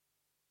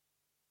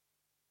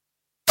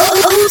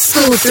old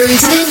school through to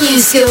the new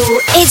school.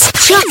 It's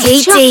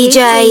Chucky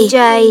DJ.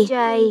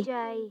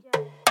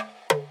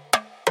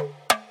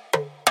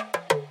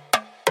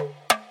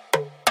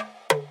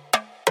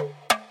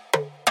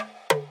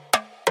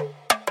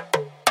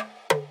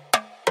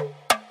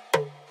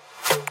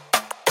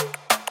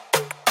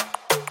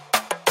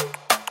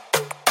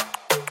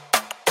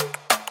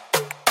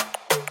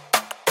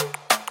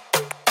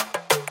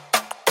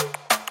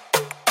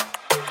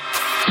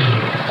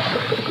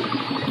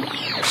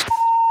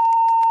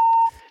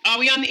 Are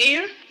we on the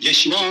air?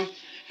 Yes, you are.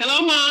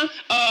 Hello, Mom.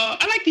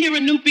 I'd like to hear a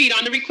new beat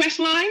on the request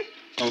line.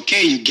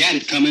 Okay, you got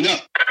it coming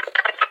up.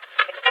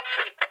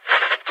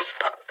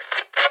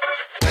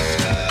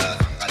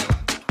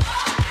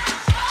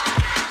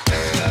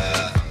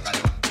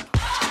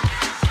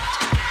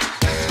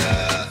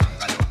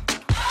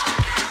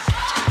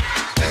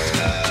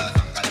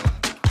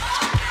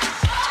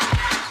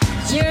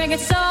 You're a good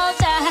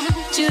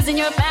soldier, choosing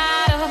your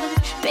battle.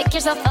 Pick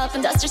yourself up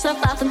and dust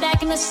yourself off and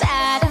back in the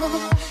saddle.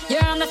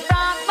 You're on the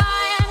front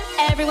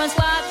line, everyone's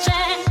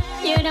watching.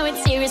 You know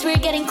it's serious, we're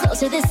getting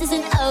closer, this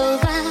isn't over.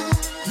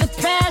 The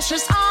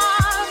pressure's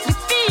on, you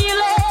feel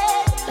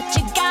it, but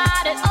you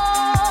got it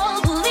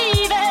all,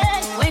 believe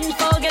it. When you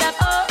fold it up,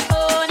 oh,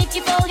 oh, and if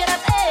you fold it up,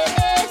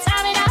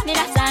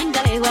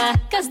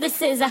 cause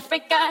this is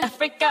Africa,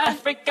 Africa,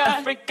 Africa,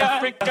 Africa,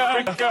 Africa,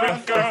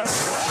 Africa.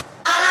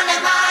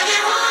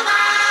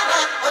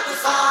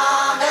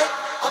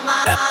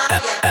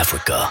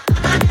 Africa.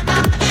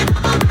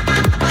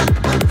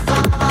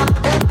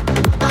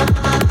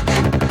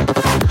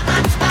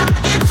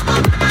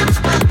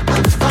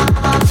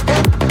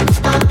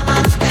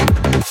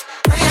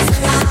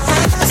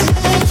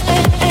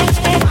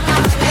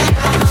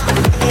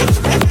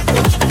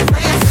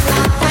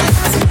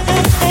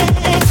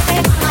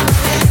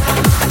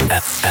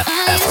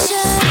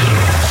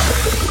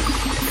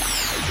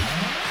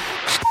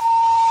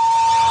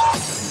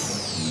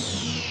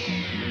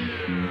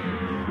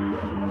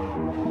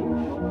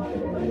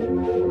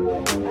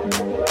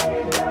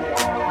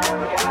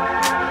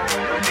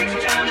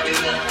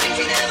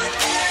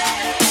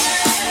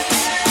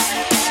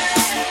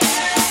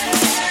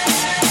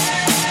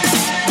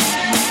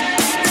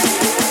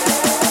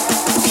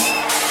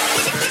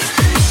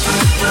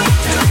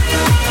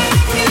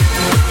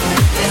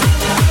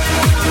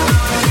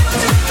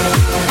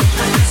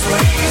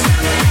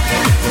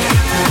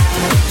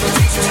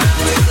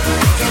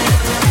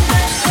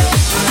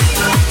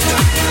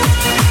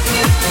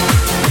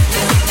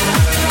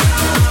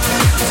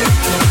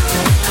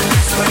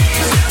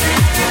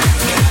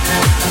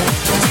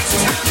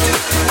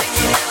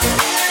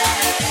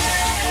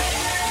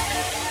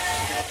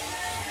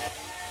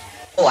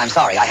 Oh, I'm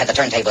sorry, I had the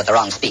turntable at the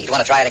wrong speed.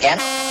 Want to try it again?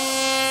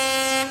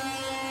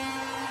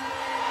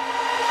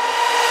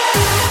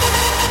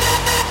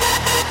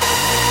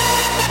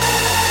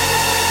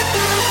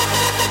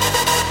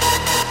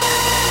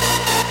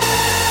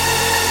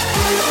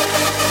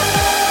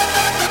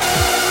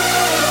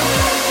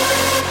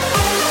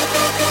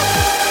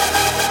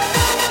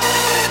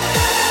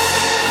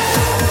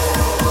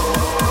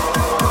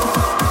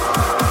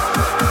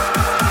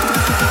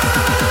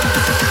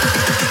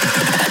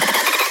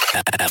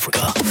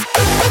 Africa.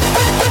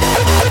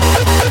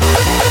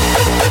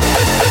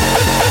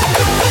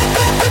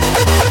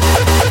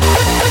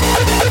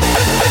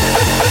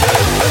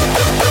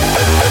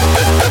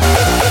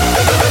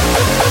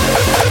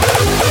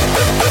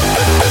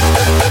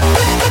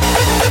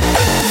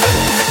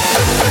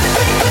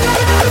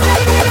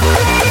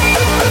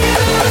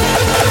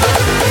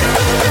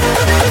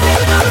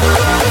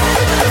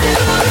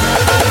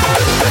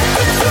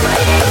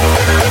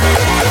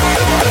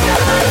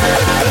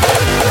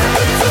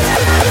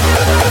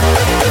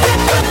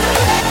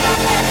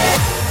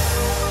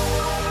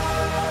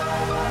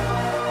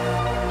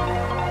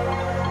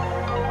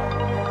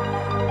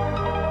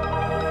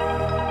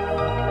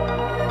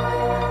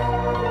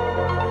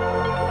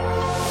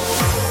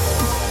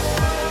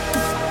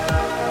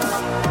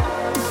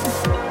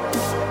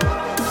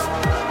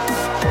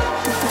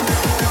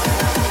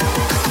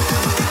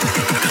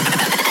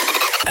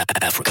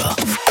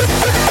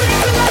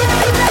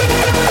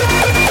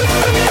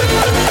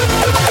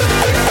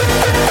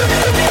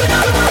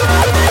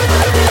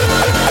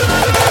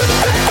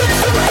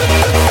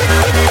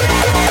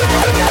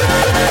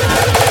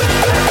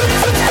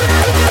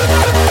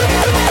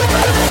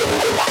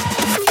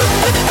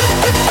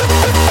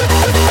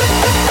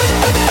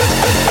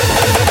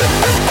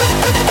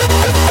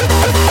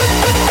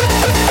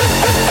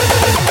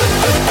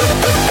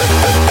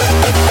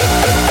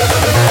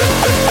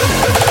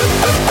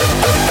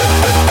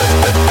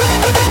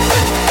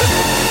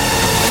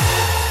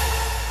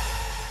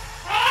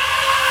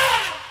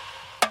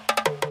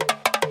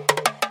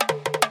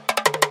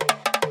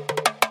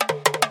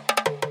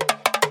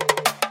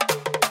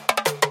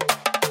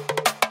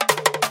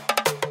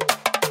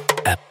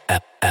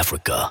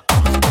 Africa.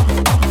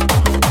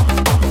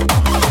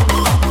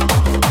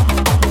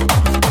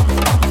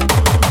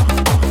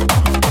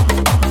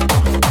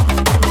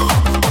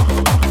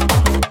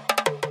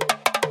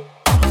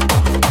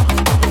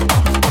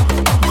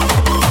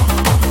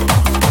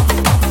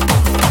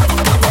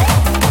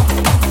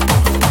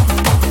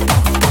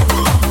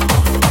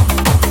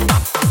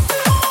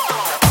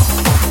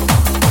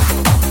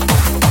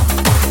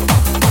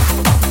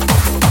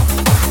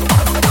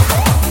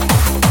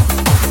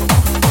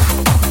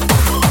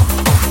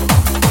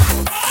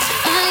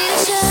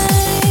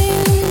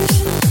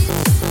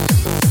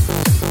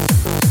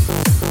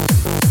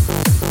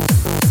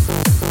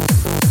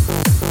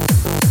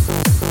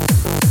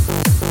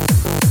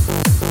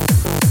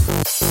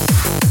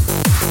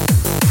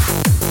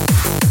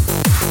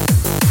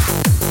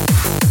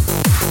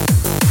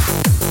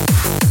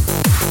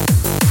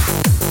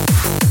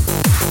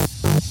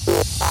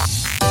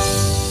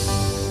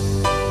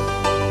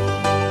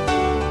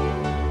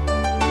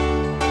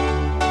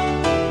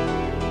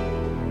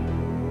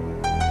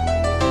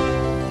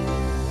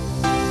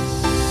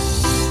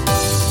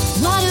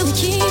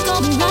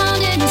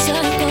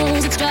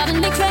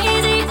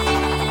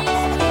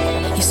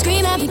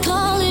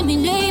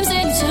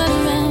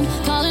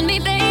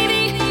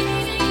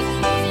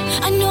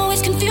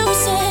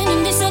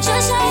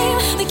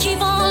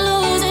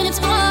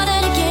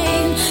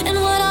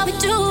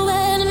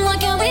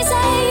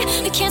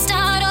 can't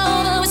start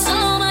over with so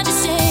much to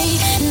say.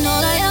 And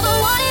all I ever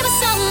wanted was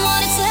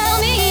someone to tell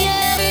me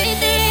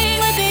everything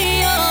would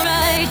be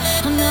alright.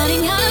 I'm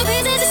running out of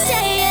reasons to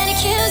stay and it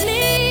kills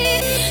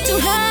me to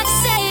have to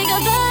say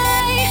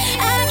goodbye.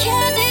 I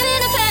can't live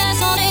in the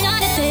past, holding on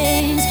to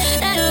things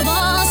that have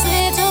all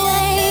slipped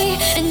away.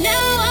 And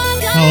now I'm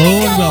gonna Hello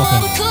let and go welcome.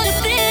 of what could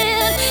have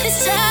been. This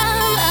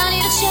time I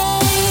need a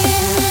change.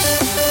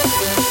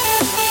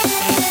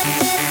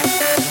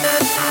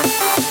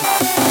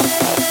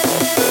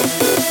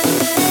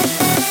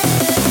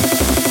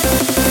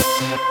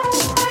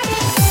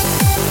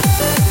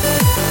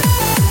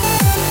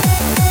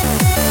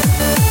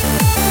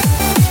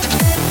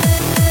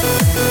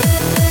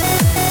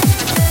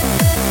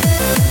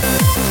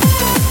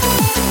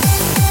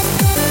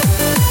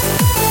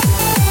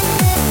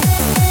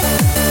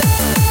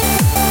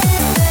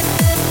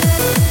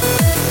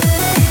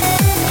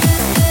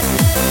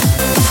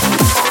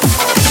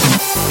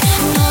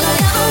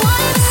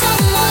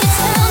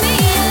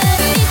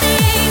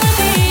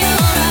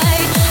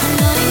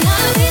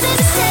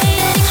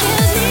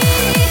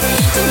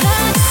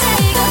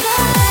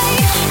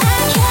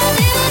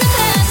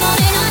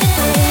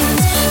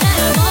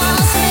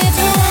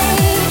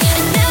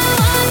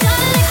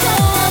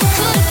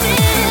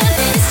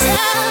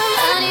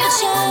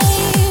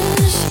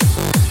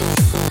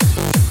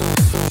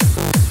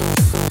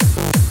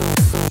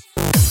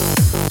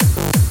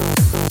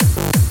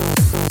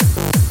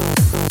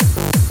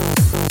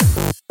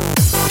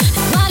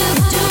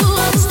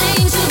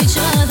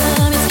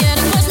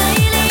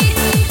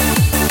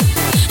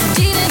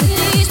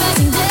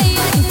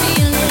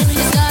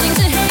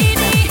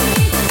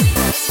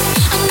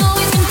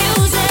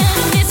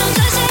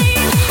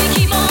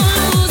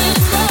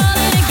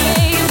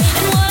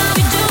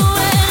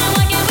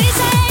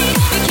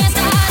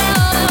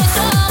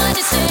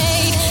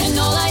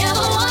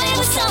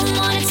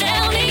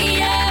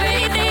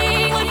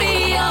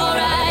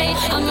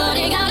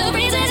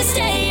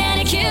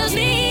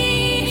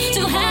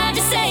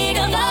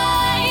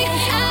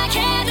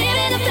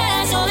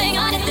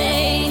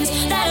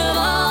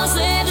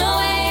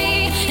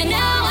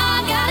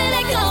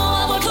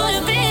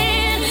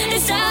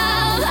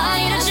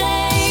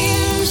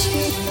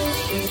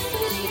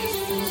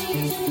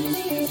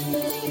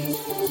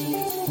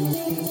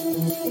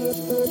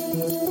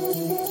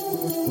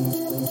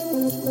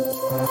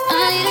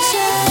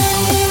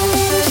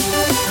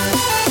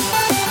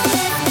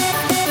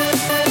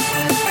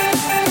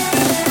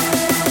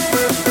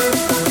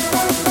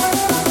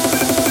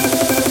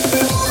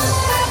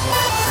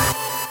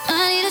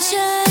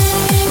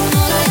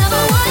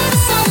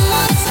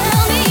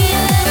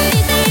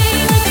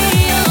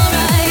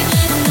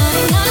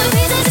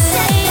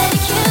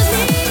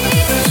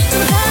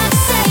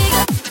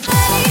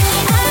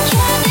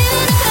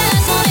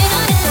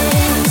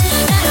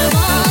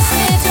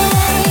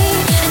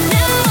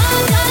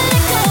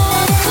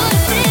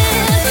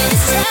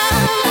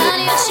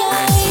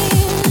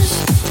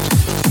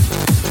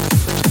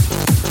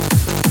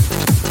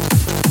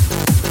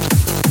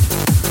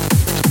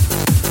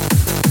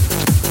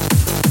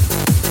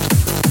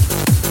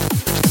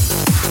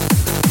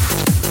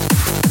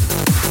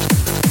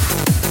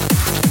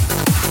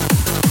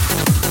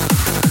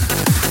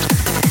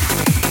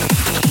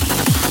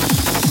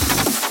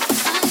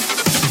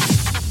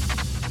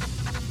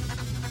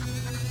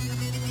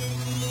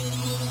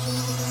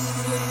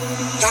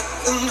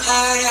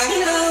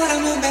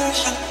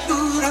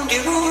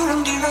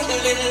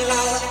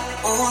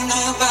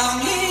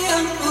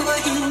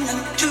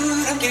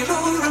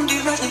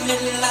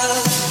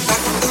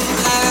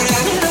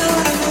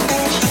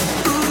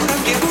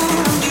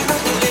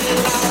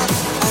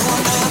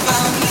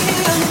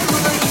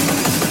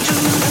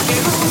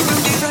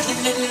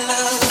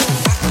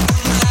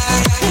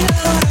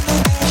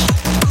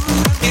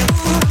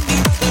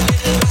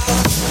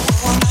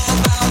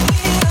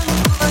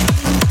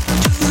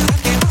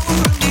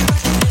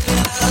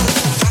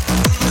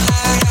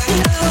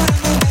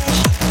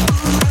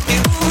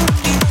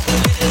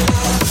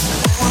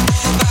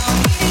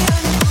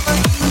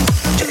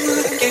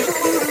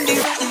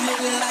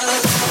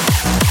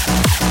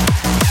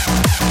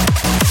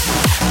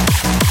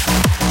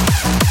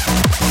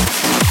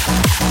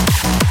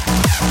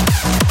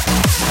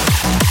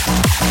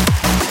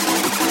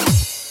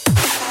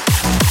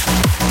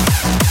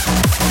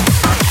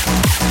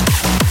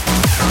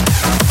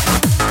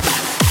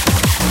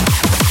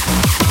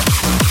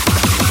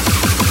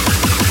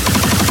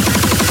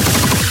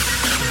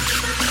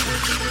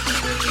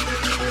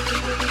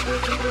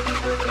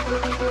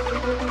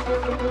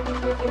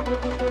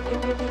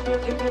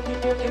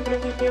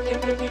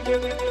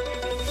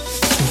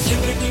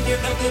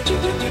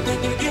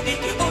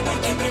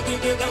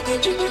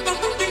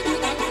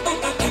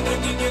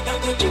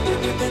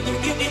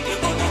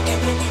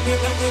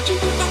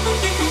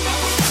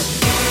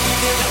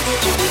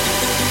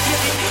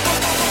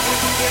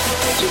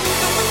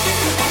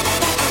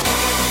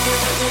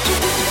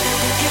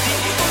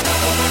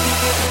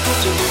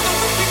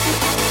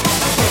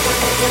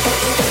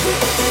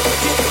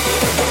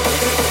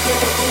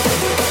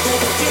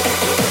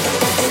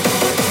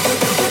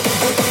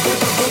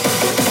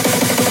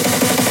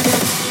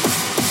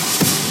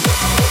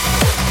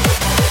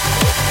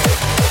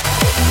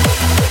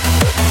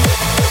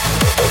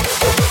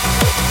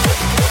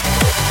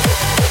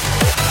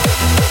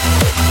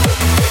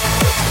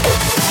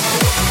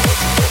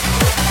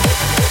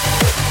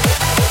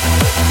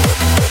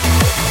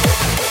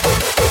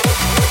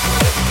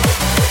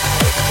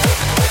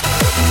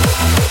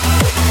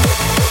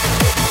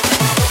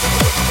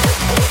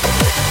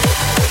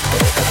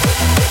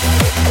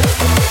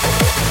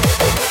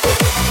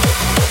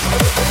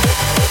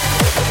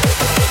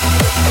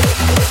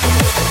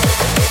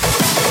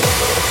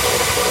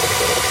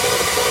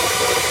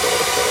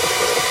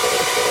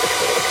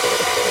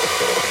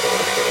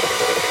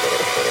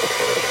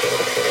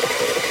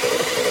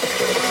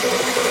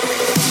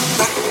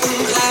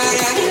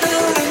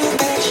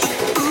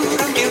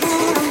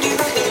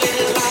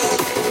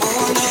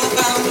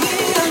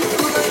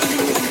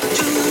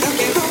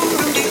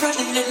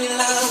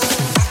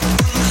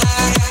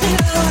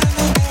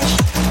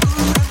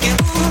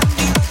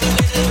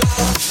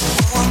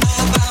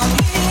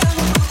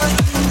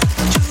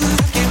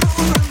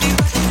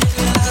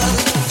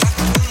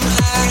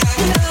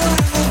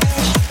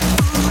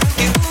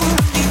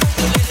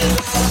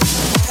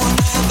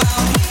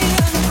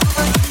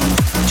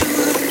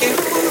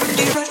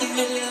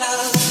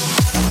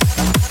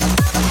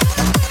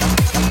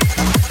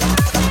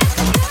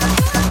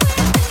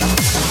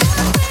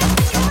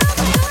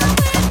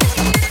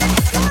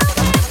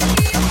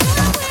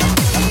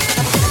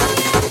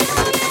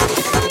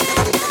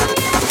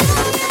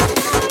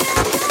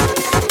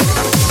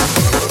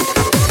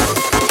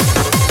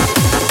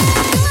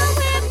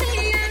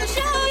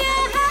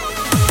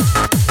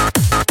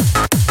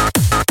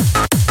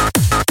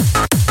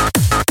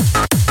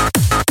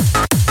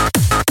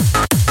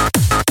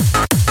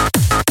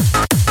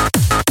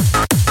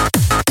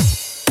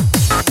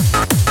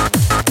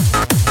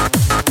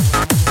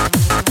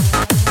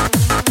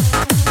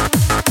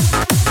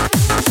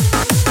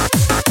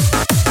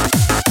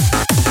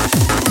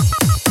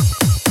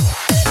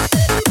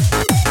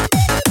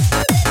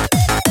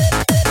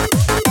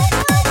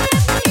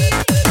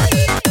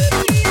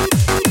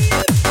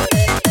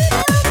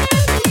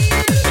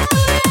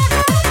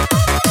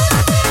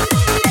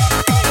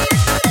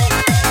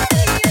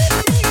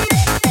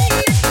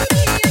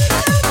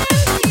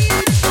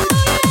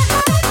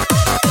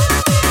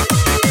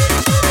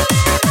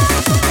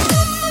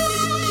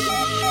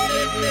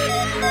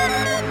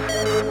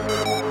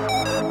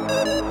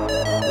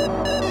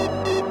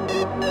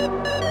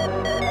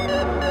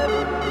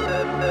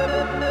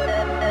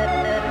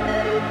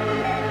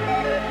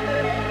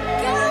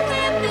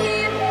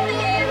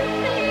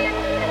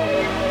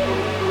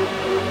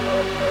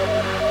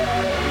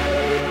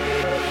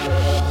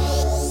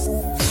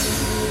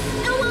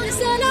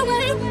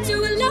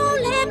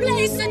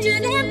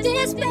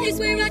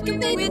 can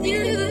be with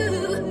you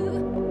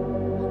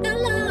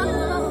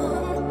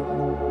alone.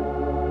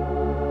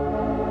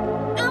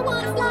 I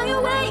wanna fly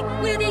away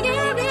where the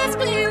air is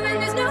clear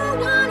and there's no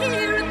one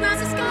here across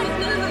the sky of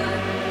blue.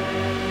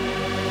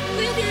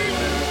 With you.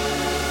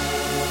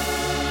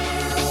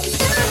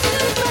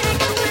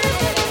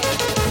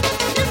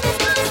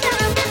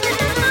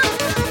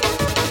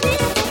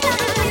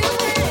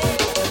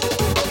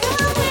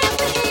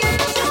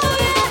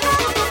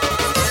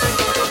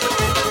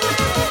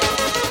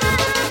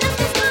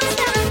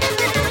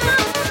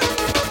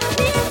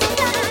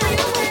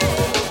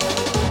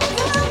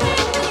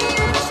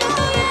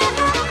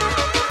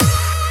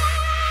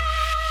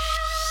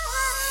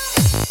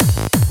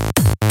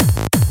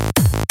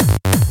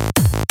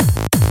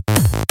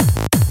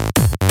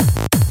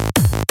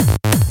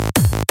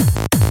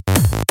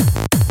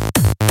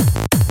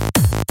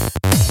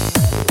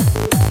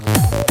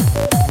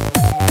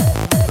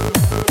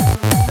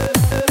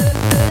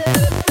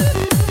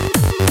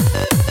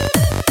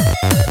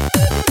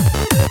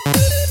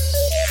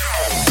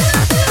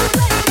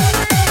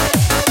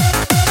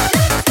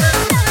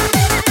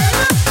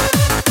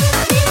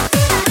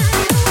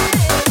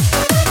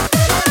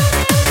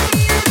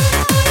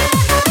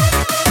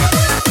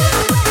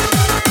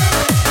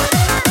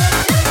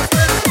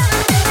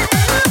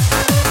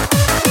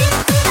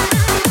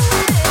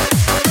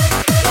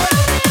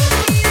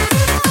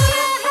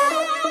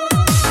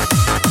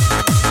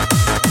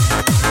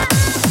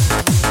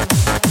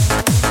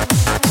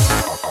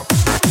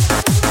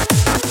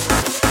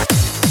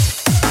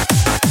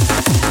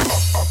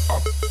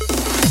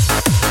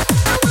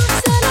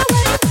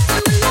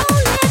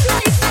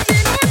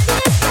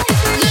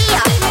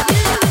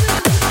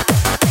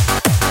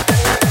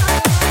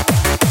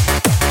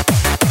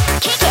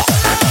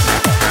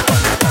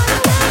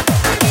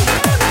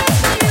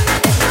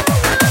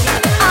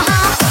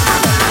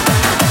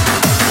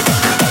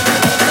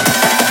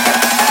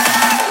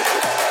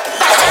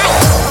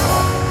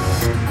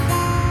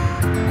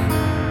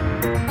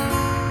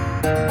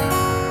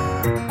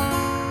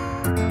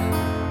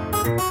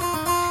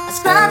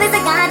 Scrub is a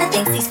guy that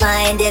thinks he's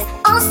flying this,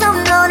 also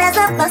known as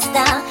a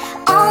buster.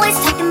 Always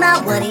talking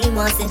about what he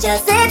wants and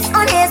just sits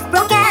on his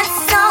broken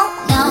soul.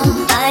 No,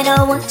 I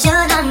don't want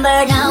your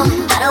number, no.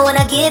 I don't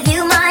wanna give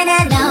you mine,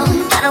 and no,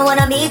 I don't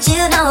wanna meet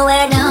you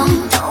nowhere, no.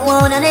 Don't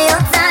want none of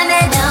your time,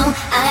 and no,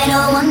 I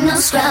don't want no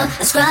scrub.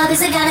 A scrub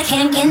is a guy that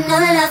can't get no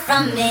love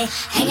from me,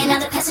 hanging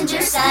out the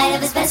passenger side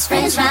of his best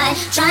friend's ride,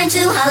 trying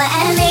to holler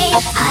at me.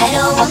 I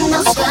don't want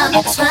no scrub.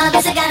 A scrub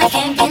is a guy that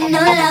can't get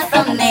no love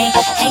from me,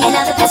 hanging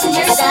out the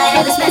passenger side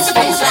of his best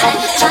friend's ride,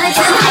 trying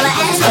to holler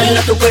at me. Dale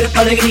a tu cuerpo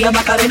alegría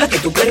Macarena, que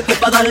tu cuerpo es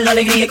para dar la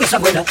alegría y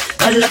cosas buenas.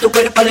 Dale a tu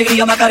cuerpo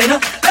alegría Macarena,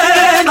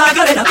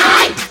 Macarena.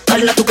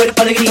 Dale a tu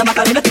cuerpo alegría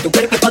Macarena, que tu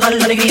cuerpo es para dar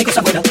la alegría y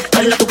cosas buenas.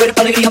 Dale a tu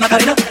cuerpo alegría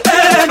Macarena,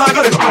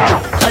 Macarena.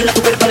 Dale a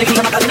tu cuerpo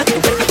alegría Macarena, que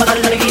tu cuerpo es para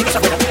dar la alegría y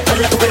cosas buenas.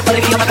 Dale a tu cuerpo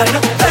alegría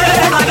Macarena,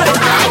 Macarena.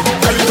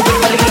 Dale a tu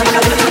cuerpo alegría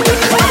Macarena, que tu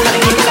cuerpo es para dar la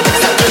alegría y cosas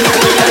buenas.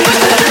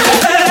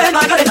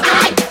 Macarena.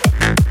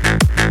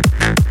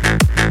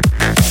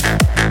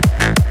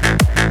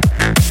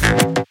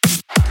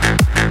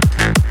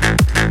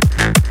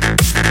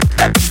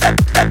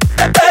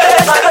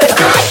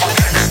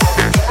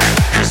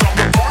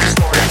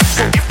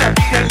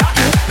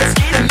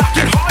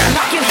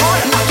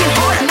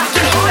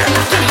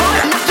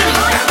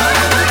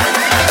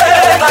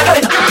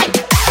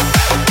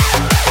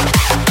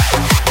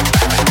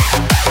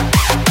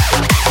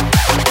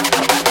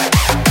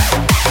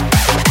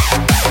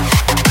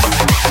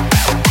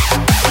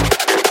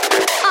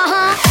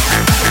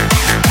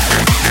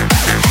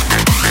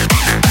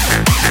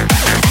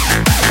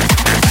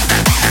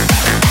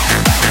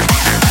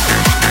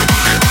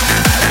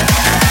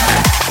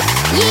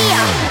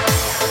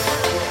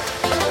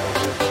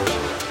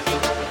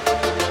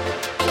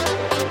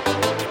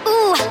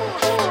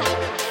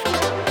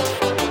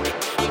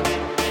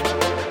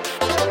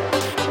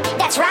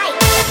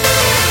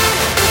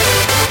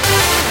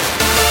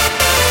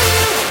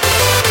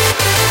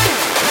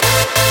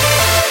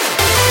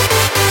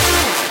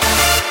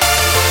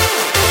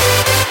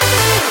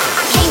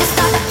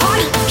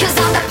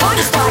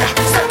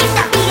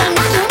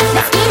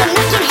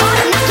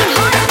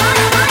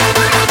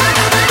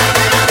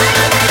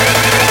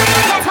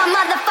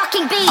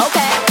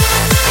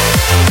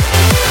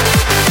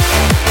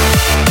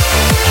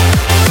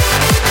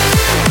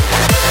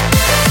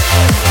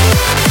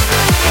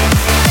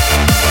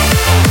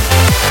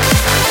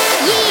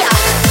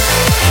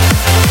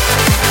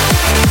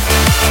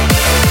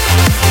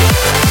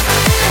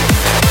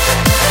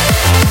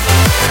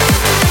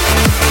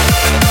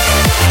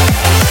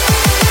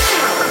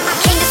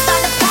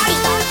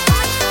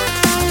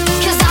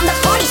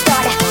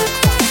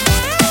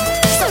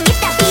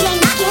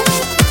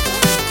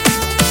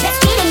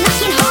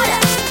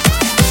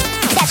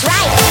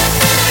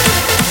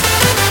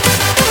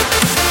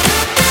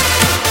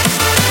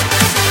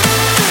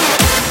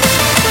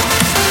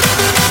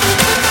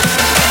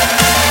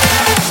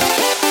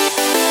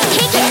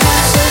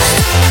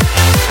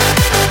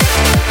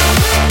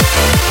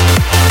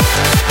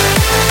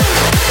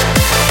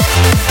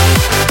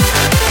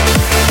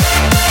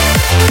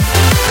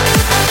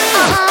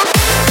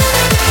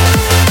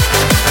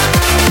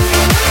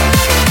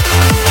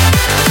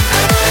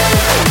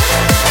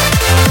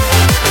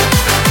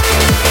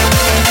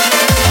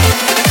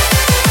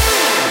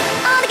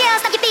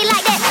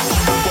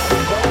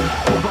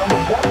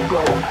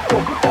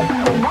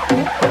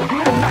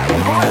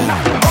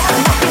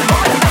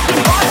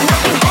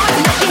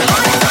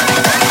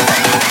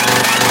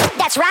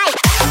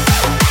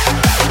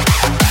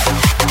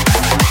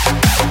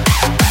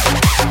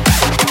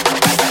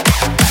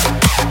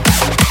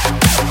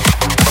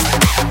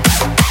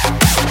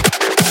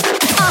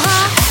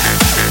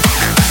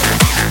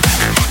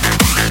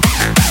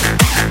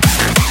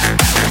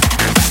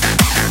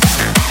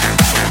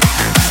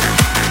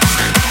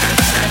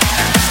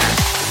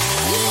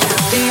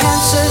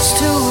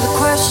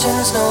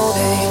 questions, no,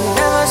 they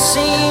never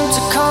seem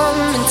to come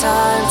in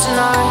time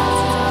tonight.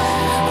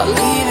 I'll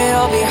leave it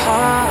all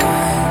behind.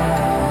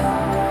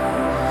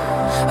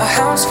 A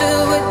house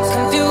filled with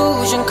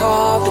confusion,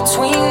 caught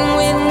between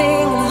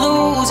winning and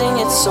losing.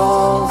 It's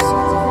all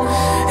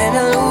an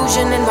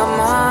illusion in my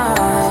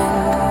mind.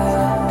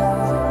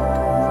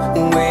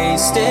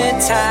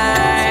 Wasted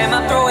time, I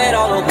throw it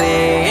all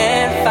away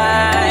and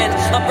find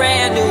a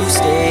brand new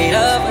state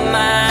of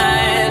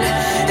mind.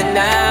 And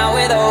now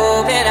with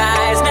open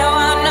eyes, now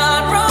I'm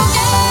not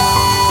broken.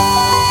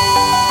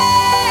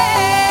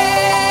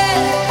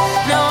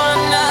 No,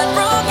 I'm not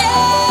broken.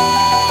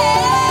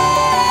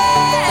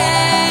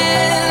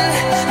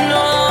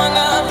 No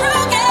longer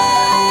broken.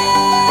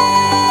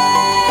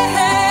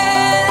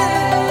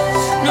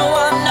 No,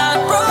 I'm not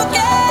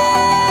broken.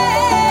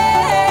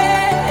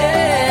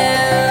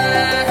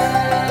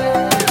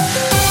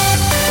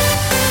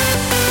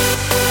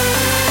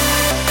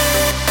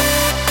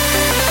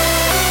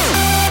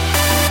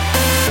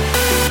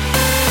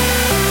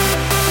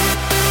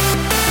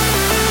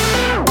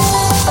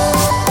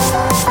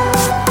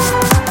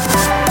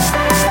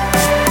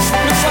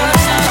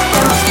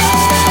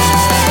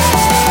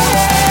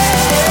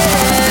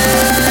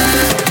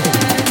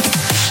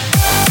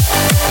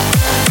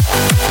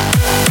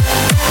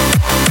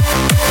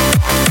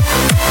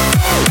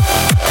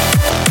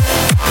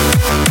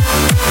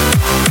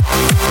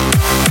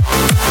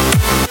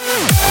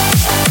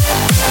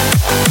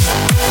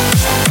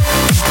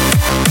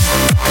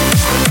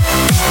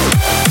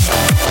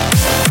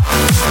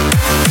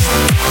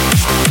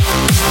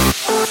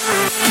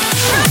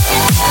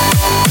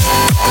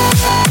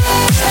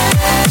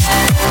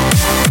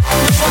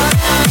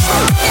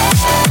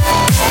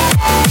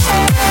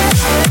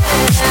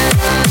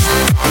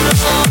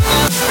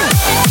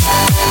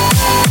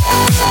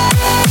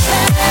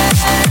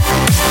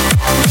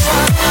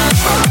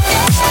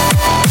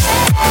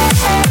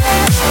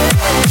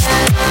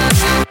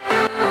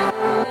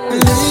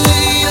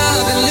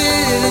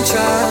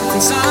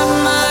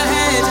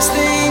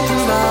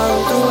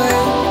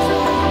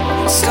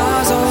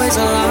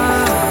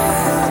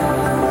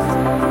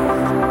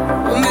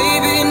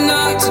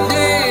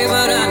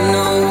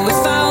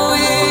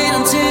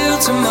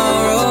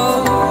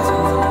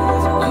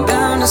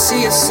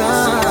 See a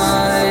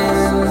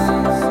sign.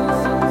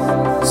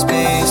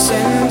 Space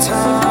and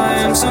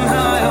time,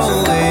 somehow I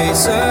always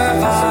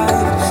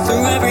survive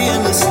through every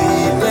endless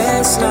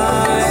sleepless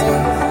night.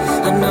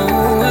 I know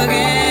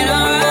again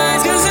I'll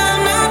rise, 'cause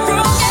I'm not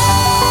broken.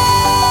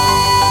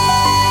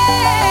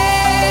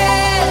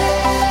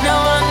 No,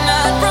 I'm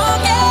not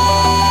broken.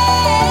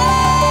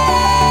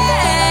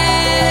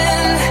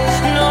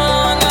 No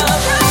longer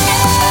broken.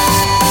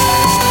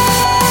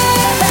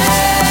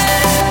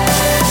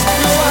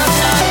 No, I'm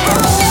not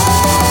broken.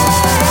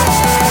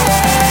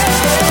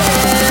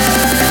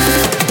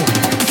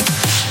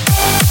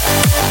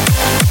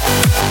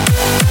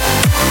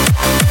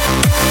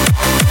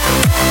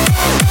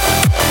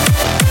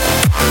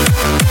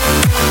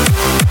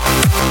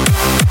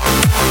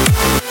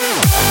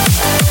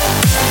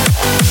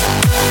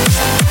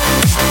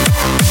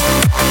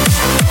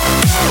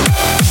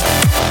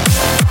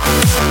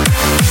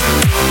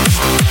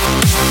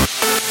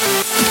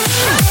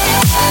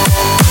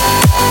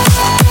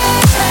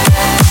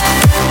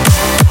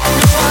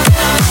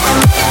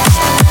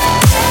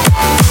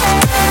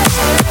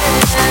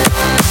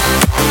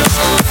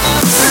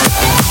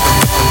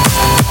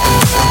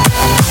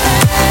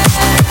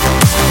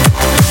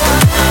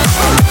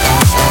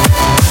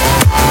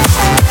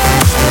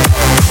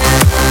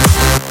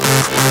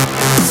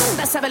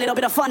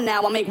 Fun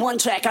now, I make one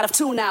track out of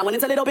two now, and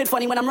it's a little bit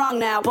funny when I'm wrong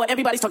now, but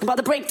everybody's talking about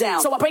the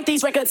breakdown. So I break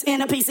these records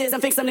into pieces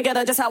and fix them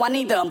together just how I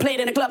need them. Played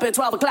in a club at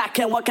 12 o'clock,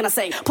 and what can I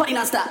say? Party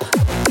non-stop.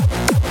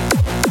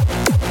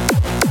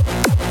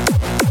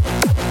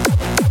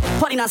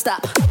 Party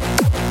non-stop.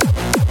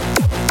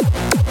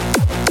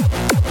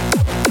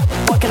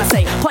 What can I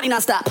say? Party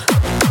non-stop.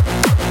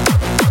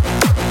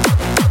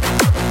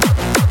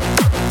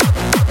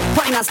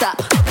 Party non-stop.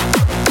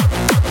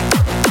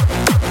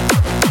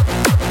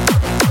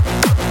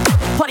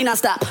 Party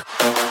non-stop.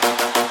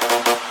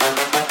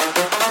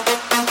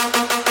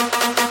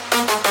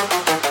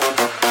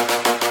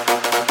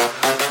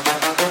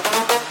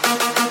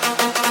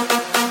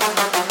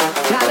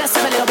 Now let's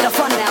have a little bit of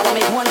fun now. I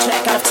make one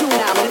track out of two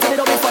now, and it's a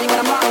little bit funny when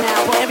I'm wrong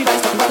now, but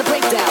everybody's talking about the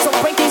breakdown. So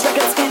I break these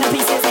records into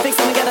pieces and fix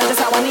them together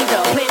just how I need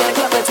them. Played in the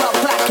club at 12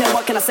 o'clock, and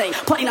what can I say?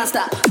 Party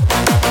non-stop.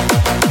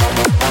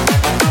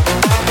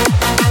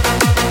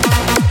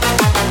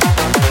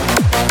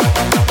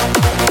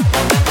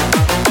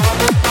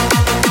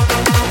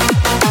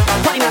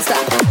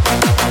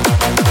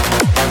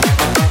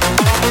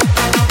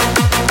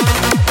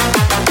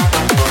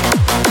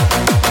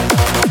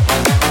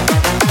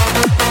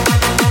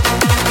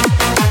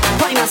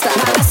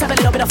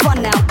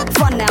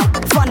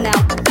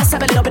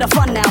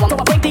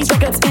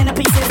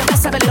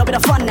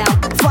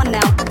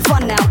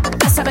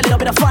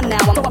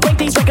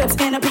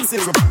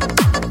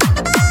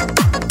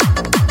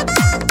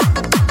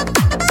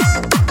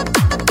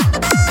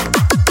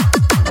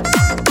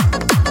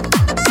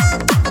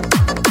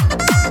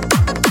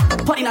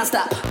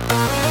 non-stop.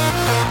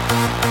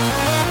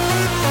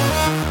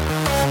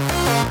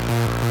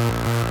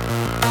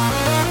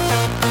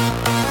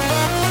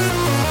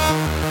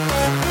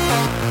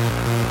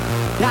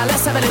 Now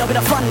let's have a little bit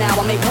of fun now.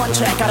 I'll make one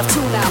track out of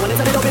two now, and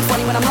it's a little bit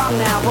funny when I'm wrong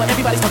now, but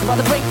everybody's talking about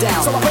the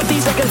breakdown. So I break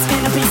these records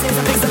into pieces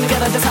and fix them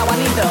together just how I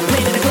need them.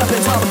 Played in the club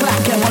at 12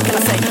 o'clock, and what can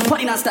I say?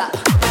 Party non-stop.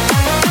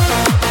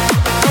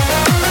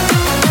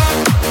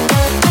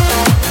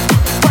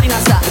 Party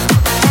non-stop.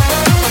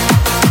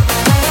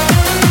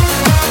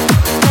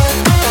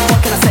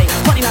 What can I say?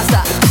 Party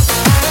non-stop.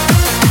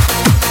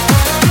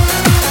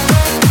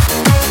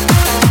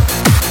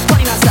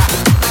 Party non-stop.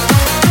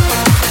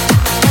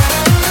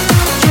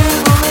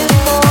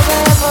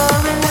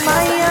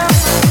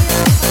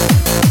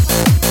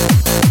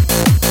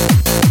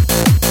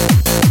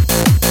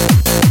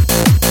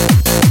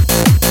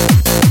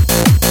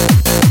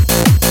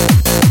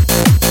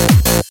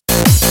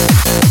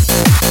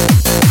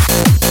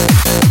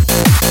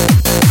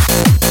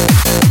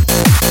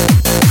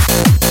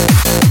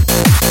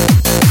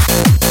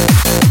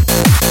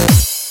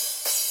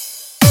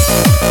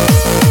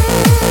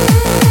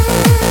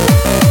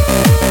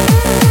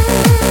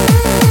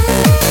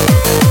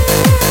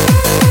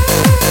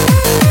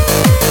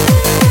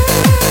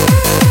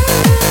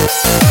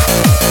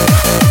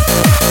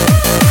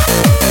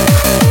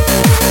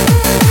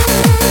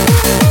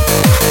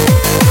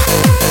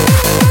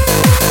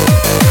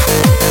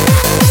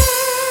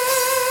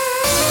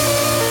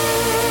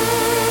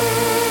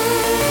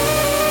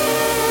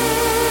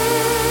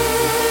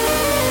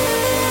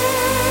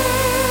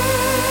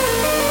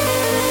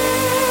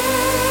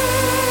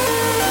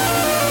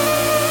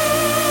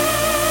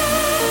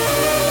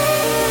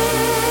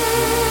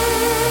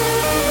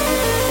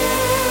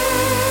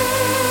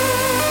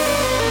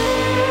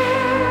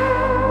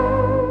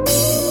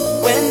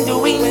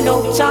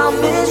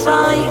 Time is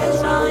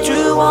right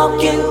to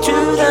walk into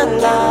the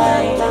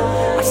light.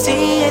 I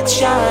see it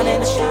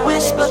shining,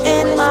 whisper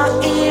in my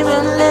ear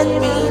and let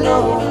me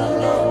know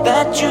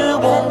that you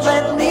won't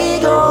let me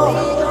go,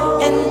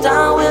 and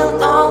I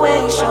will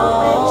always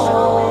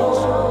show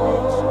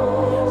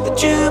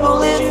that you will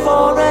live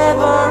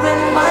forever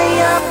in my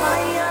arms.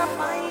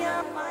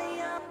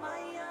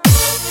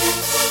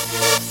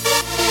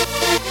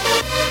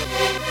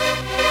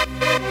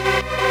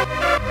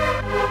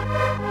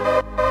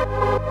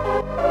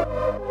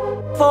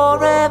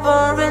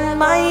 Forever in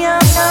my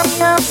arms, in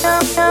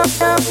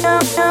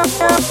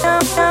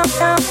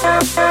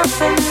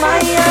my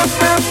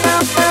arms,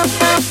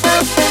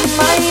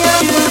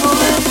 you will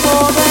live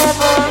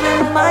forever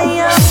in my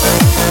arms.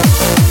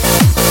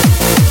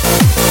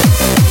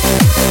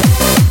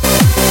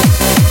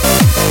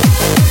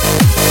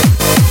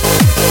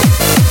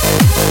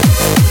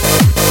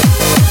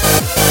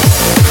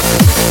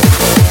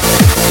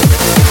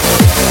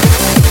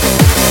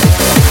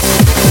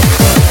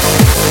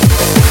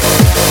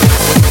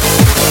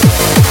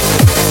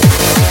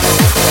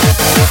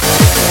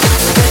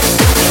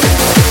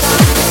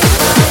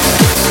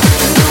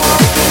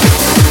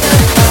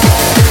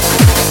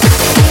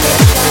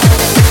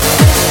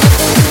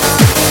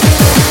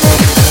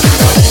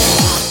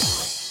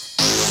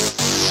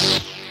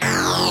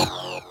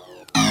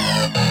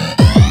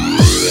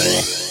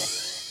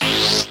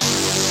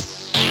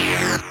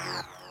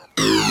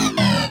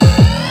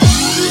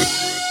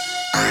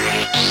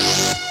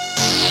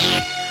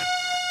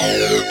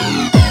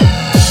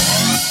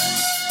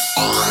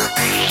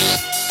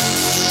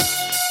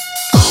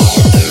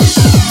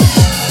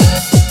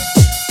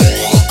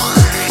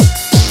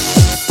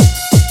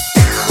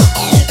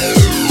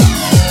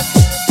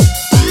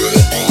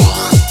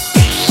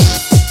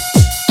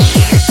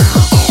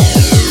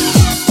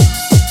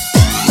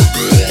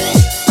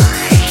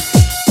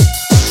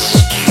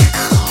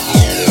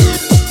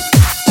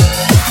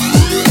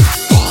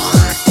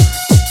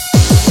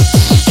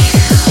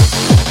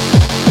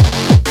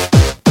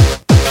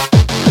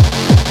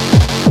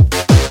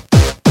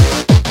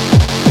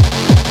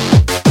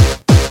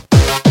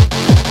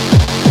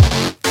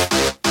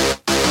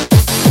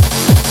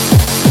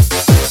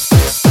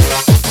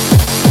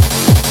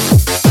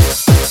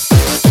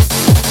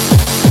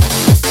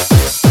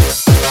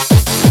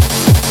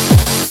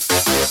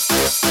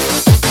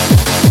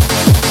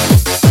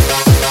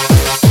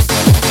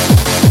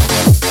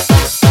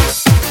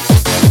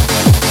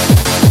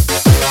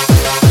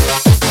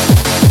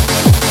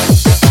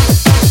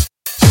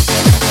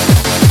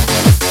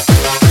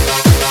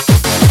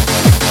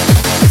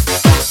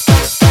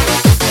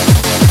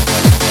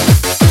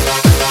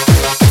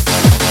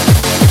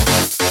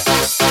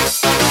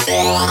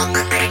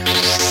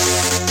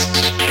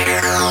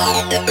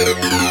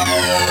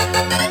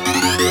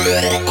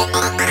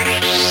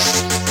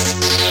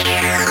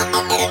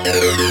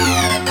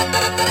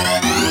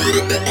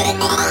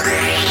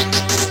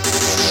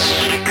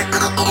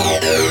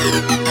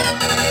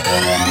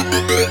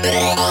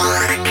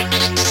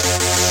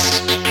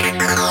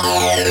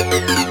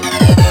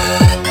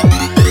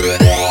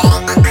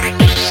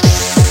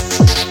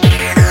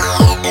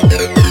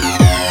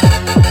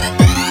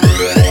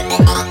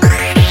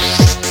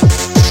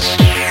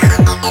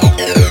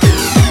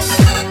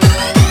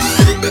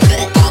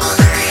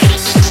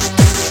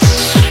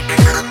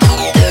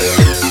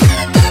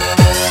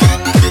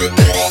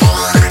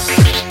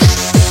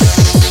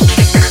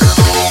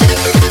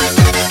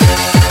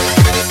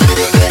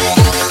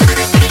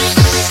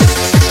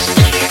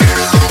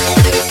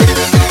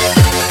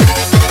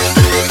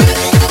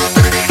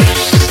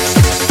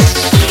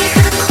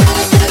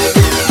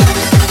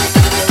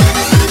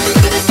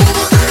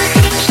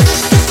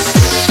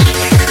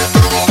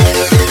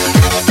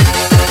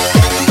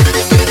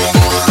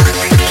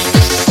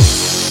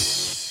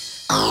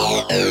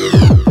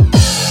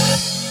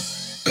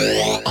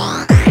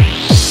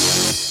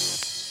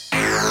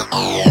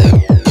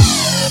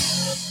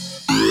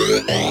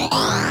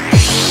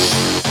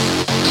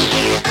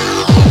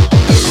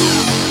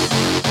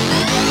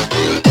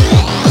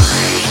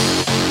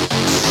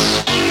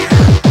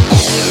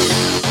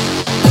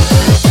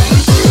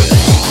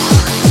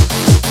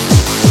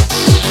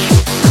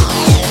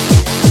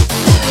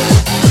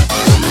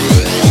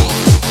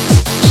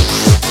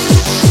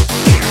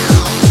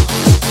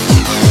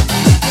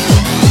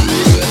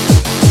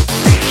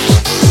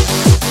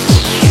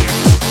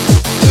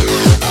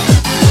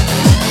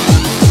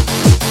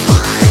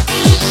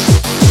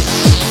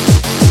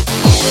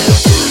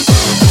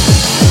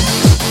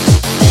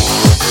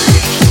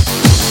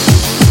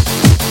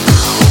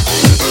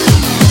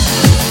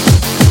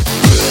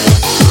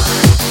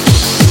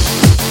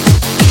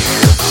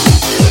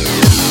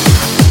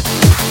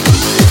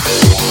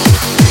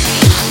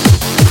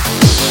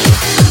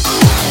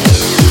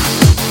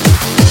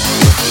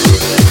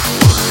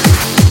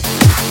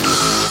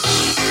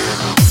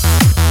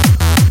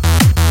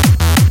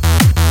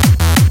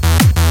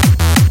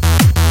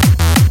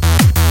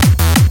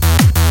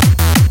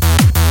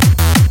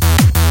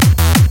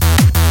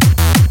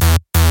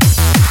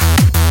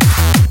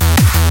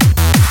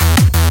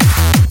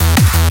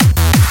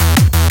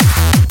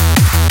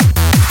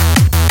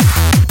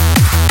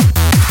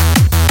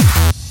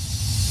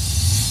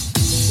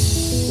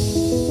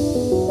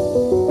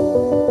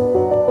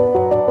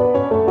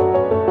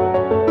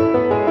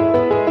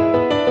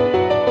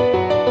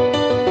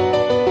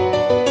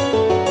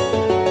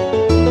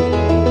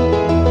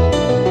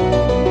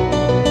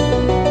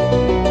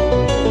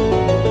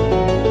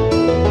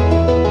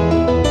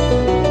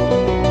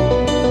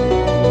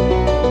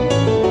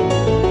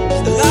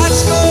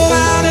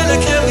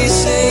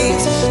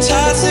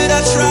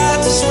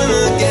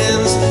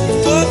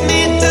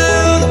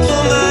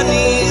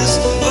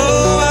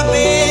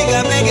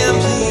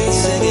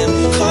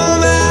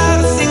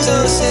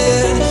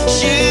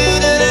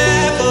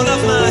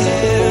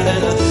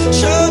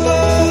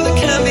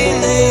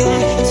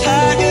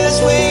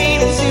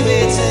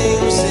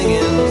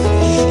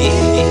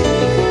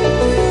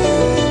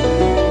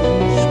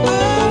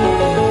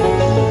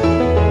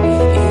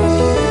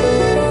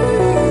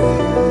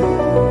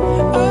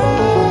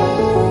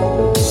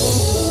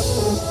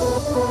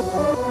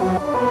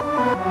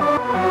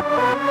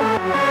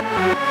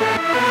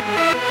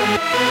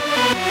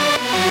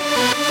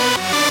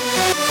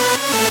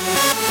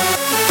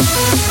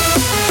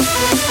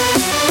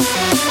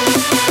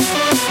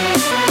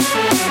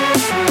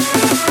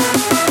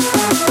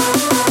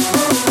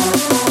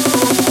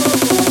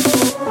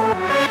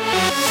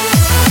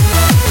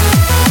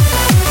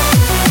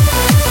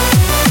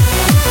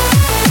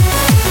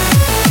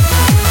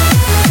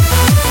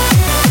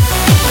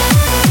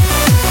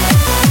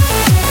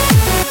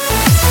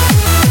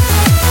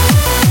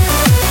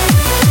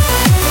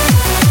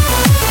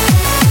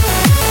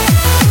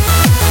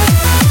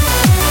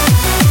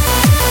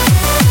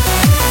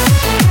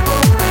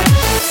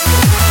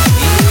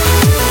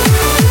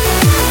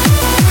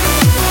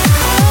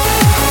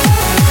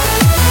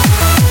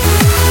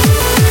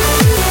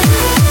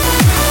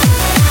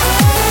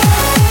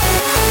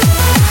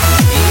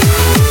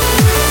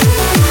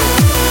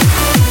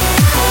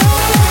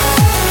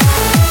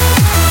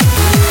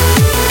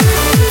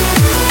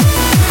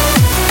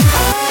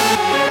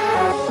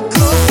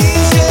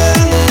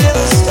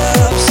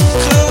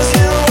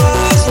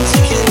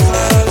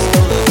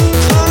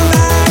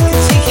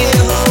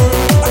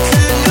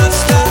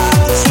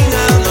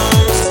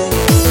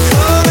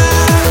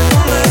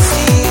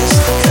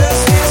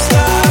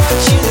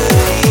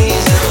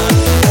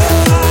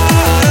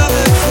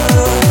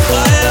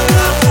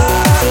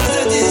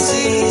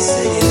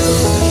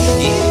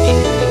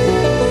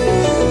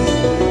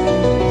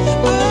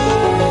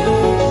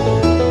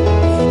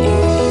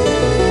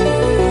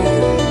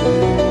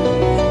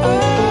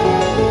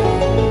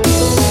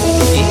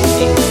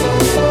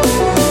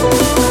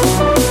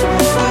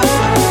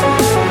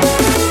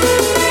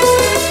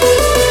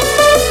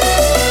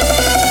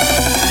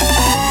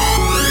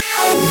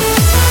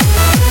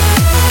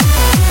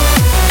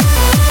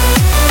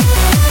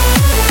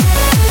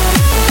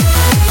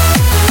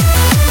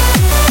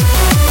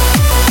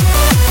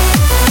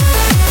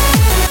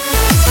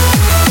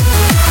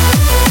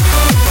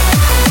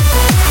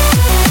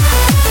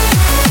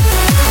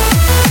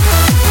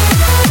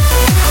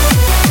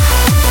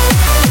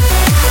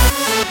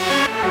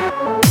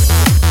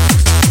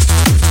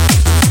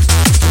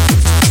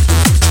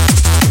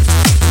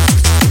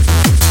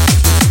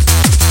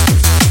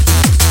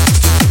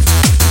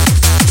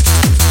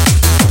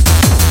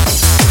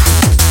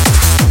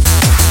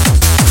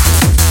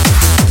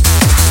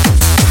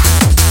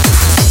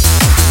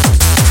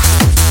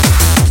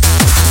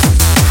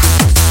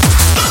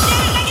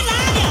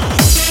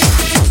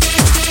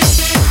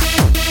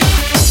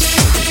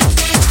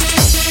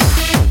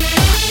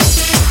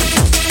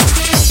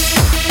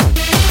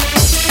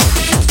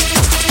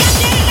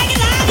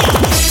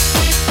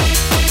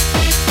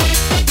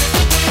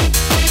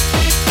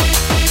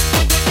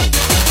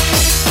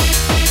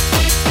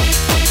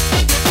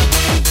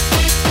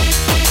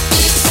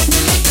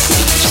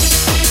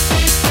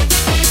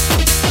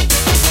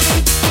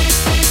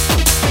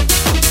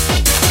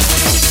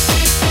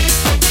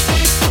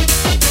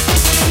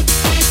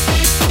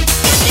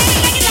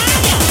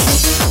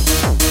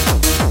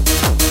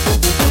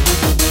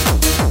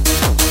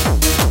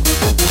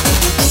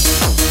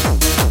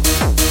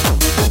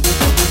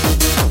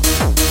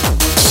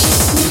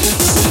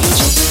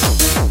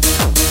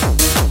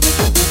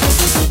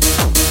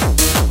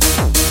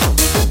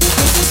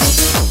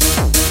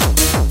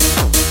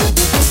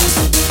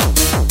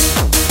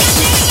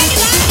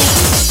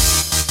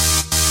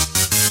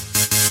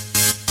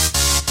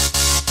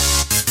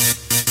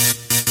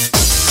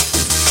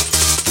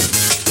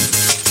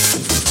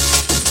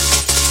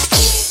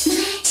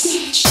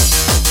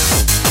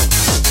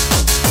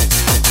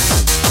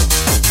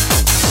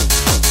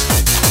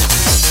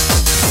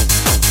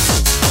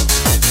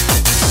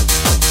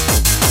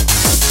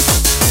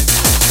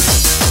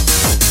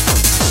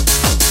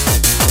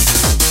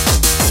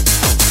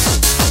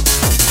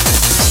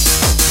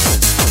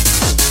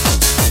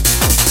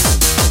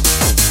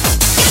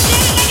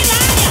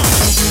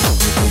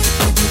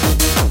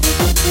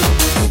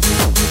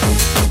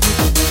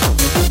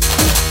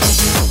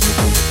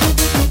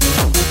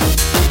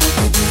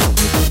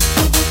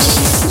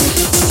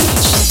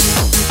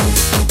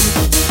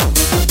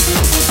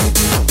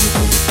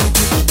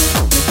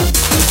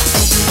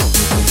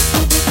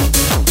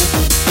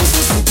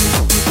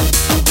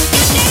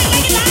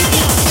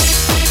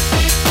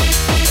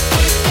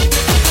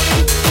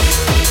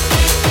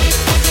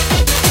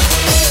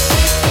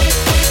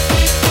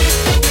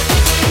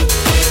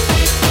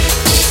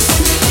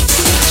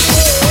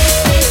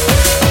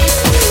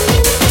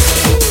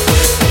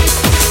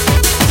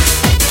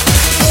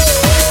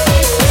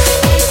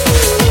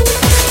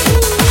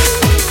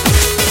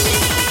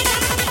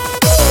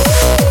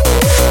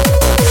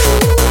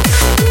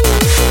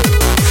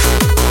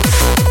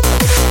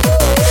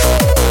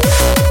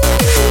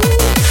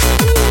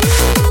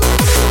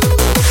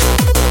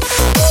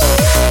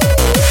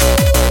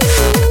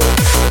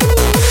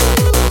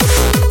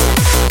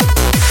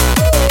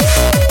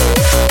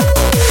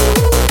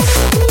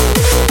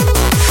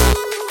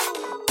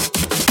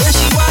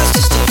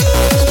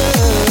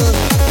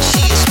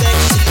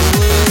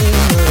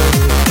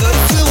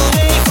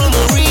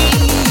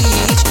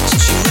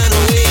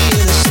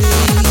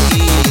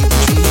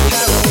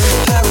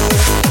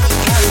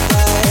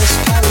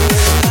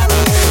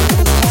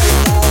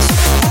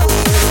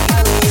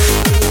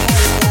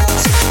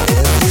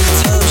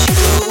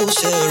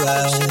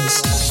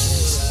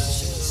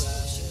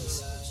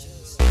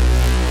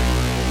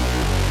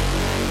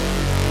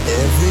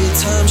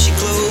 time she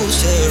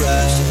closed her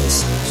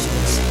eyes.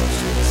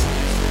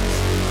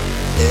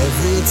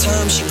 Every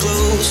time she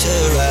closed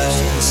her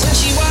eyes. When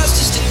she was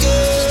just a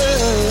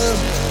girl,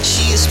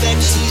 she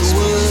expected the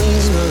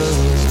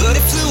world, but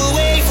it flew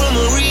away from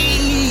her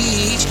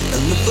reach,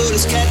 and the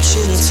bullets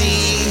catching her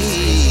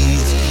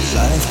teeth.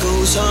 Life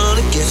goes on,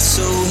 it gets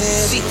so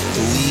heavy,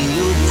 the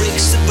wheel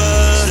breaks the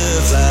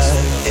butterfly.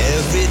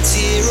 Every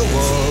tear a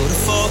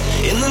waterfall.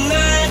 In the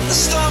night, the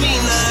stormy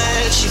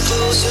night, she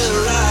closed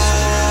her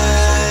eyes.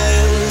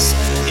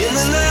 In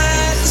the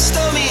night, the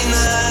stormy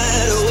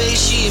night, away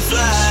she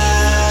flies.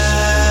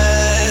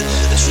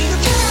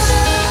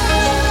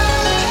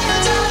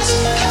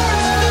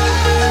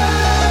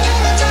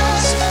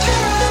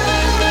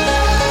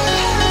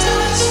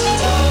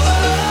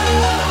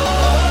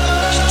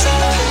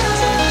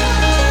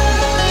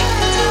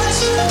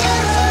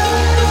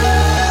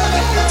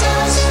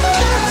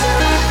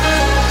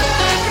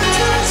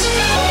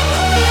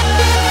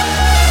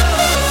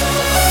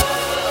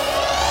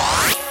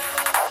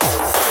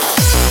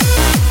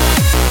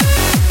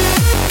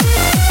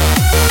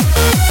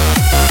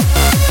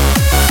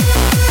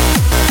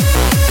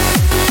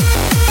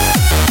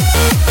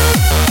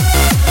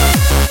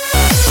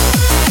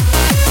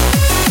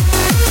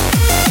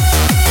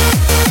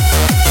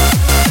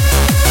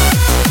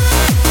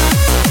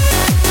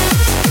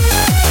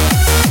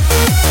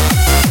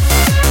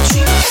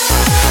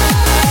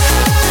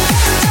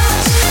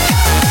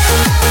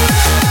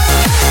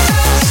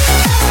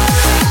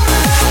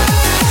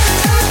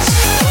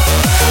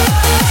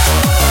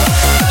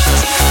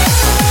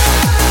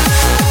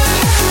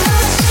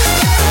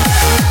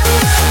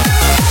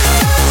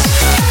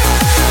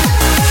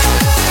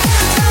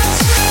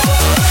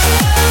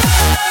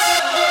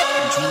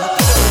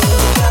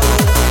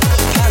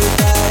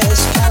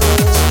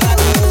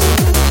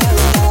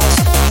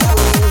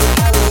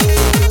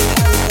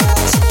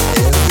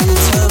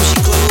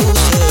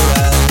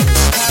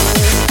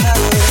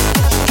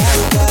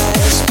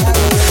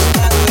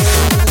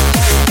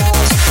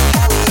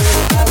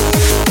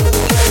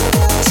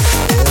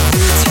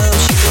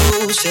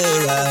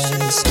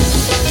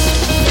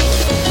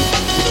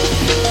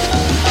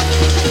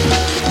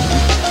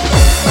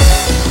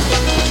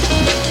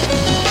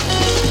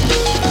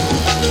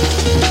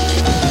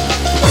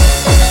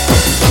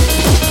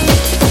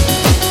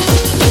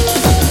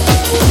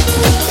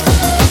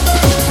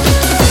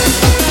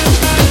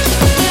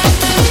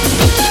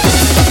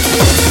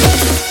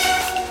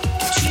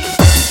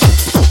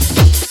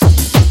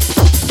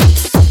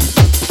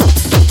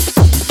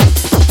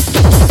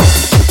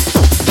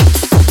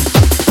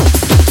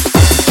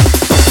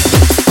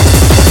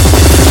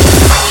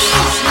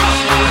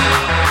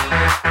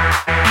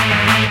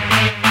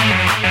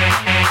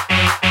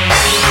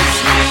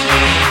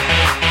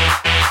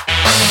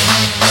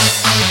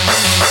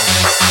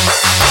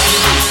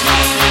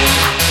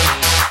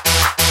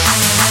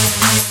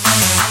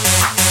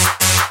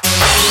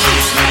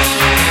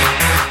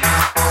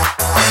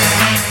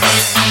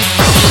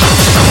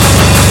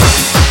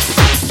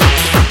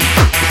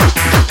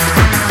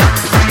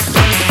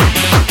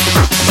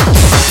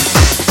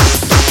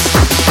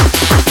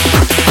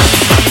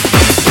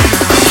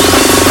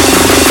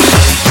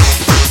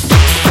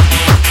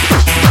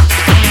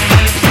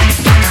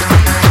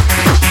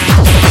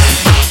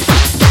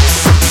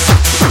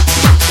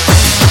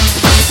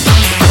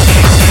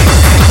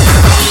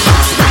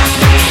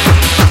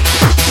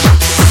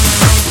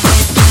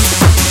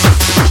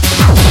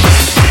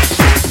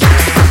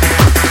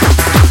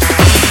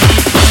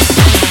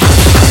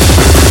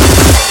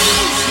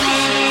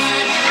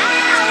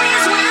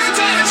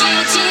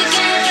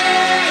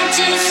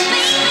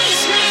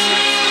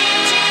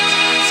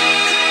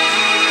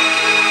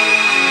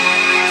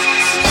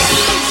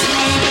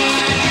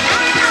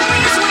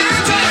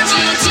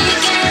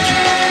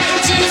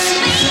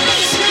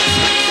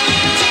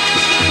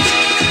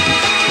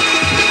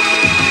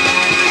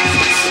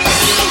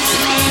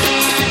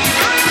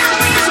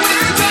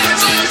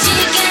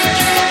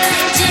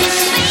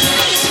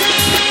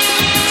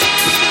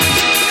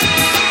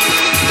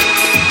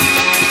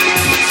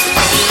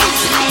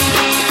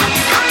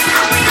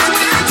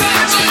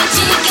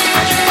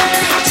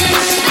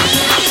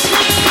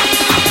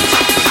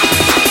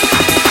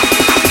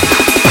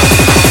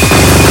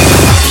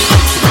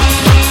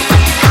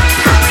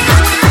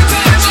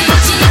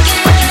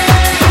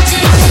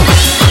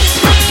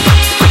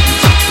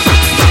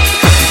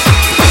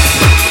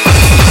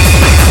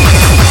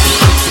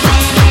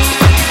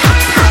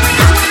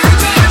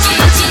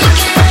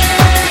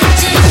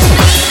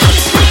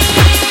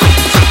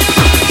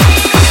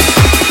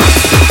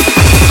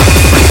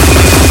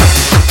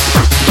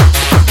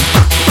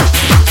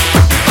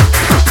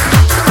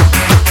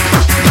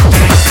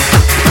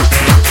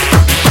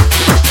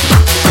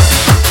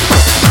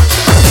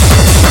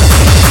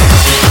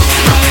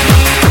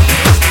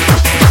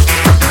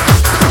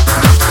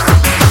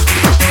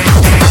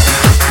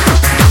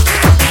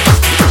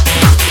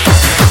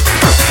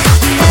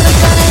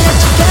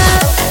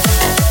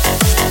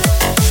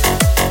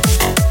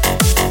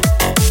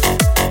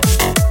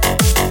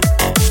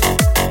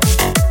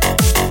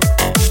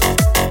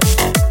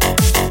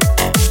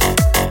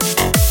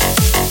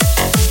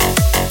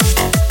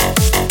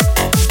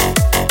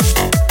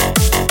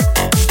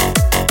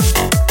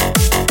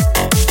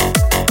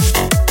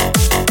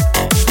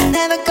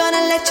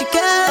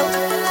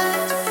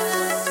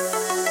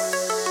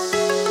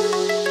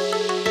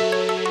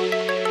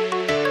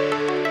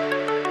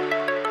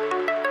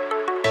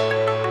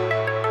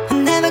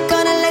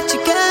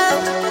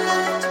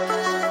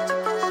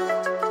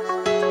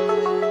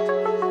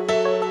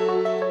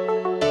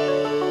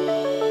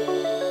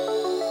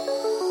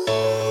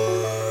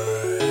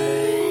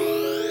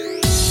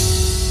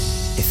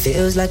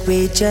 feels like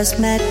we just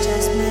met,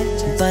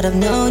 but I've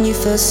known you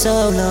for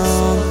so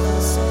long.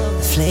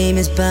 The flame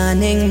is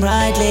burning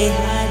brightly,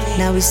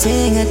 now we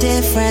sing a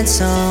different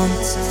song.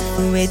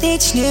 With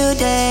each new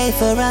day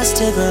for us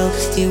to grow,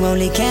 you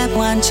only get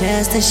one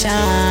chance to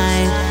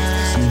shine.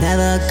 I'm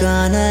never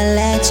gonna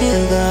let you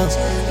go,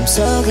 I'm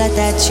so glad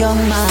that you're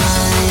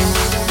mine.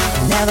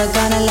 I'm never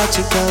gonna let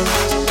you go,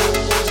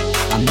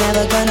 I'm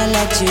never gonna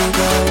let you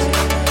go,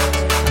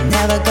 I'm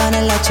never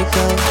gonna let you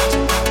go,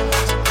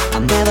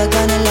 I'm never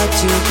gonna let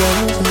you go,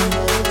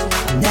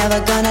 I'm never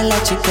gonna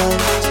let you go,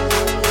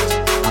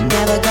 I'm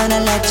never gonna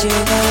let you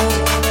go,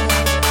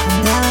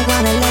 I'm never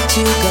gonna let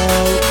you go,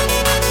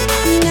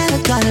 I'm never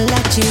gonna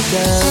let you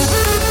go,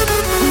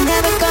 I'm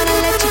never gonna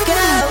let you go, I'm never gonna let you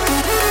go,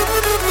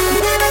 I'm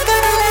never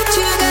gonna let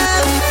you go,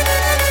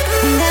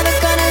 I'm never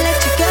gonna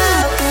let you go.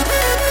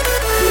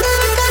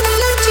 Never gonna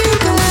let you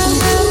go.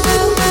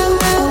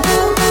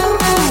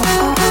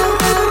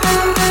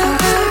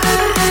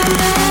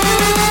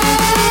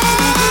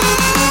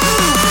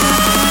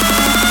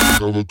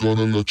 Never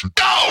gonna let you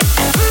go.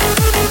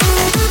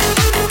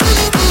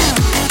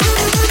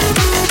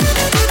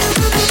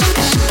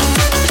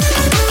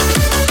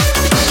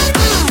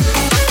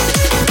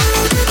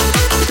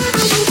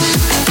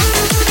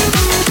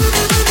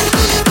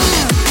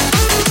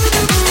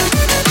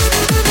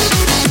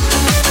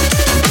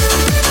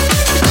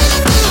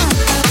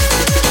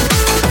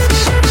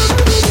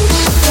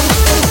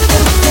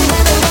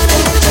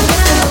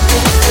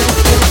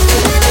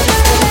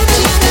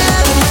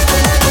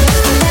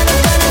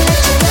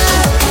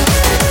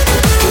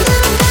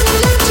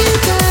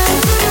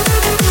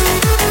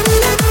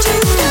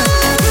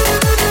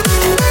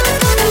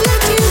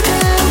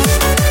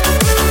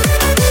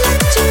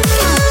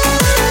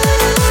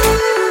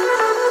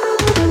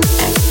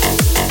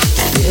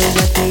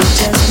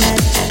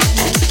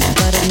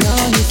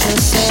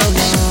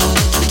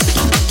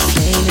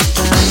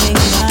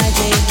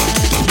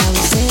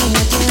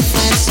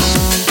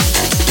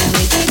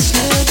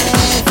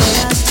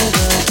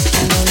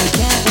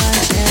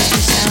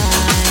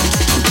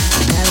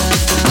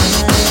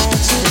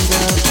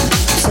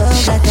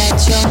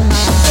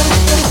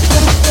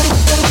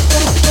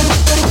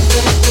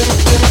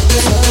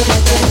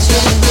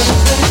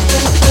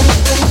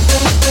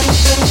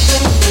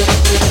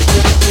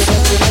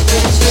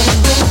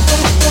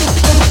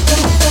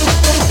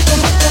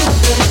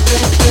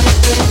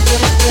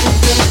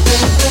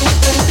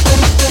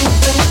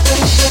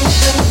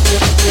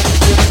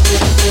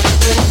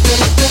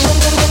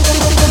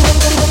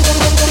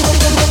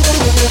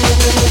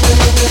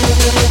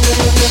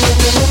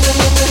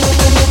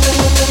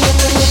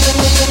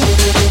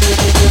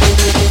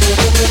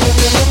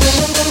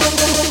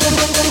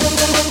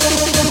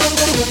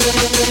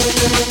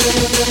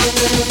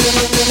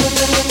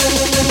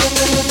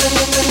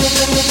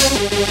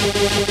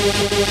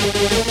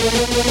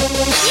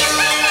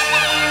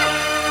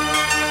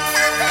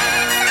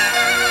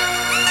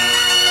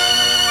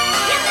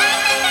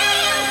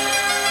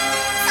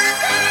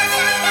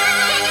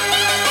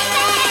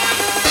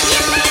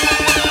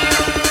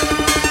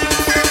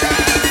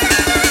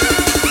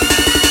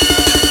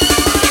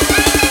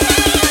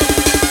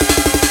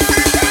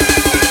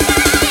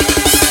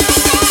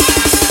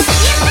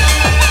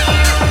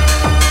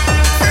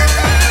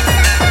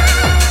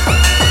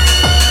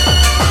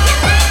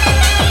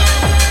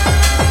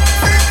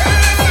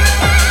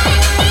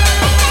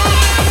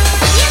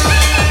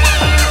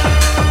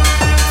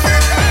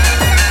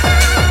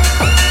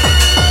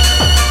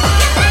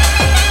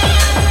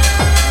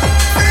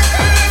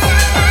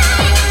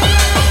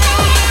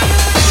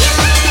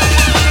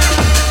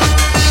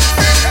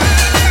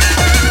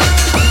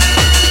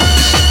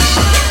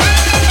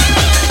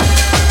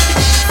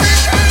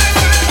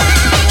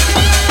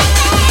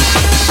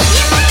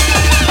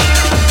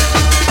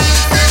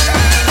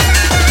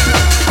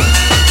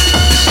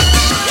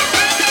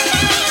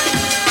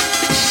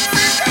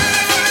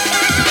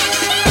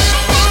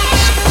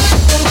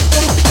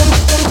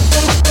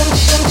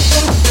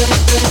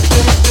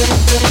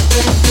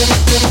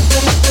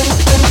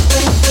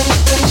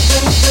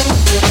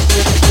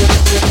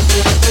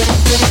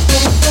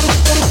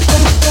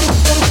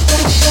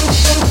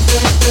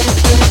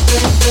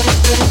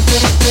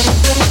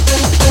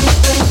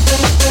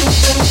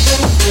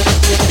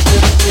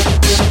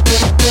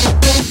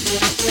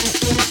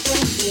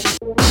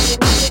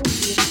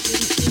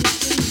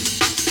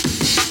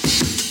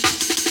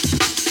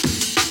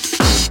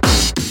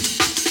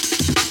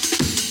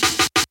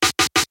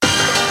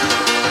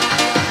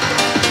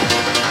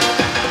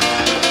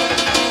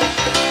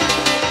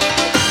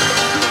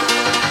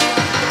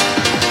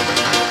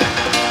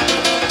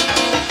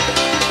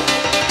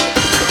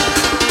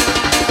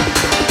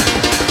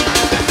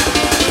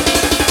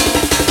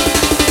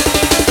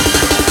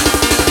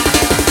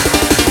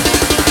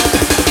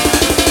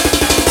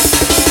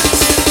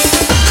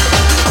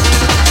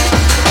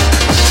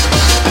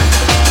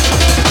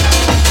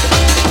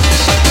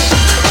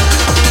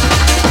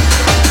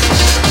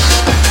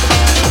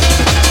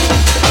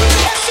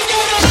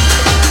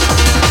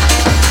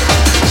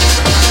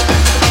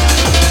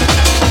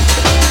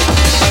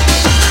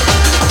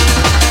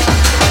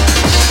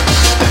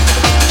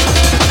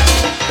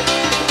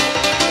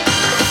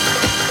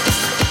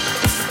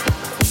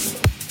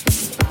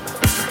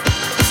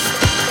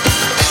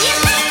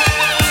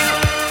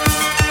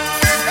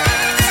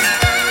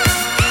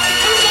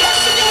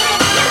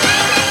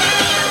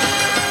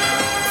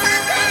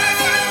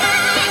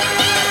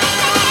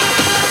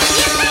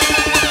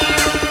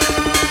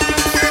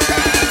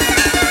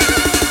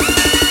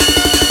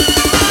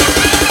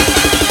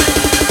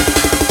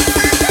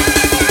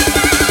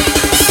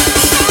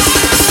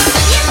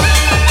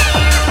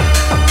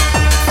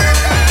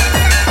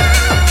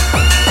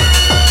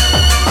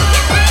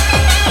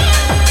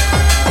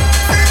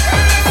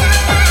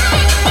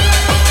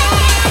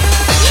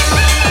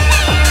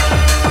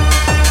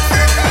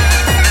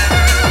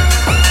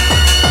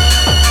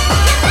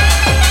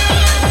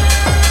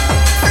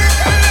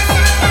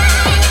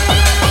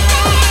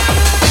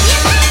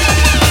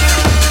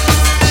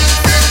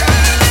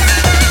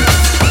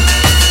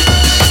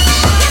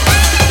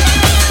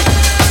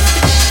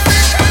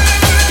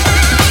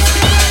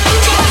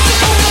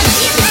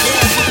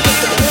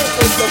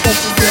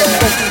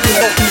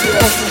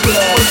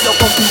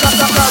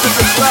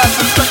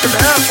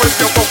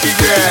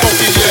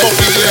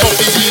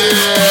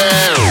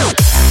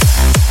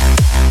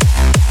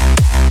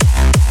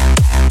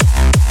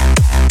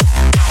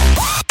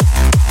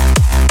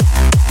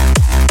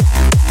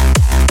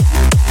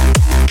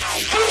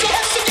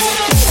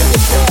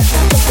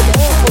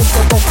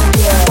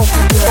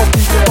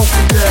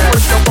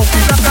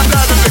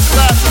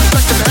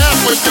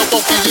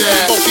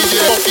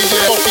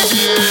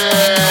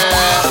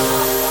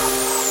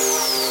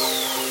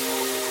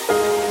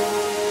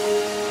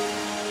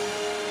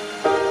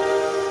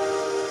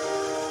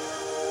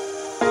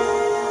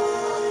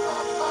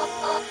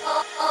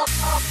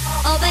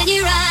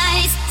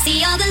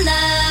 see all the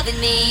love in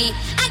me.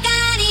 I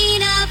got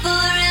enough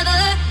forever,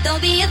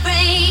 don't be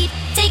afraid.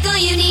 Take all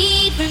you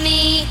need from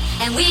me,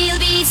 and we'll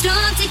be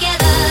strong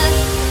together.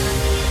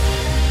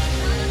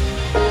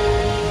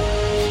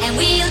 And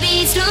we'll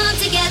be strong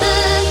together.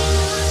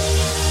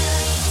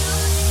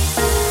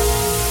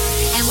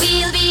 And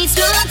we'll be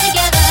strong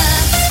together.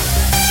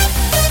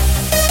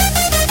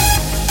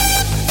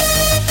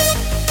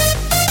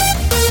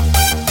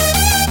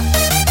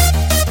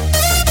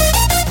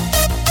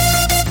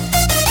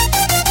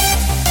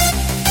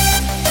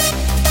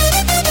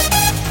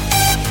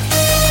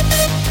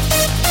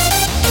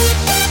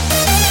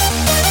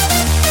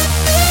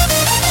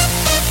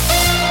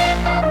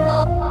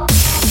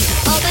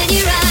 Open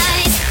your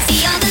eyes,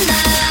 see all the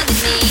love in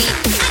me.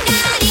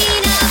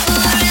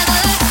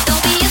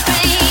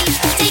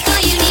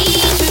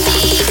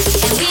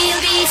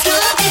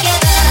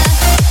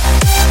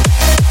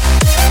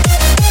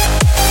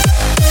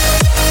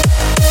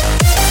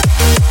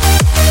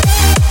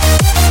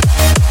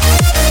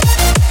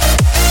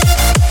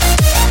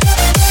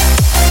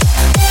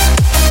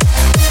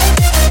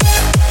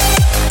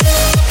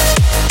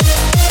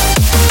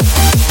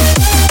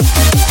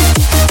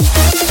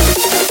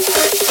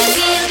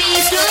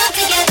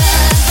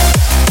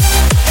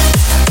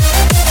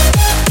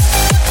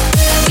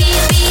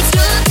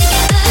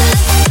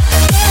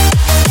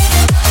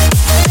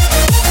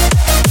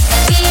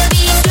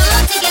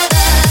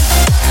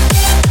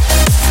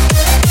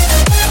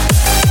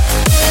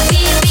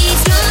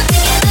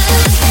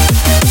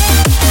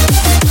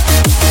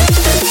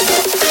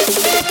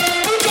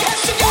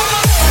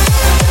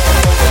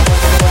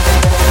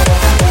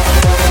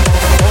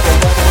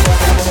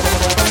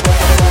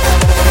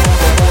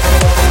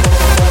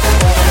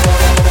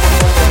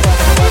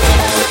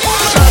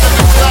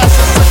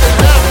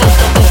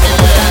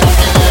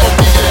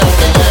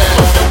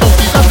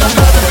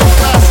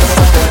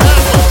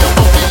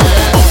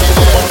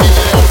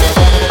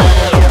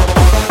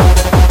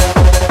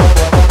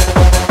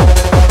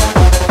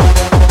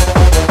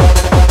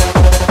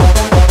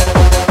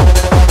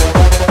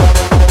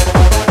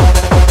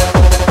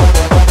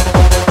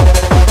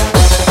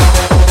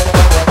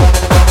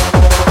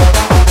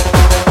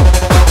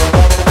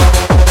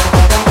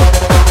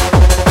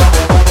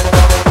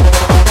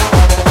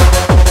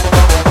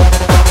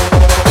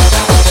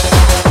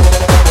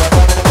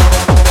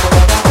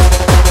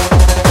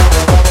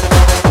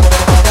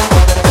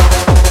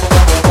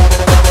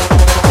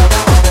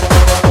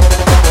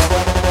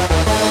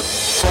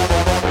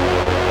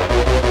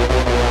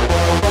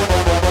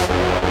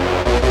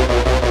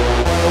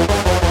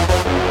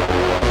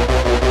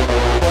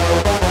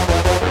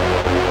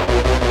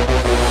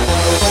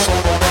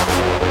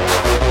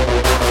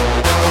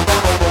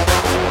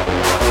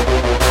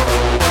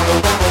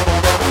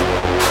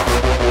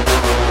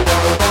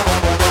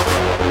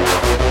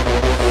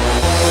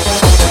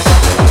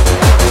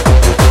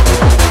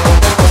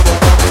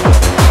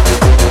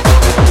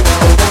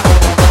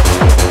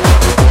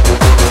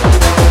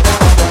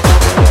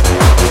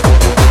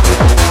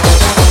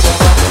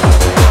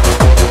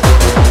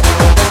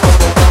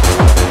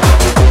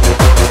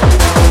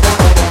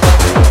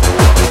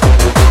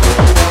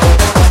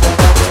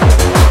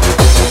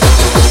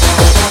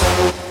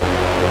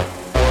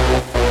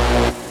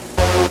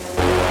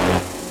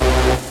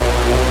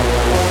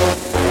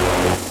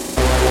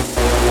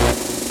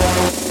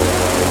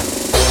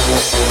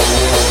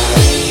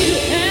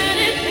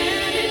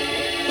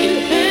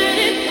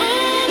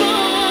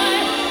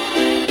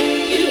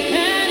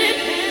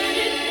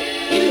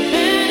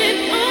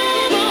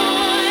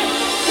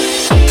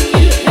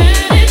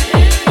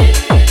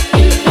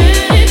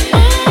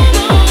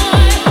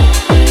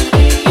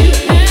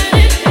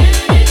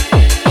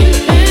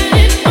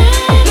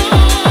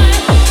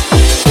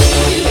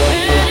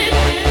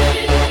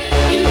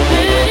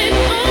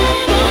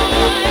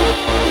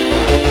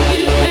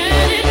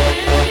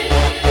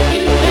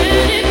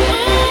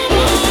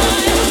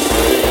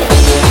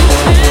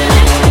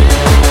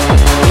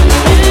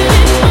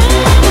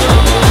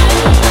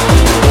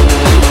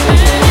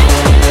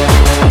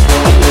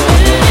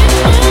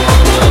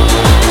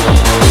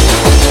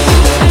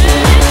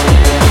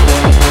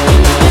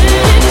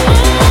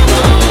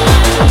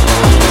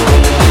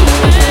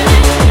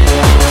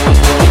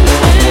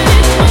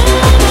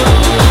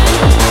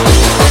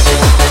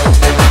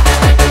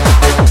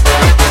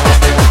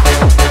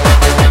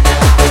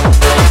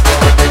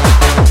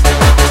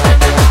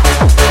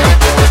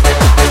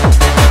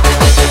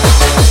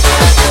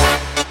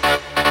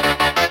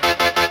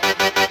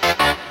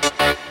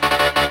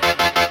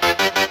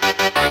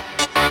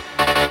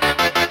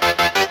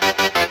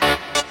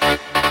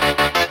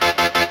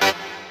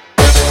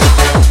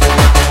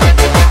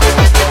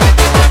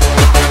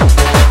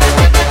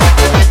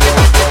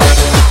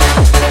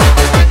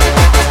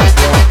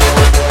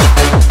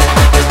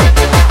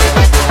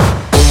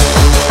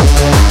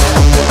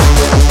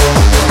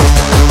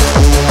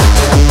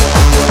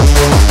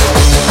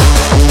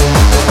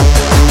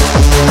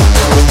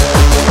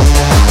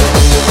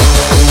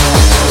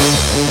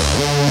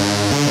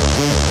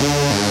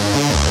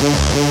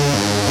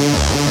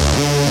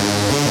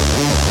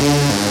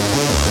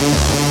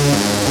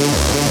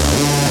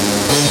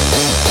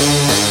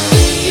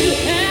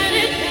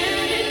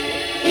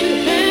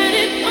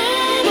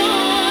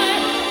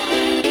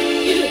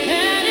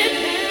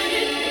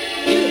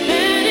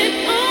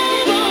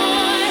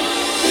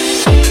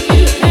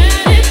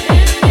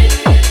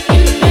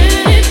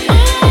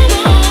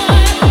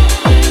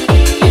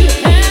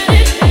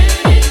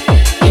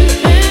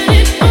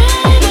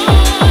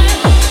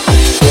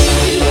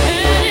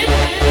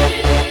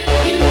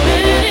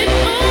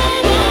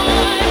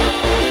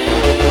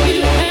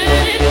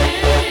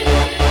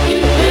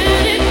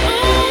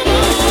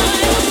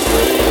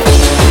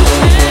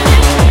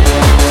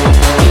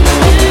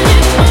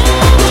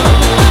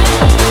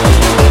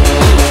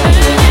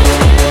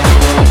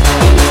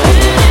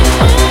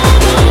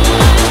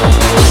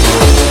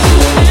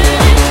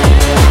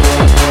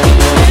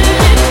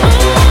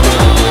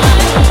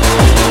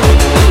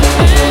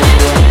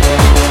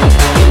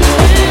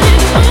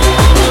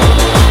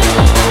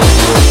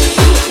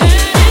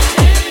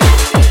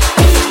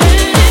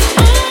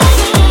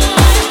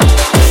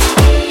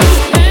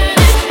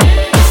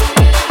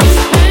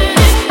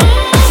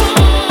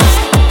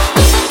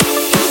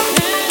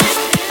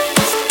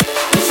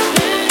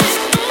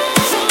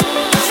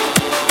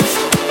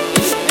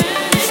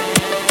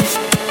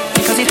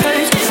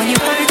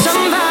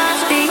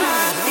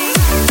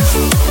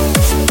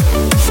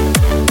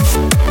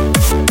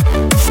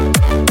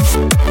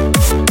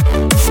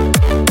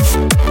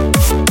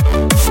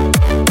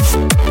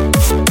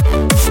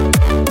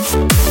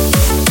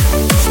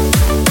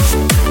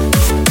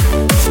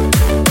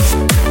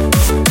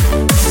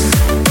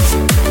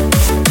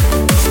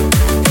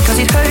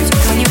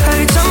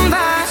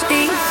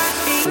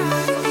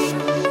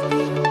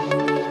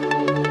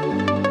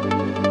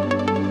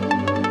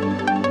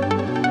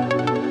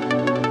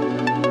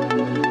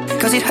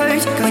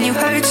 hurts when you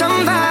hurt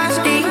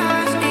somebody.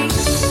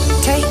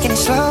 Taking it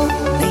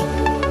slowly,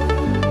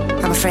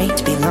 I'm afraid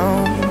to be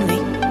lonely.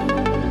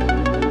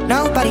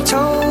 Nobody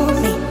told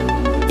me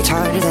it's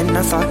harder than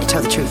I thought to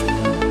tell the truth.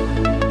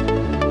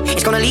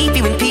 It's gonna leave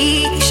you in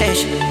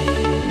pieces,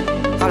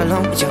 all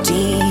alone with your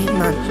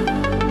demons.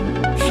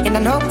 And I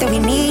know that we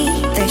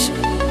need this,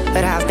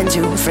 but I've been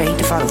too afraid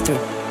to follow through.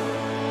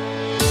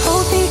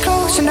 Hold me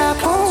close and I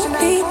won't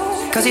leave,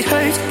 'cause it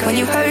hurts when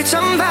you hurt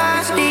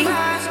somebody.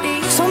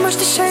 So much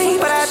to say,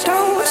 but I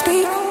don't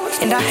speak,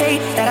 and I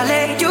hate that I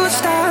let you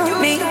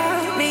stop me.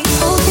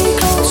 Hold me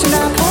close and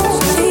I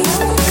won't leave,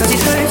 'cause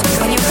it hurts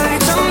when you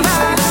hurt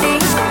somebody.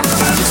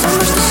 So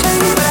much to say,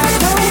 but I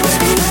don't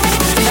speak,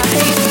 and I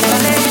hate that I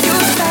let you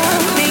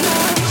stop me.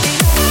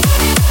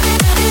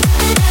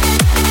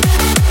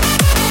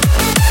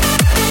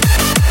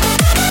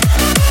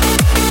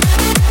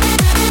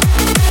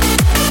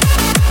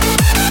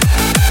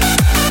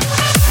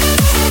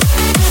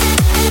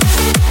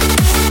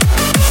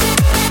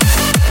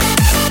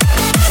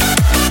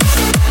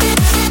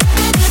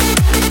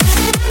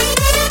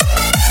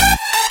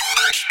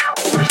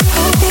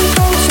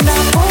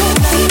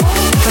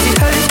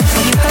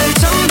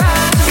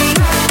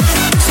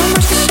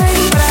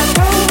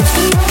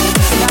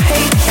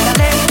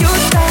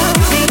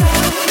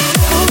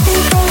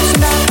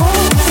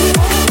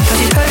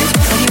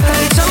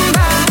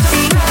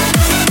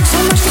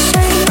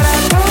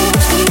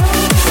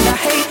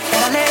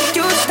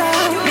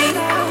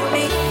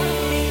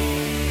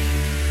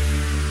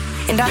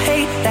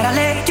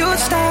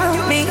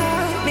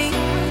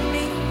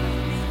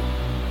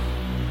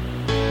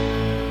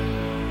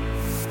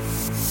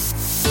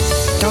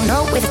 Don't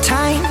know where the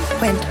time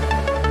went,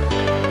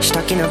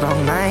 stuck in the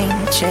wrong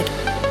mindset.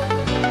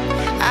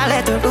 I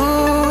let the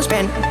rules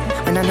bend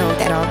when I know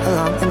that all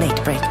along they're made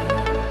to break.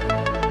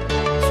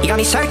 You got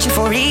me searching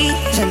for a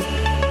reason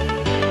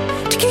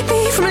to keep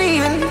me from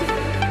leaving,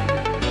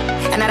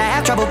 and that I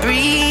have trouble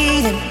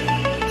breathing.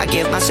 I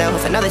give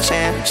myself another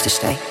chance to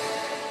stay.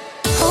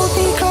 Hold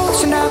me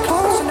close and I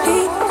won't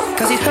leave,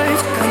 'cause it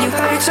hurts when you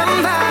hurt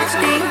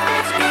somebody.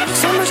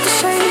 So much to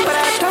say, but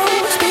I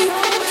don't speak,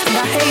 and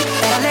I hate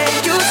that I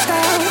let you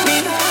stop me.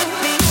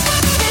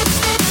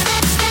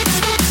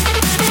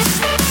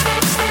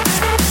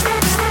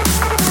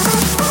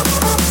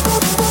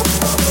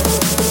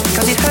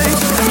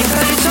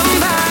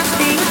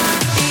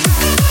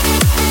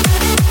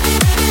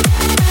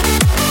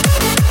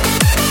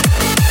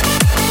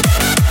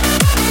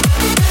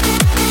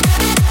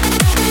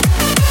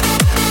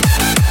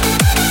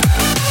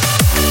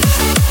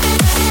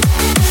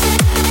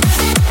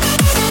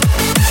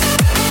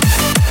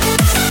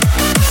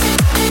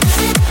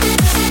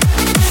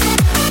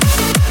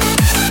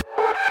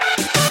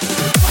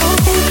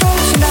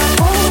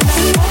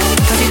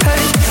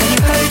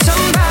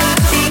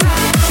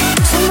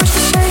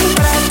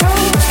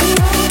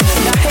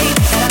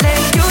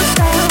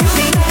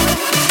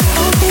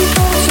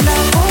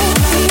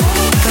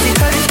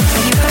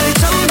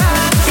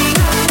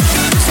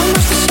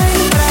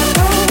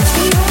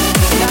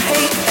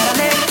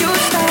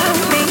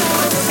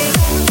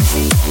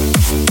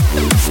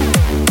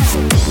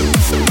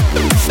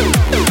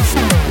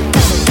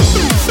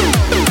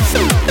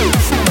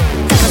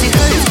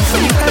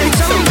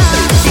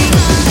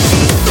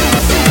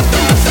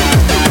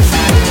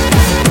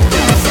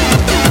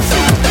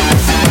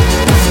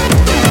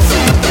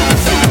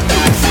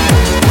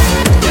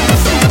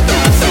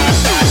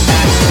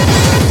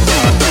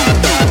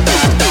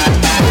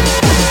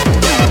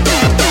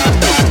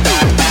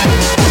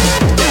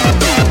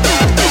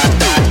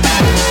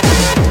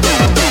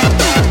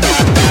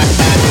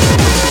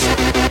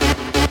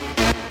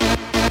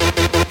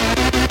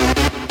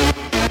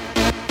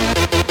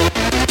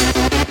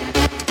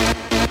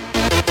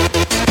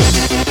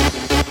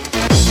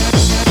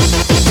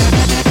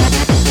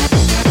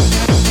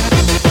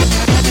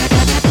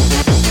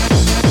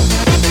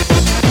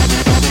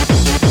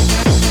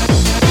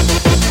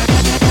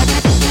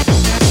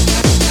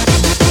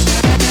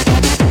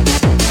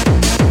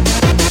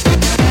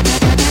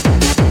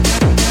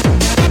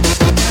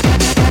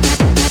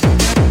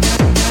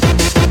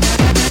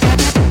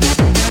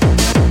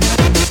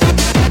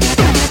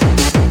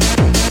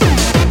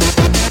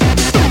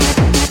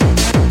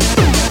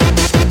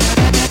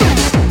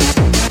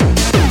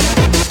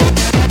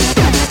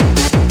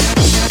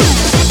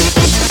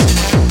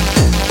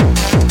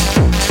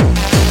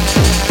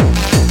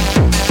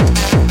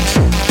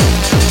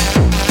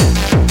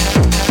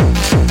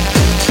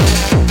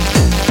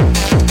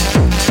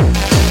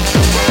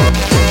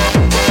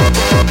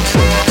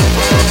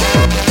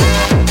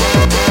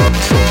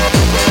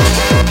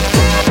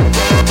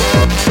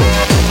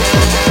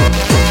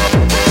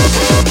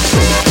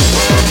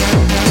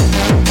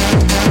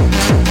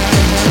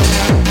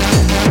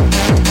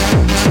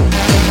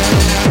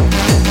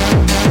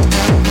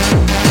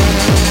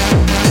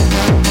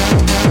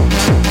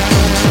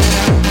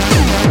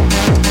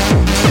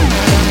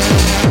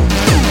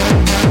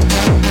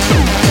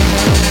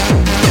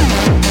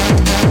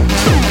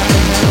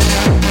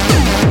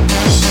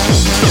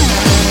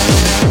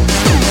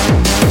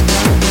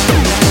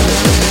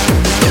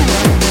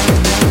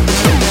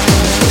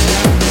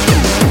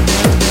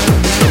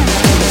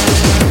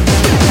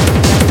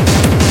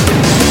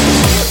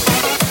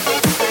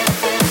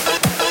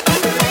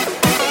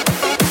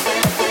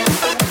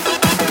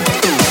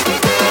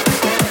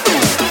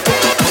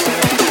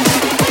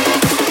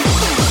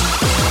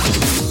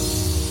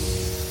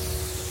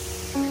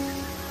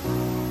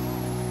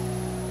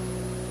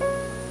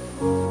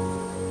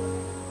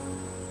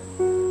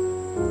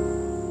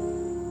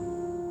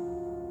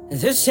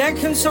 The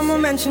second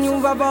someone mentioned you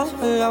were all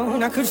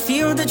alone, I could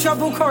feel the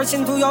trouble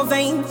coursing through your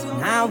veins.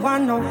 Now I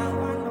know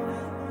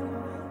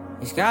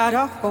it's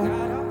gotta hold.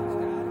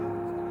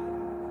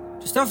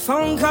 Just a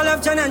phone call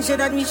after an answer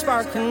that me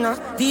sparking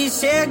up. These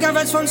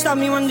cigarettes won't stop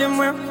me wondering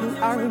where you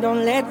are.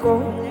 Don't let go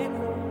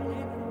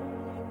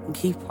and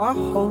keep a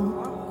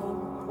hold.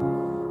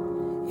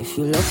 If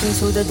you look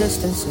into the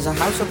distance, there's a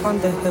house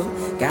upon the hill,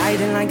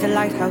 guiding like a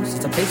lighthouse.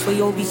 It's a place where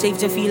you'll be safe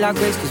to feel our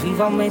grace, cause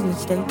we've all made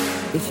mistakes.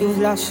 If you've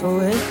lost your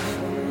way,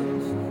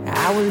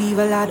 I will leave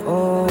a lot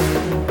on.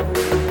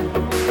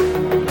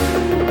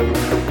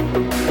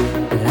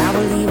 I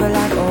will leave a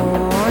lot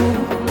on.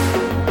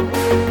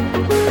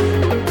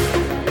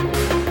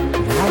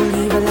 I will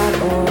leave a lot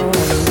on.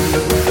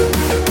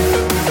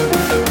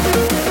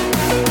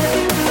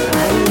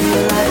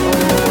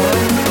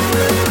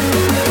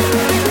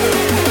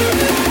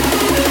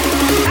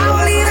 I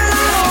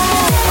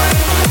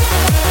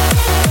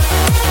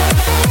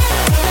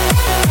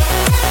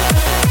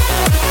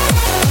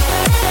will leave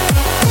a lot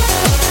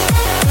on.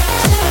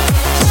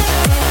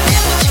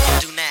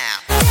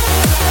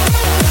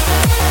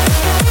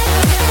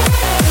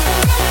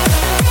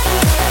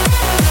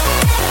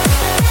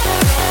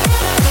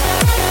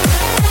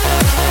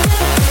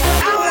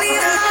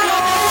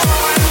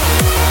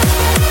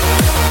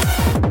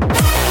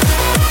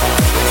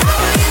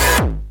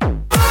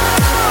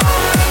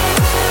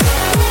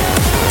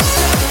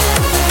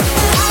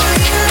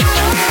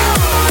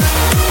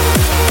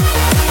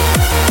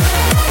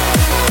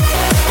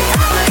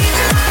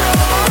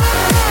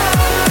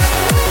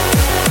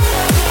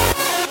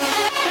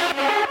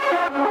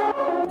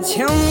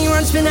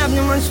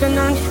 What's been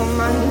on your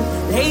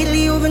mind?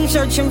 Lately you've been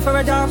searching for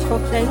a darker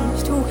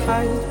place to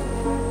hide.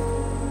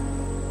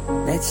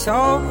 That's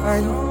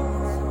alright,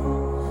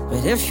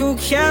 but if you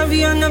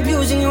carry on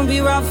abusing, you'll be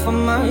robbed for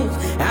mine.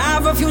 I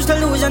refuse to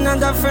lose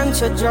another friend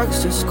to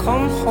drugs. Just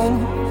come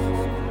home,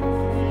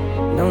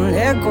 don't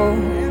let go.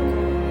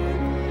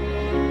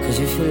 Cause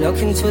if you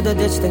look into the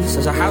distance,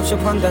 there's a house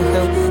upon the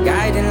hill,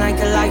 guiding like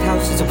a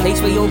lighthouse. It's a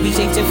place where you'll be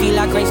safe to feel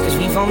our grace, cause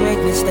we've all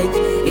made mistakes.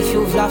 If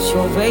you've lost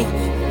your way,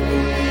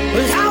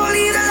 well, I will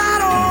leave the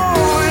light on.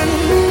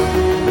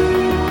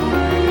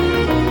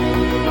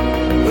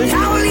 Well, I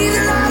will leave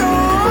the light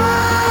on.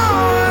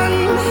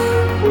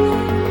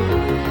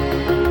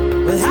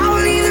 Well, I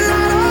will leave the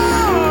light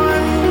on.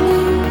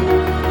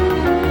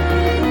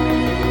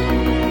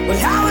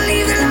 Well, I will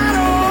leave the light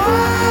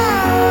on.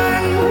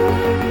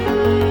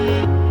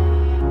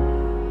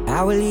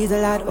 I will leave the light on. I will leave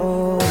the light on. I will leave the light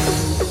on.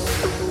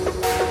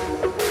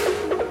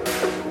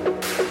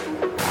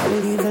 I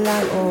will leave the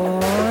light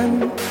on.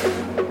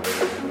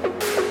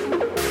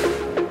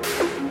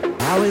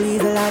 I will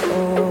leave the light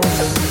on.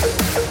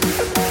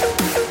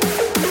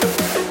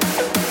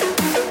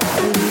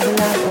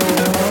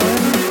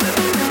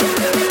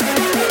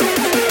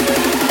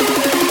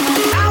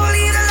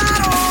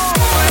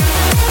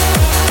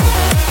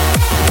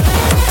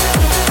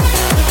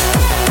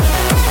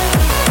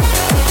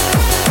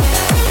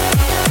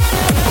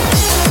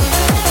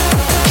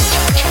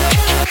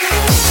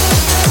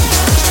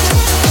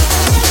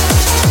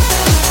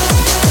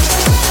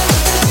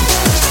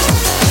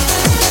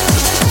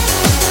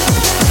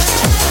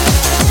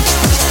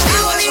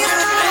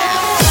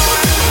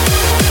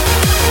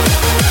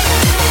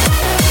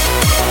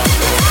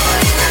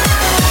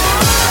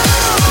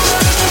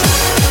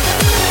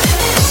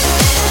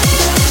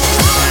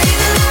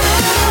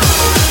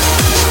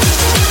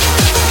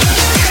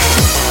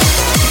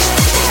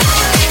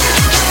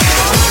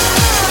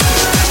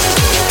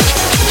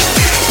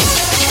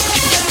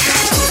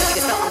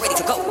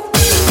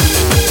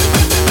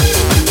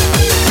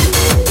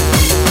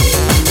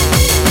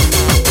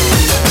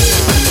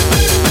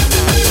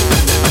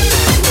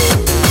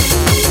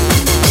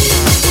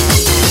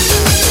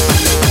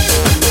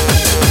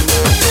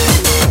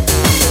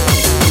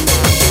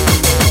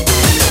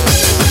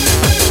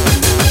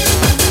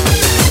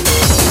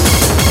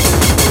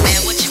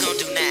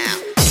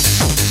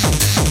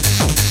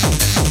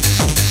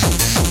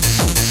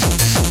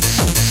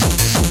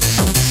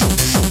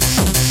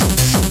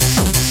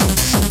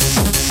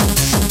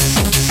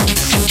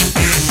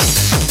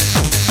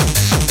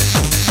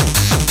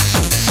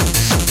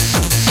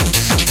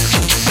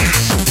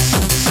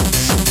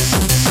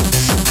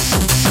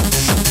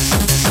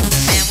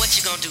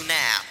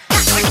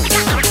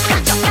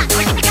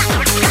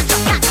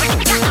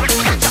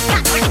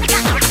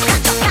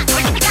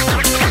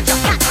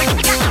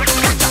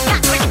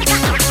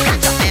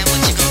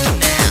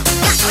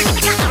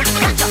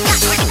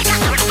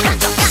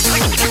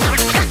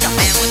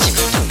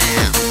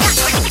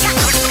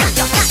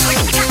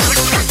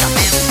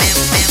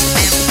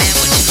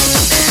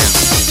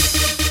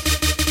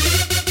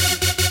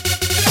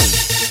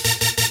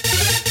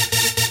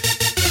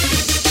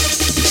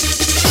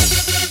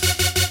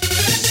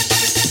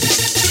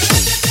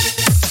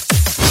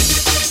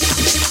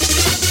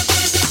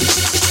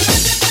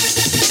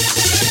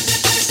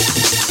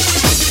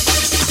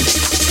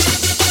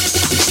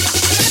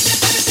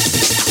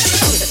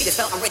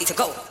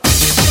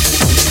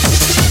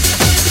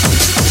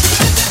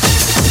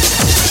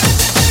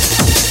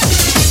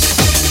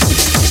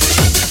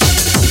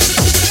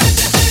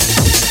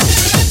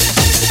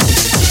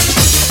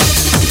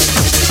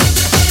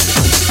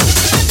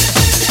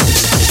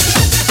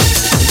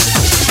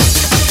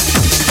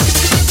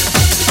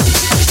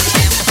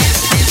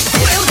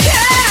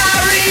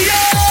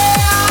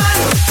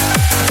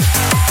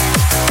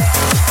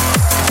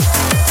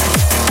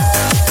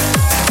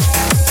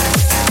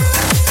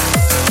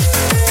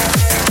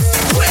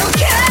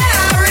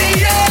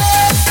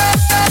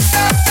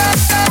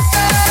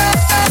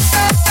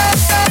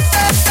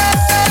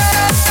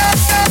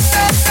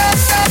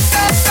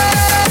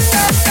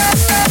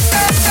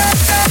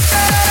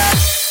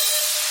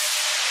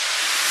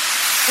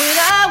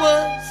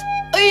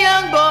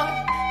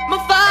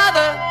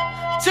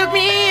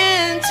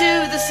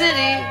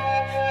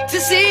 to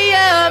see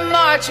a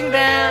marching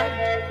band.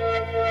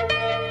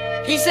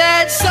 He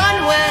said,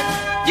 son, when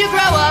you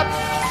grow up,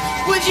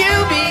 would you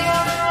be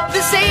the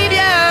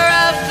savior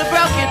of the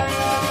broken,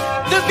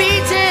 the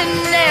beaten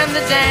and the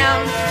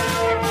damned?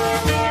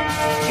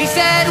 He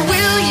said,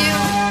 will you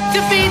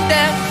defeat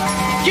them,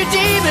 your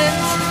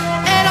demons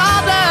and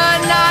all the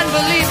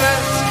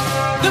non-believers,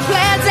 the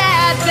plans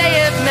that they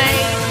have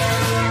made?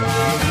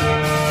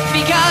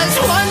 Because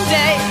one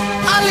day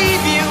I'll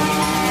leave you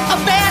a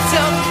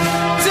phantom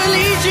to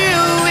lead you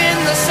in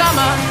the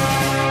summer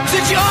to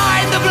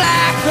join the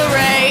Black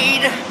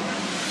Parade.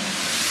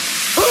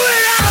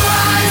 When I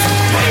was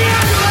a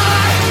young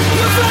boy,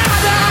 my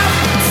father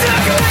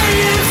took me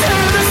into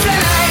the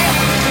city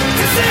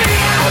to sing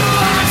a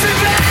marching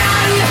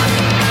band.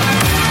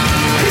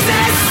 He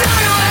said,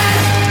 son, when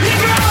you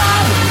grow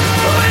up,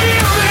 will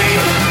you be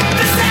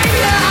the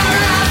savior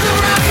of the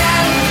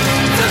broken,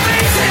 the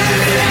beaten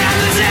and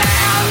the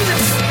damned,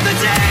 the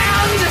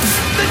damned,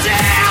 the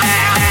damned?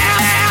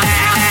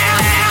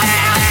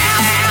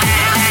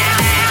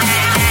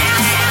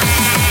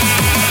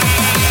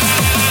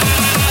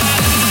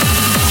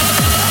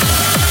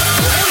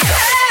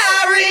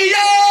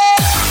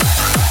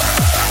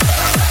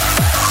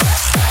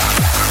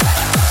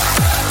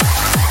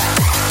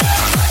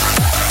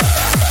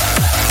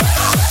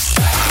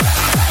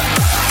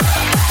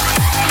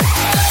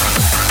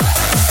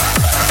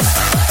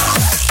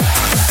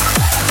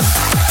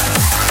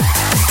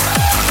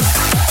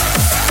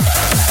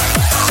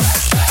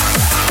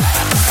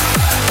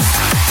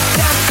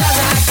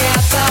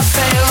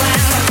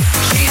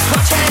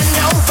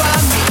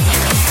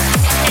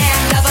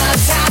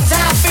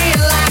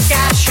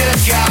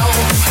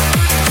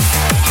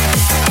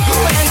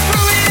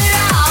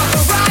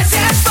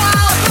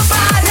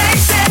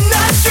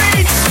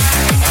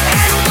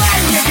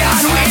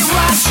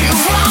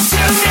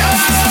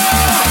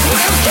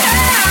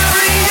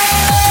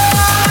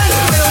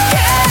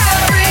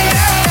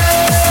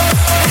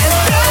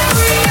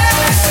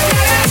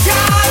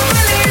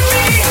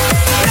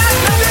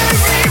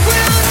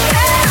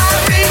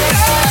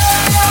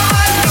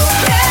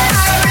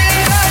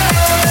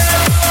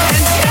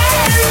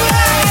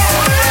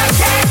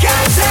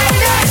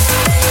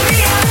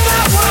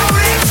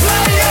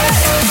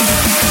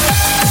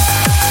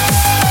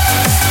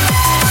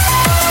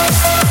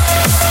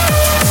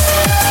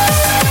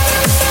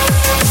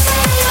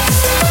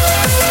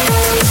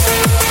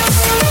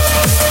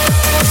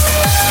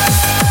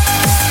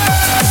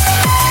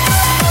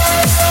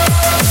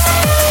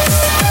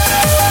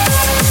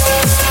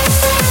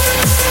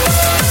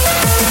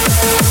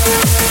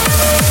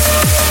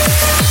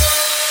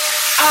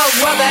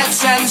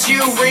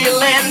 You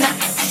reeling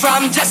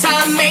from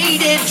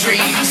decimated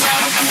dreams.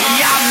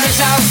 Your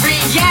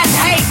misery and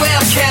hate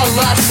will kill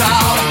us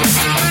all.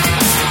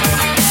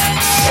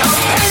 So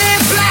burn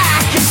it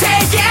black and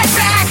take it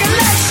back and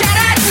let's shout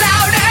it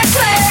loud and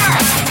clear.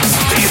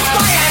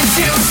 Defiant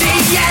to the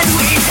end,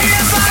 we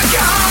hear the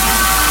call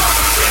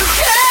to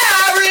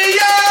carry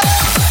on.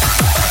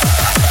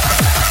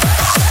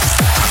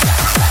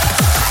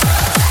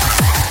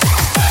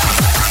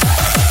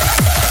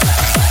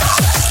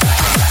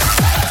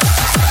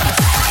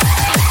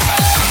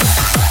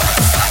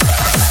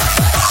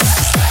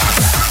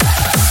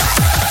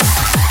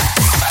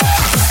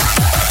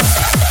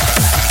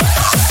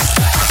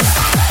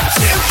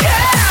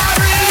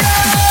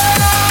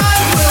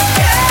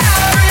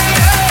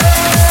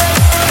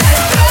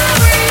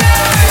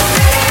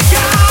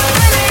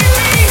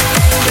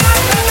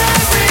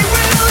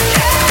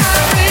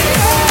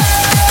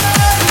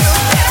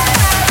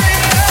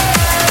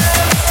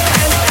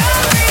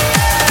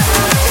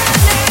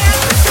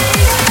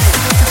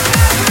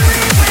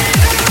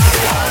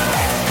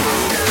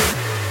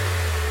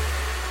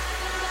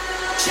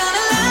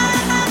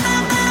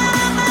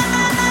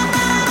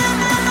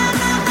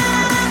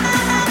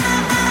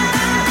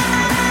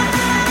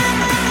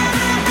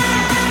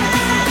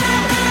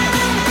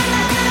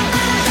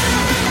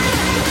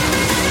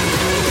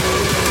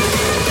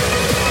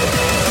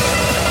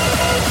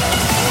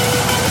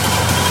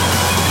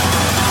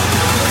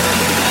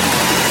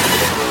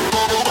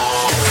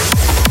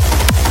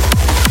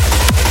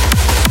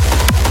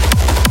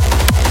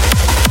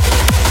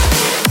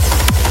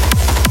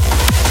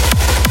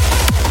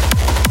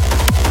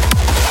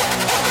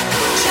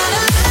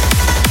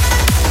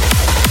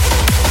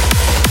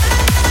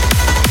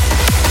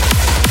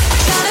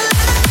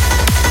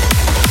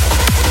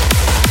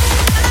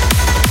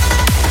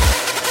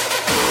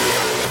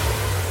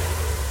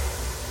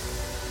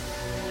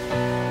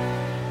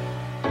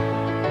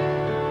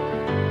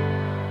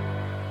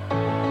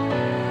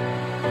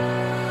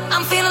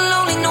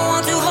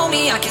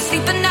 I can't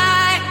sleep at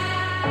night,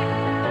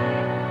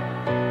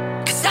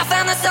 'cause I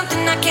found there's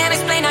something I can't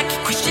explain. I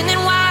keep questioning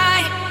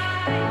why.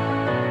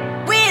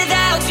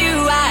 Without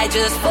you I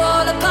just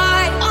fall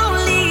apart.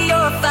 Only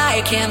your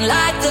fire can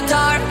light the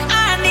dark.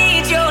 I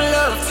need your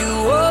love to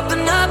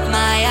open up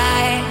my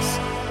eyes.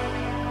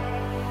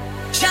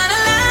 Shine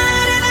a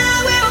light and I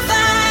will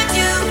find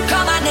you.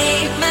 Call my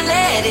name and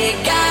let it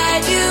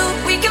guide you.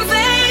 We can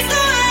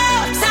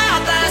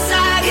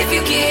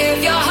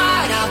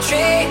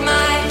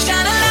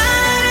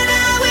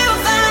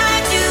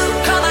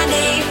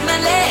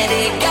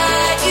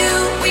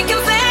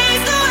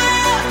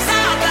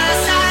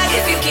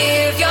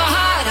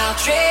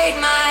trade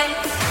mine.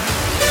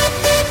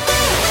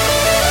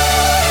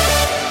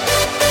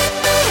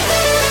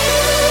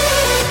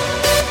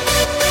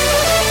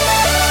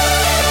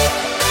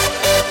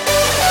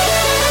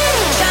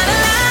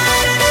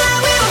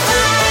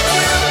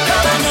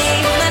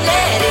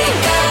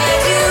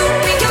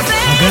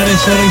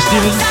 Sorry,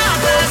 Steven.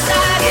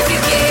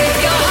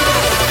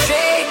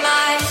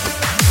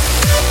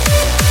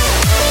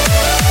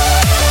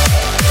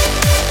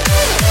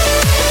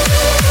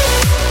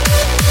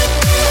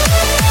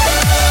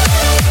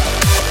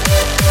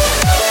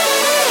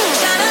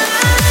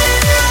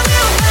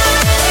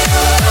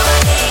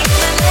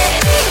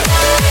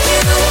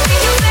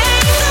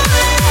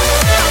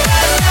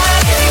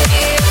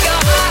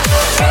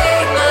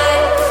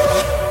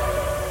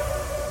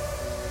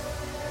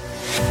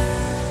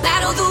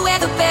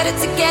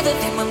 Together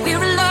than when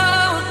we're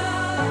alone.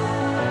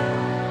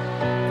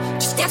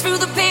 Just get through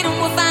the pain and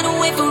we'll find a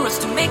way for us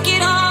to make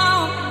it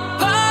home.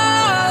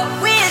 Oh,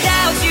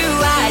 without you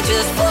I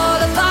just fall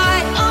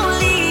apart.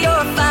 Only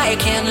your fire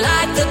can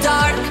light the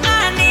dark.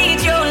 I need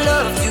your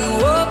love to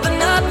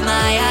open up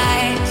my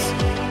eyes.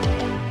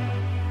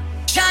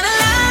 Shine a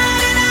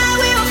light and I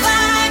will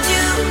find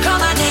you. Call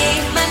my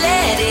name and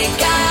let it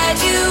guide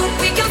you.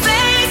 We can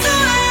face the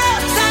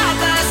world side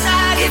by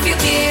side. If you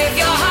give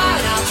your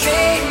heart, I'll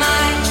trade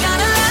mine.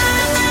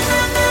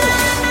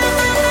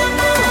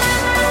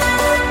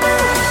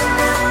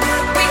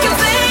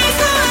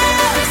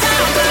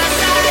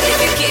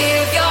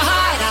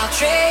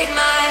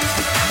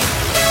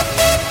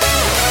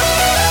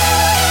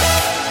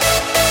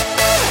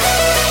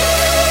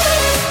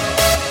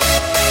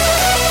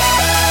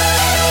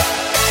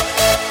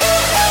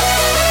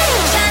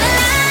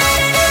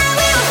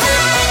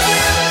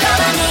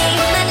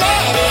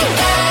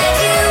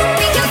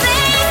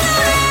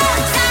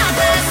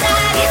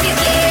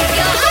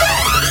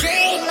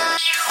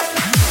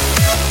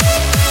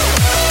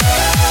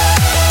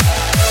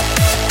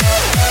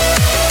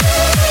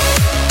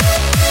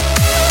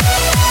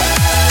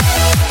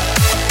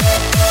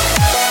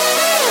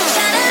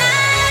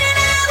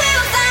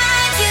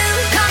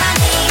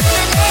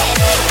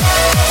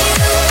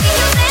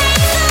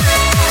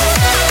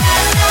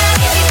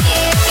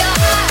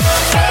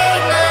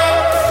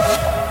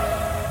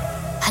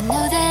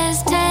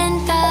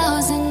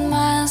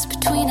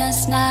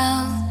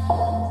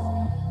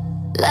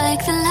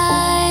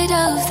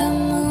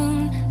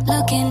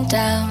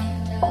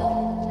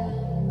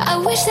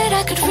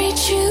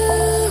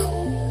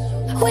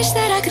 Wish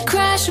that I could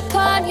crash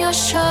upon your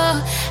shore.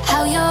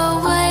 How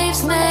your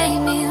waves made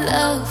me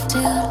love to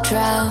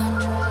drown.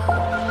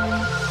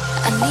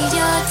 I need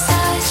your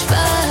touch,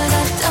 but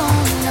I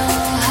don't know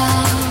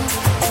how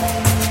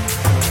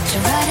to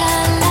write a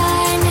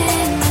line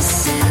in the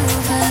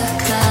silver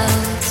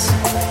clouds.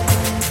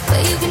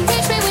 But you can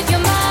reach me with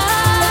your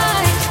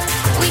mind.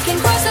 We can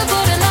cross the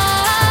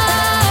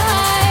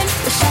borderline.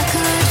 Wish I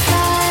could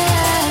fly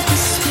at the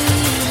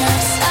speed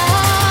of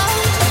sound.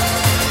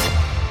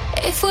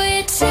 If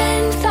we're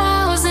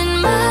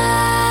 10,000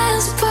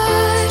 miles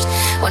apart,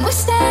 when we're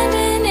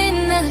standing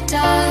in the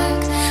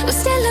dark, we're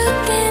still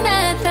looking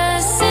at the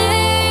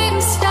same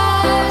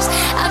stars.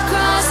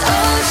 Across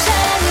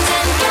oceans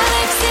and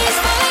galaxies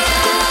for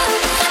you.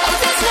 Oh,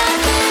 there's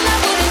nothing I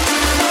wouldn't do.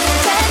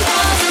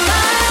 10,000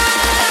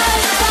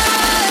 miles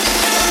apart,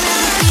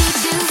 be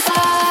too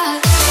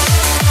far.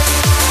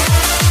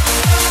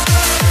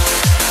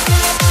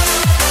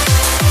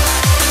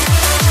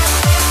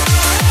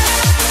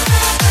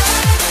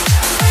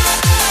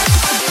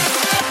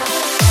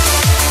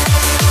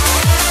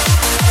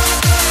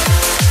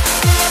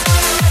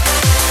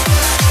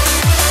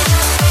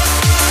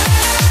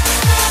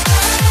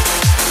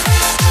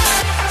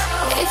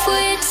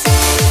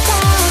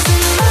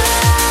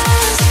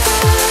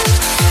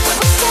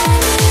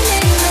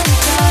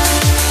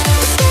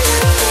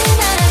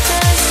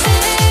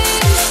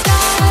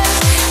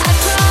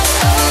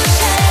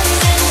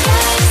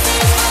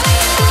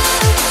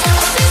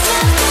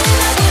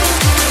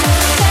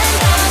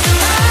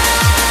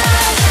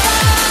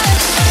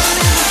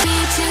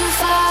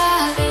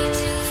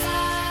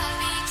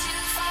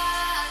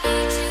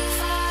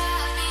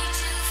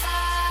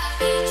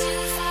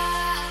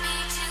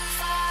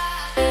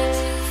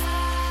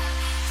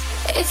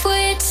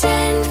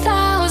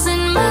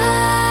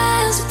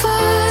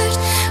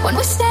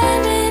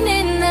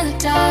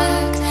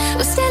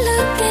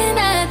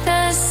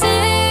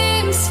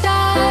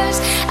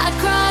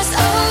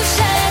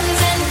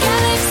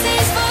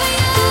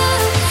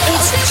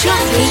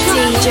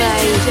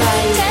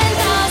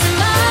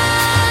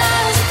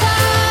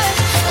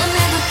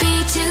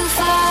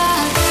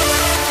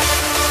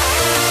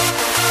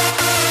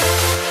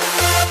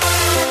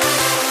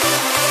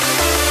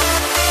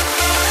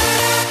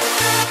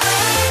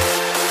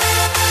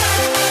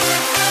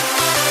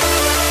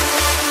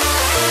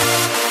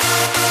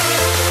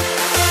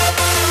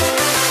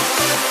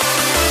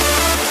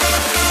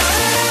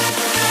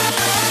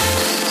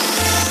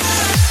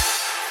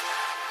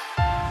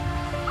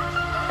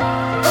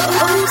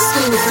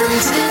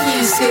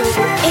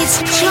 Newsfield. It's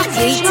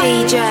Chucky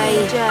DJ.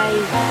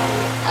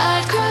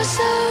 I'd cross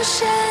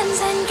oceans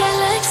and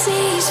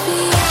galaxies for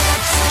you.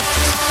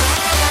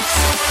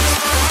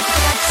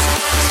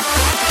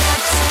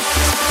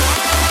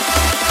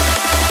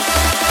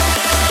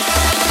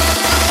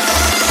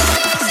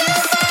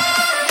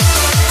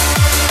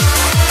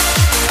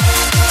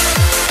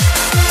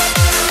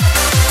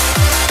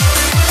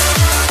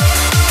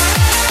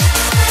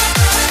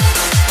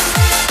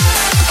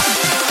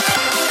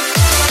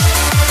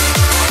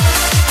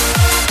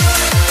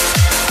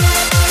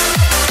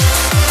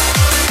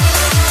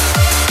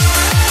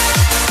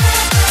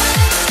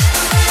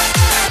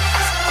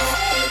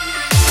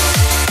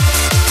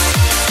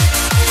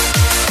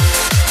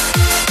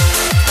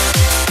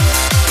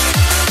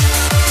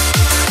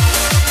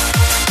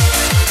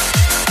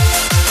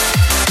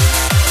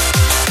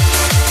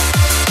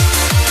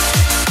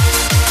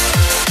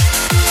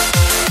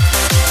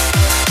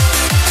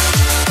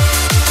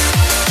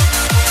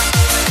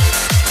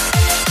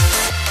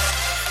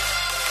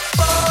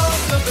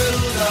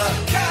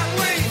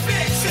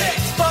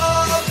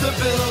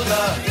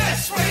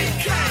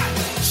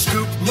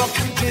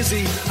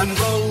 And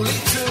Rolly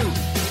too,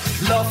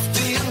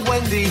 Lofty and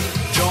Wendy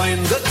join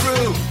the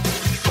crew.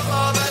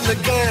 Bob and the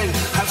gang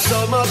have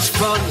so much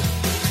fun.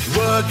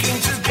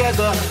 Working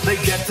together, they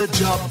get the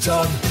job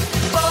done.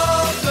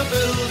 Bob the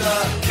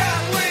Builder,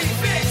 can we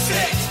fix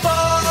it?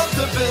 Bob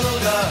the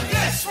Builder,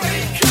 yes we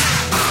can.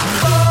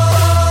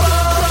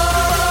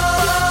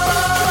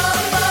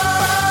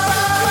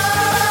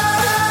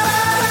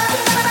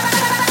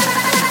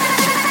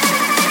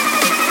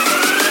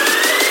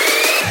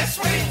 Yes,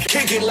 we can.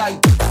 Kick it like.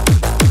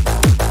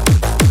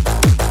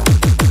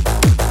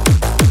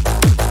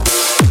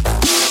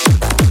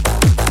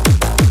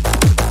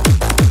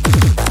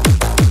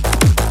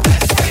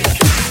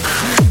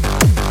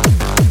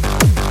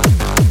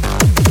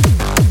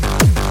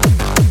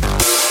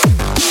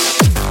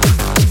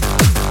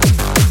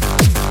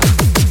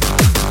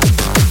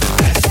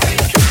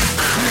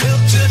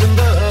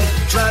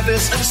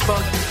 And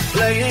Spud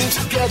playing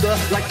together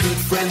like good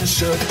friends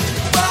should.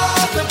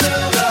 Bob the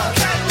Builder,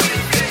 can we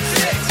fix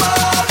it?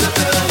 Bob the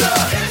Builder,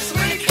 yes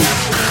we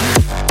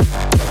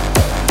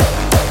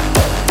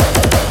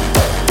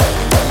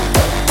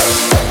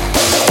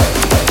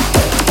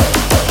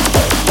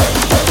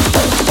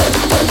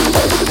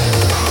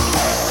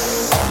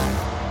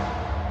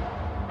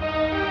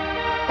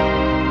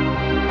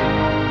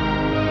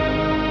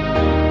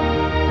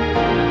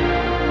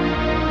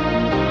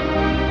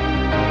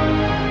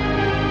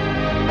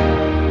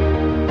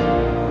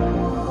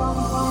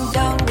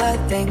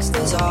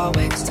there's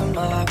always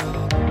tomorrow.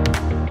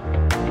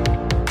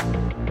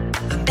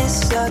 I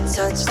miss your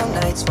touch some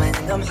nights when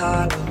I'm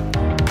hollow.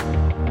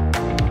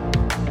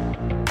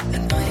 I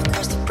know you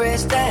crossed the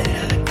bridge that I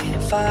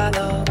can't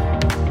follow.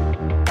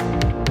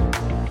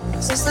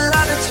 Since the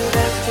love that you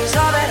left is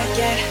all that I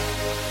get,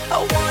 I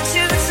want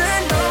you to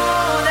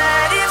know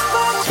that if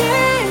I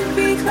can't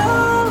be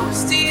close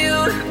to you,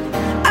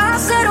 I'll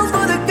settle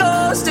for the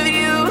ghost of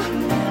you.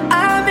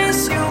 I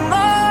miss you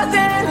more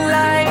than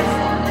life.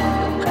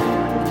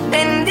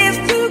 And if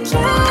you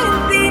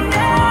can't be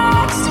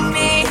next to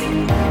me,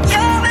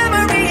 your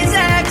memory is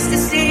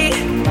ecstasy.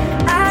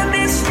 I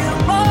miss you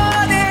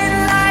more than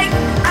life.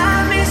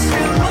 I miss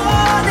you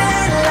more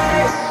than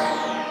life.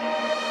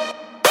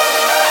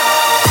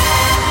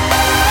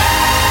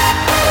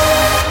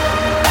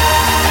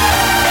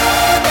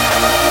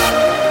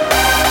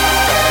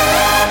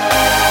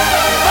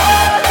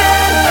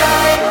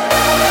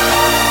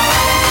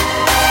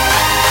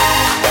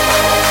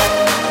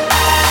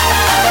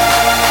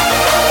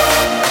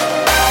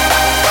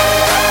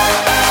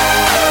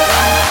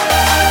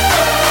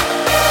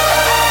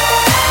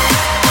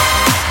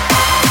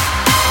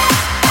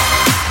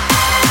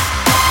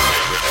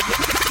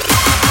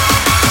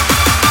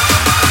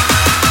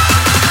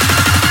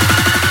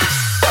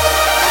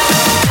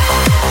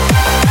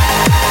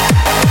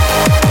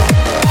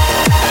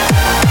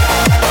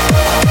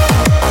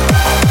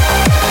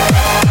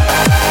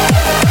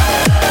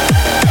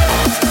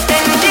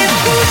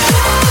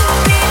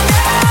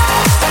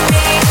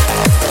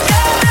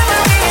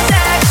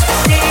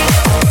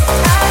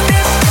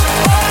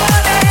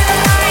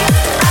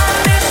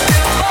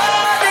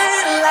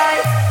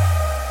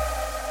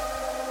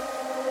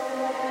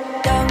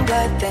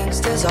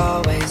 There's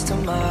always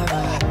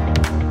tomorrow.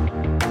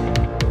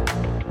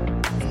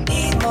 I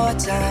need more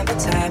time, but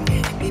time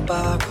can't be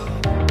borrowed.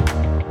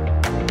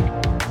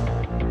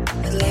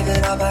 I'd leave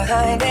it all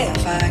behind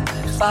if I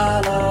could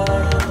follow.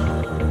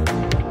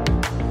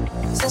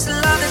 Since the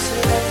love that you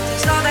left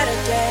is all that I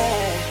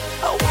get,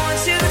 I want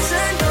you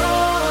to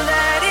know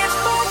that if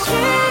I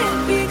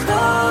can't be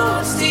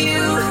close to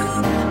you,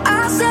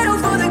 I'll settle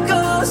for the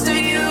ghost of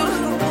you.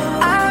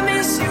 I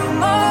miss you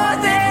more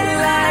than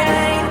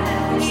life.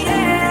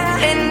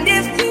 Yeah. And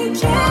if you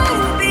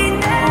can't be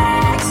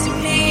next to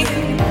me,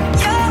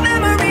 your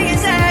memory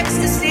is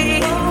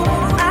ecstasy.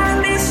 I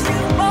miss you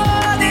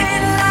more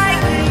than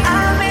life.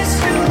 I miss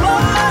you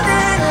more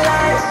than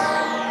life.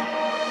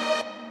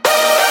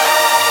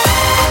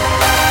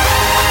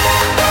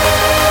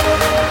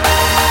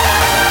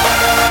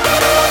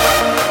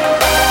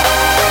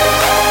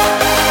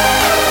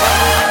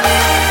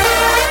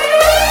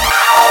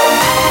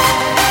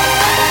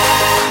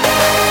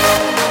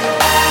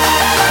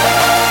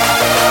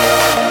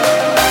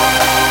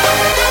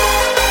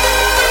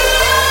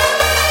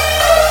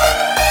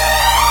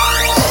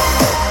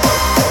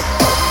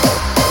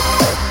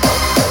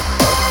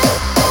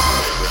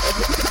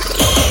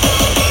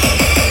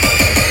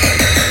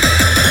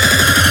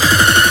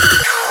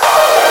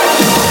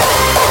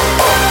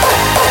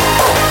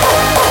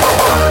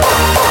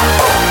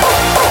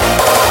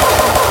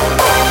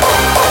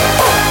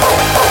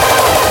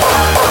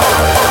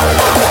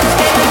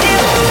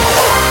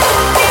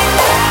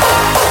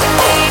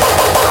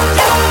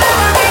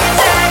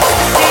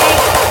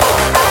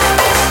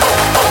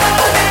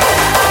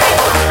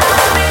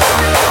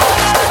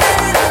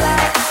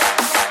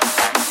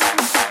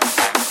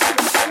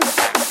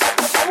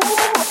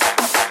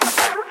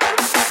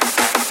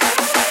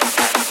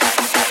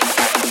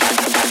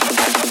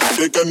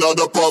 Take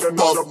another puff,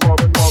 puff.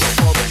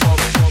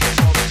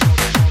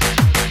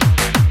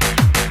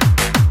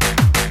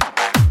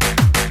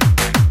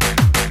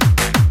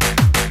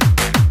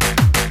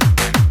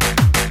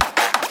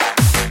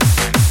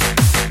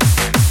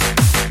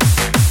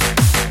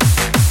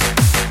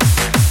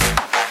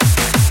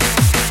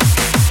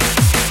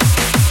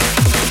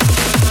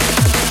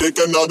 Take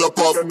another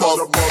puff, puff.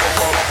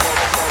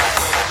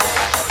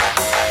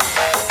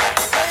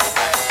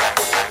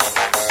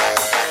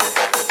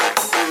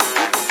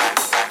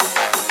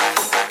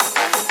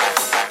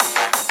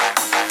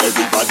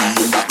 Everybody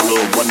in the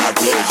club wanna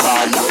get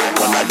higher,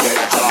 wanna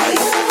get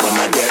higher,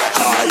 wanna get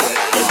higher.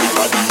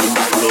 Everybody in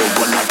the club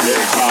wanna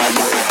get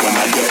higher,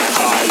 wanna get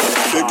higher.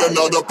 Take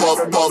another puff,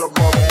 puff,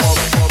 puff.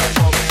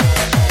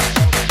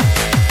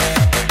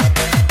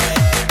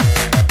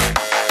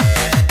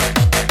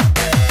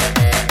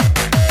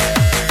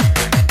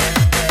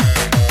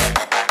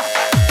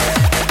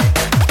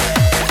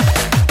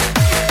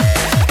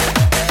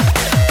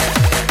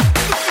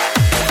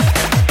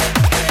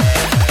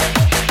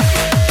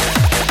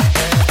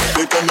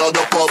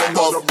 Another puff,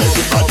 puff.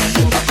 Everybody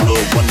in the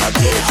club wanna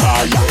get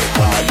higher,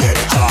 wanna get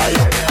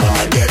higher,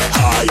 wanna get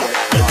higher.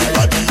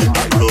 Everybody in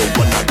the club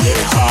wanna get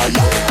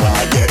higher,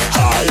 wanna get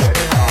higher.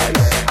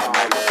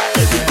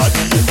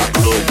 Everybody in the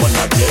club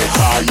wanna get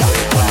higher,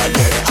 wanna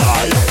get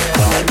higher,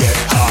 wanna get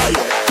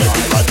higher.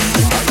 Everybody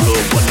in the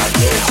club wanna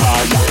get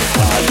higher,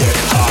 wanna get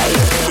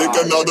higher. Take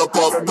another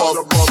puff, puff,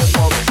 puff,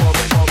 puff, puff.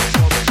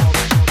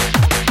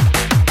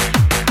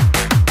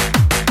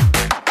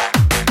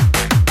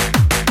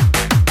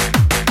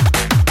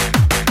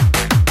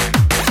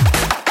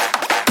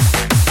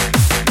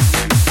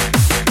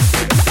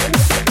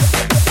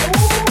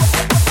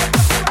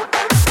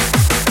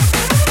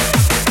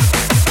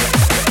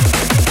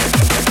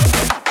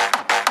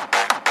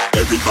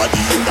 Everybody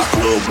in the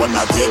club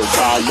wanna get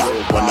higher,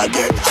 wanna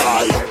get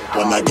higher,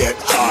 wanna get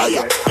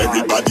higher.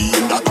 Everybody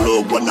in the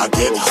club wanna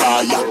get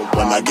higher,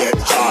 wanna get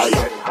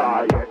higher.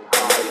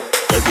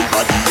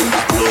 Everybody in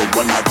the club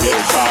wanna get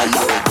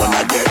higher,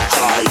 wanna get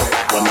higher,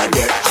 wanna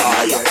get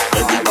higher.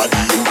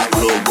 Everybody in the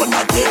club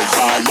wanna get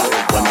higher,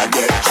 wanna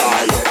get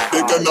higher.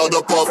 Take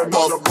another puff,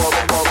 puff, puff,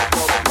 puff,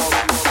 puff.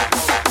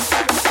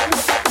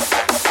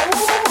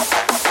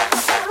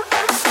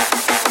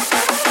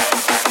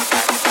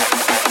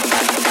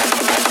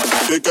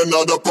 Take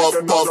another puff,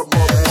 puff,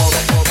 puff.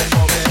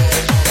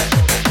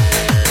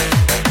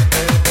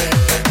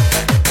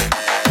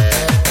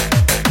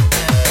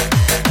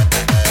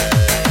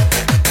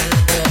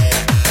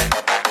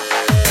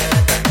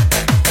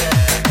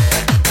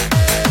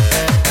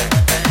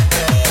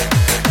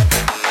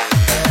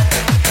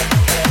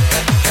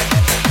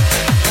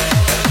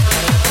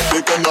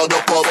 Take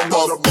another puff,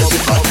 puff.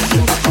 Everybody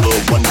in the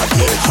club wanna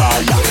get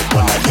higher,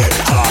 wanna get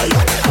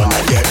higher, wanna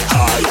get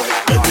higher.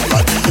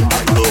 Everybody in the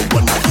club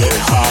wanna get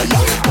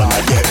higher, wanna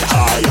get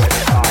higher.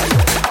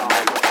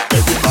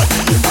 Everybody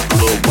in the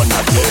club wanna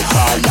get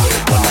higher,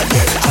 wanna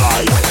get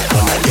higher,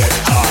 wanna get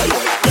higher.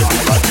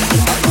 Everybody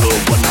in the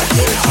club wanna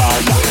get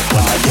higher,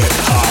 wanna get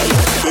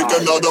higher. Take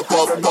another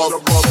puff, puff,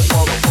 puff,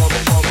 puff, puff,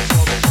 puff.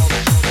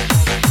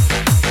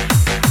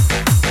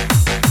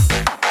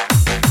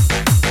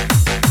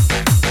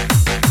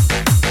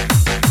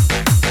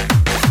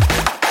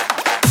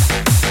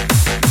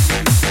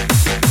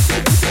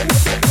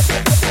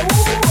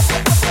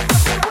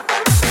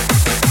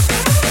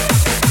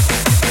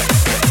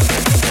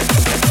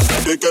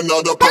 Take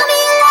another puff.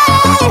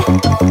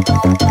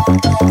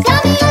 Tell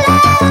me you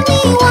love me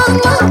one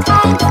more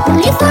time,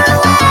 only for a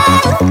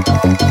while.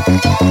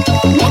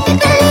 Make me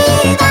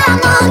believe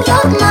I'm on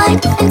your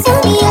mind, and tell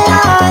me a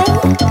lie.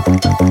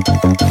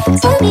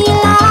 Tell me a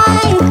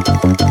lie.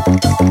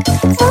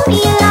 Tell me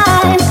a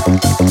lie.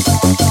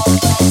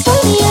 Tell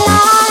me a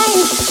lie.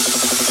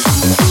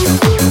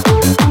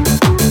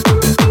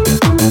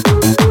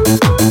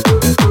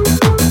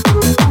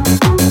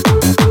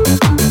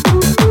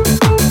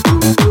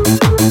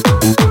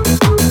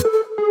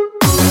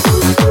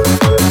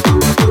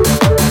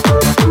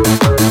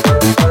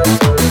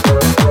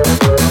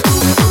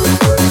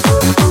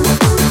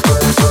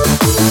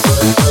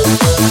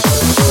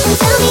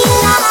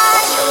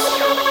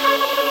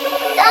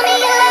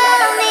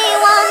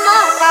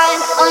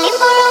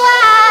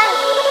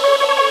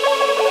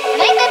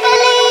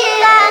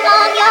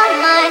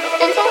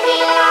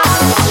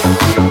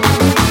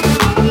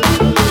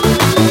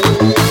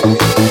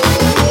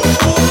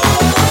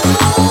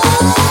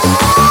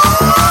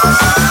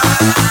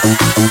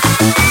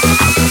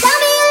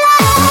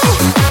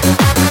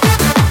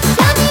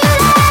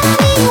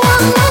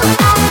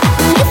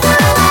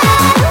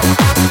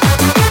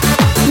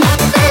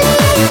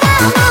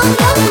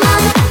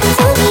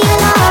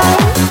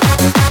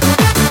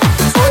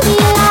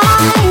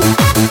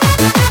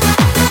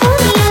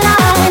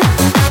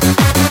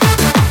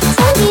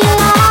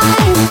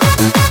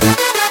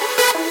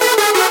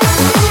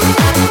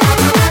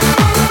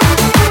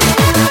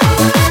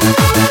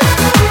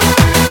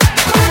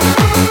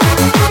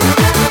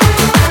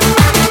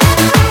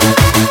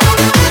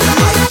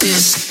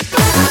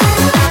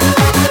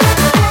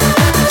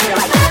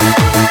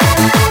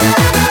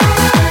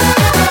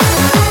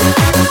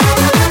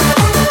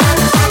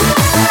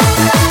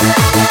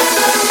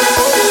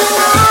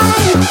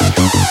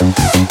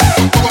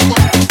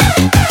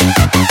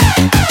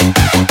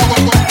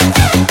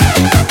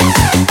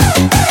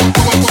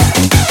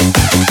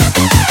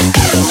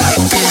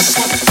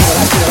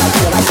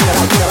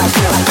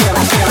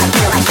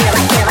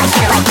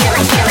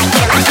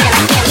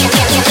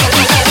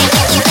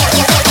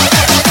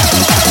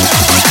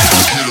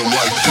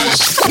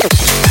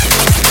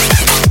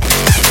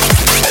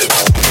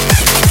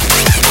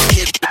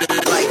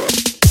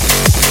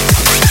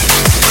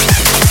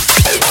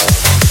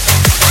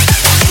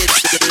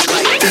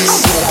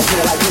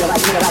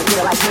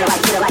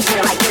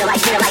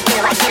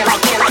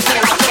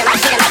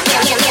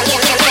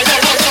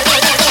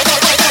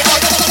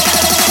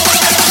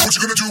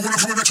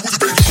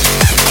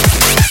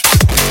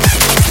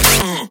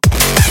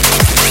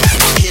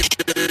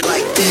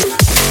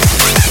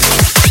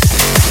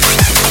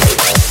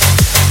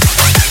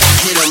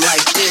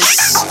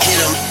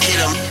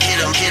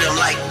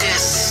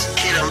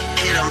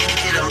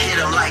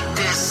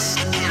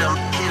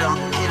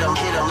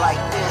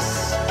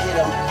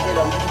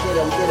 like this.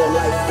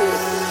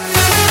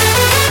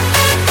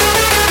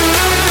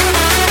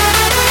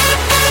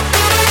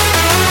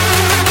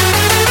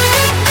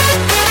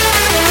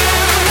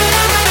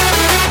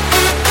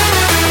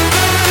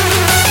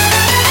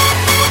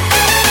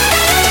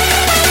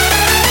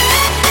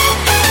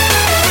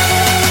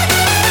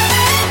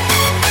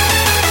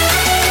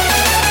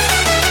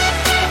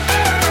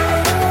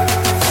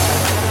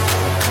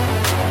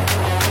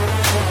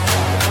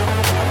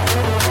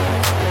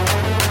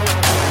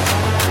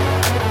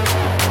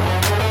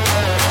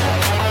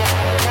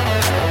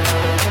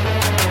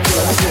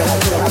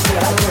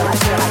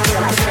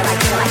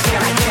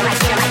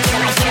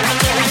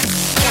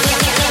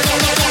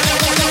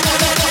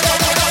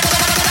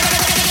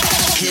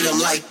 Hit 'em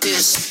like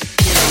this.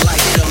 Hit 'em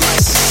like, hit 'em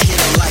like,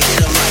 hit 'em like,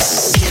 hit 'em like,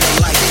 hit 'em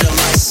like,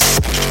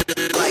 hit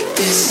 'em like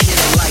this. Hit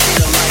 'em like,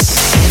 hit 'em like,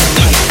 hit 'em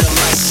like, hit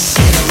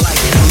 'em like, hit 'em like, hit 'em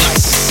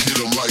like, hit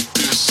 'em like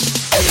this.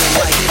 Hit 'em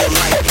like, hit 'em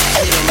like,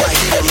 hit 'em like,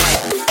 hit 'em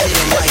like,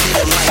 hit 'em like, hit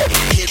 'em like,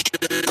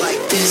 hit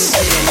like this.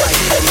 Hit 'em like,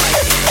 hit 'em like,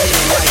 hit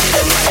 'em like, hit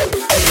 'em like,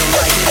 hit 'em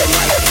like, hit 'em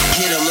like,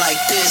 hit 'em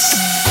like this.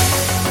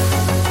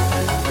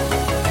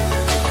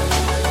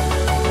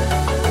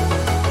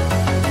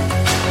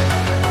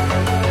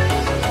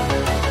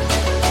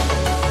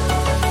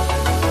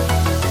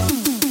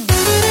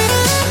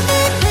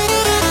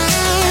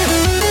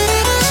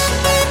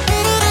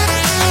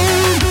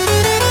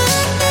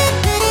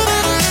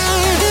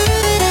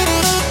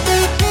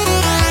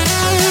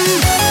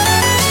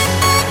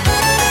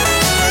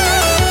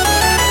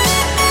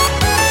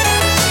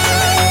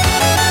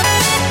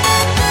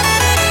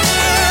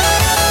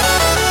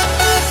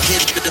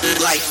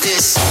 Like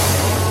this.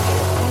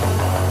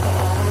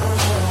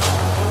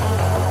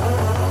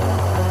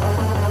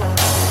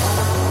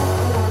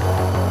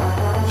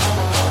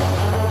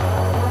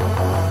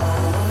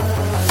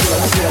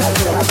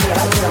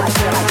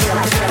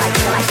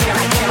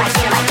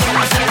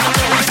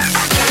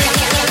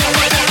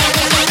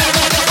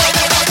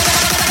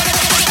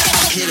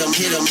 Hit 'em,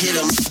 hit 'em, hit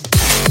 'em.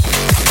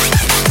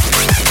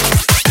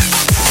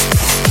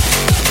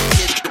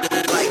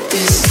 Like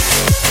this.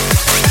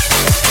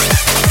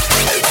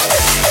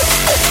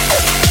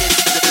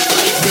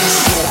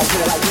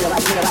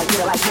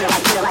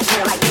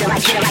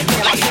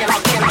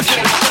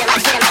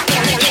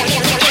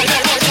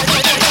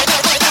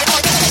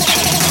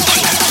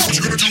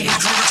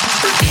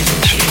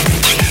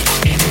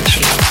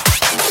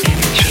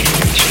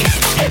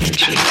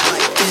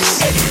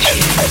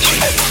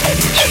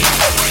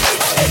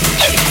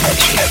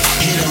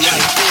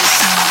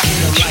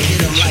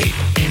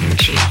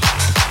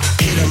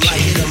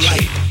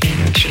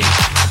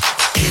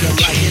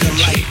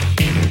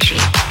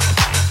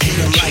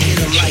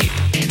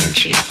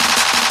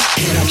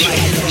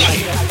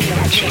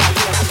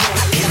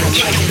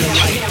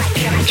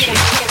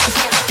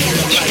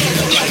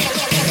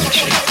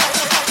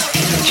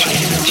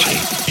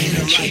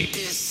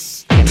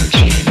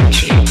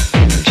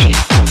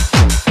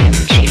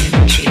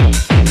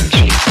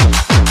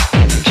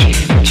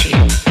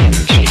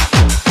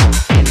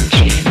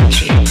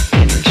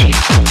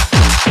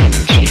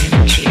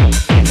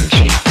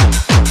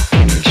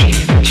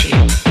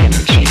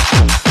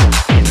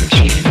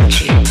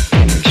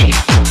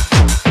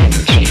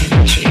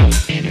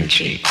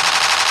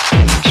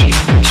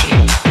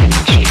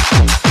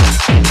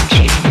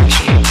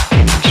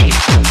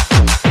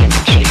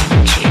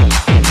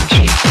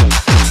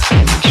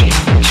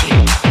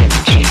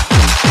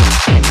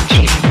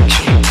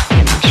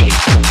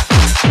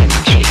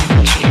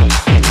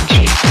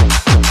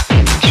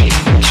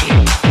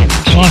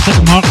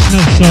 Classic Mark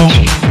Smith song.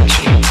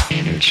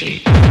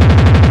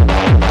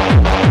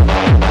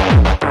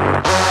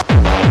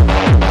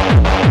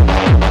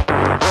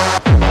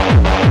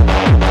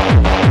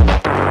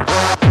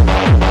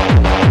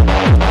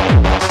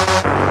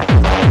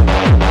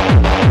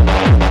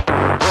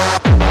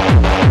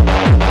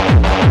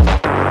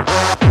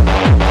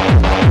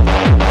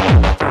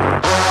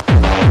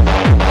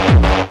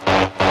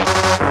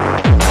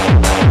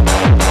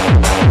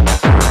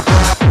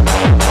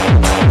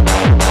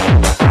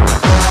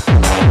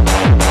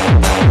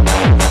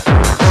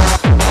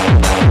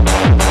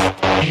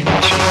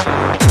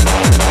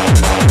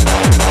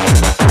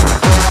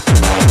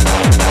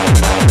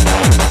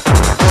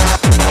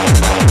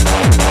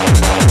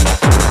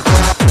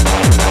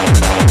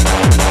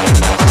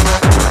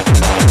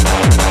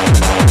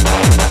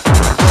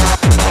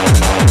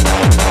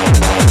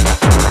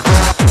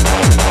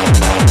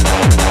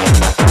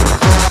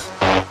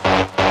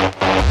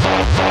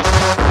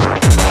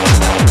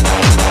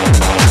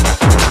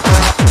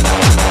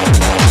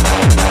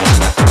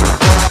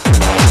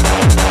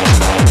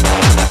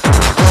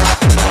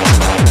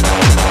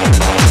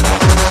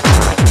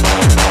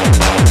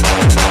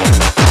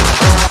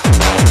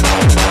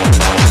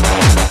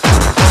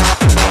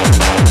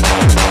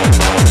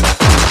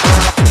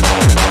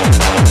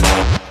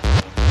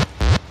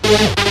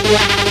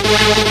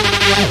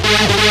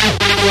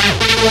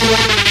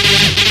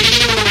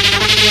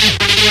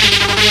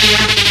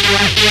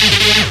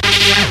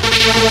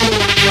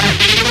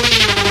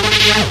 Yeah.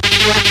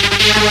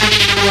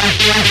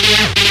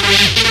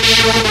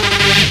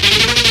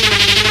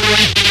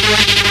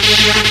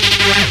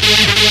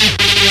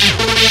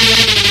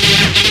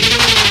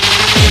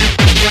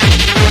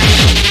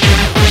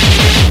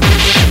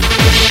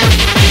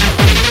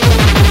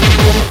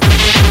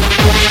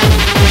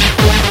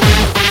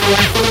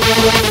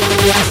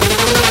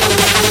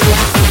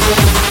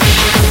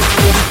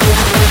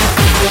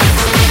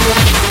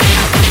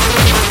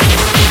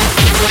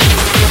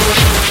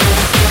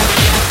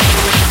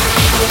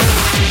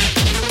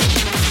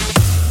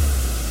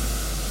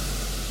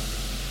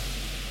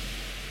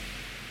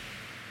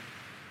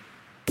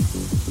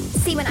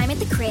 See, when I'm at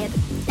the crib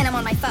and I'm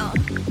on my phone,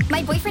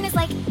 my boyfriend is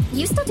like,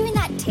 "You still doing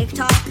that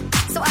TikTok?"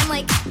 So I'm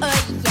like,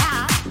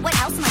 yeah, what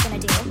else am I gonna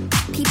do?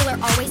 People are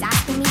always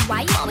asking me,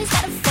 why you always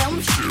gotta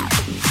film shit?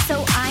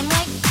 So I'm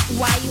like,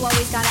 why you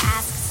always gotta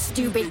ask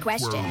stupid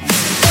questions?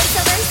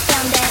 Voiceovers,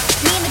 filmed it.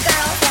 Me and the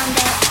girl, filmed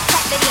it.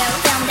 Pet video,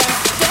 filmed it.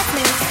 Dance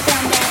moves,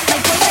 filmed it. My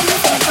boyfriend and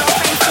my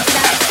girlfriend, picked it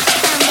up,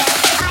 filmed it.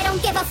 I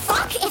don't give a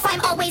fuck if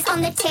I'm always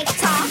on the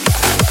TikTok.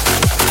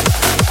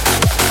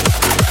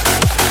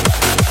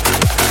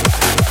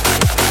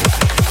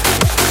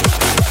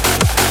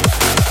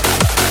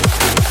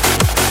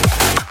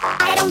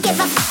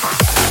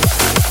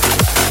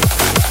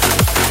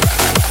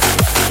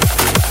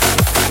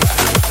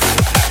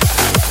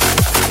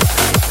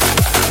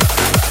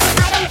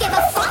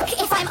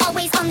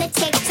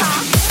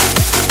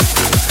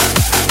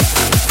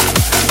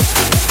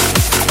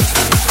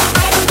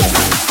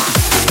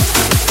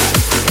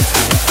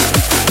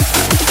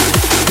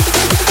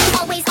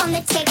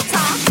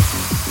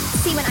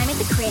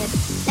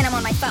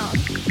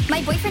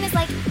 My boyfriend is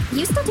like,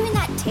 "You still doing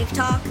that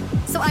TikTok?"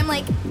 So I'm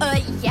like,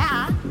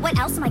 yeah, what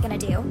else am I gonna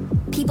do?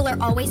 People are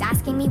always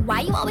asking me,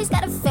 why you always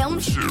gotta film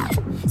shit?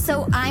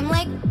 So I'm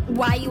like,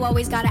 why you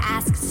always gotta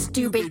ask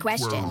stupid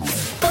questions?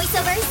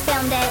 Voiceovers,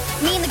 filmed it.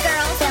 Me and the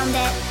girl, filmed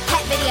it.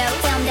 Pet video,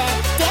 filmed it.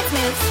 Dance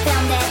moves,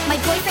 filmed it. My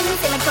boyfriend and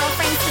my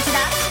girlfriend, switch it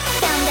up,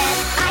 filmed it.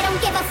 I don't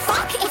give a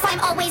fuck if I'm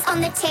always on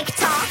the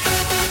TikTok.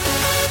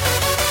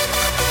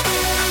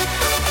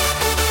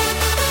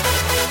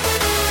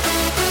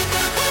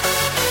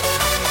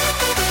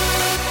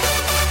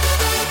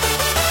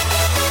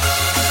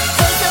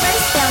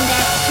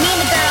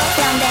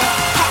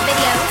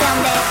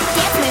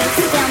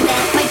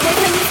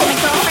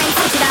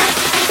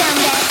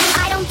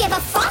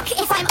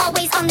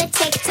 On the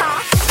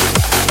TikTok.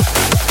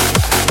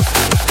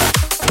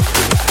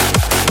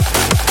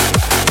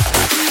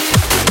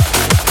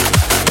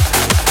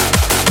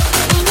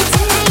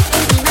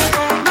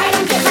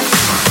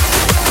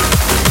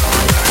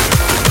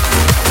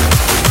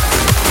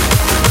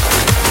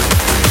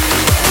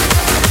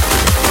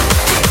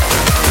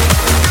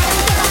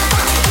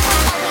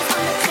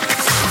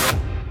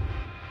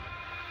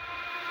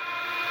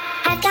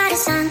 I've got a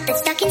song that's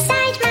stuck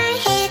inside my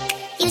head.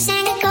 You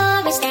sang a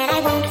chorus that I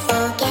won't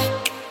forget.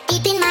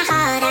 Deep in my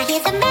heart, I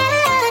hear the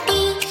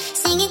melody.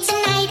 Sing it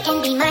tonight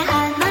and be my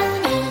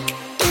harmony.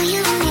 Do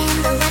you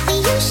remember what we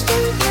used to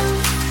do?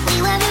 We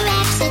were a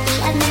rhapsody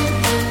of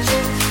memory.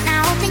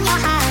 Now open your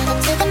heart up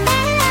to the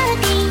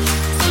melody.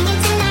 Sing it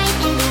tonight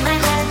and be my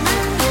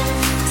harmony.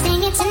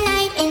 Sing it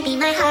tonight and be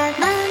my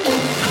harmony.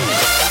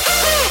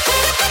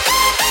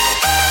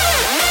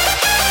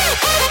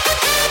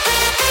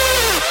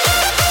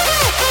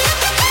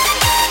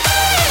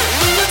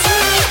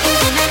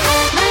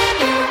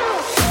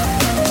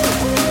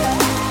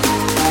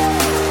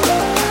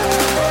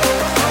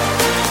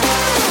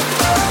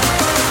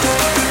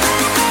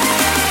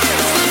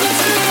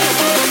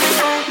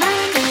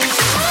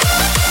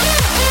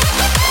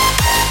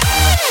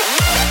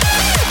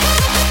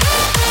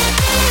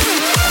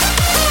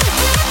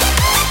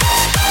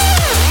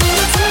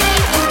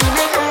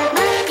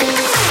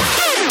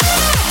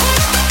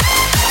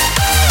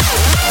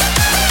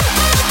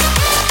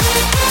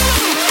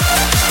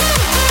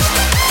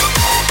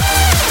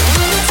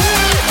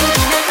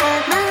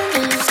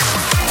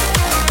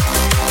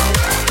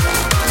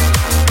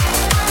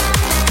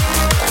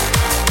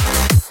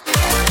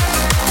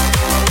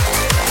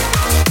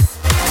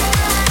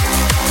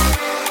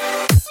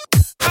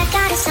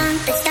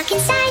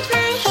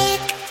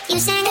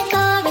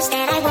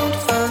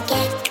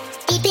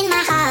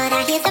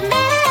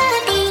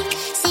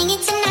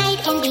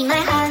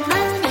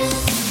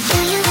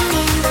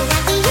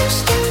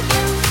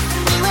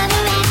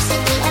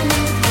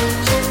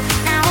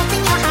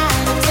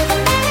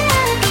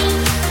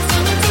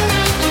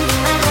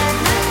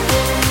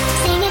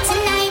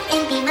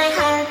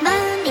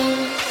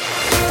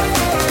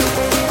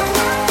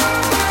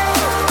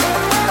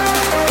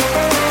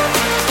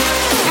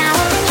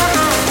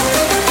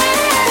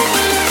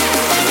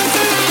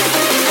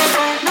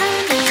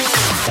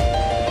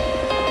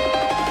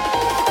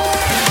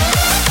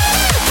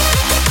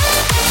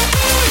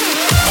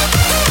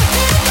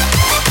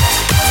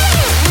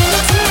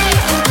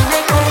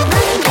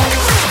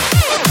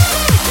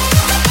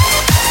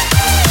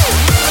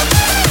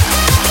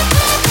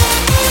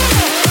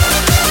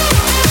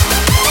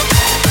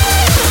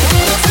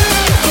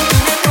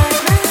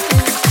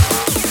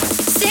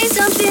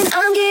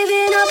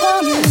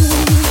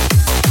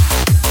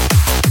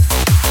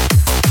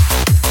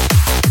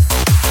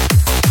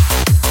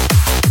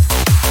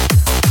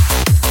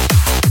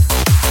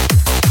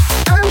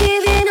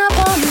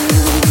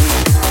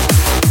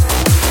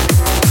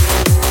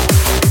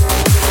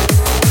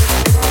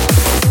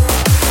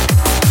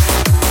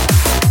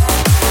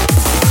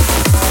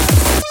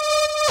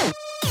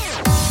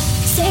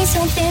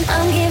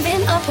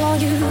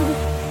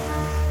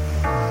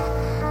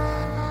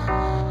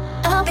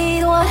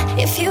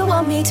 if you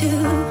want me to.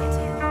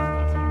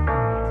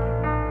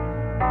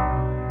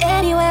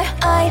 Anywhere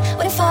I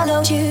would have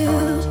followed you.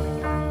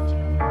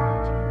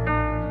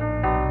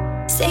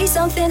 Say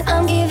something,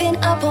 I'm giving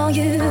up on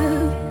you.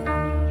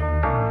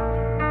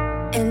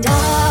 And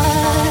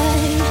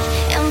I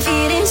am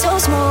feeling so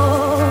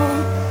small.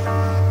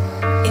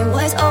 It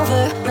was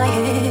over my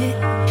head,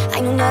 I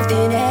knew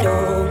nothing at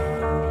all.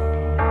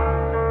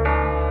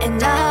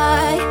 And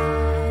I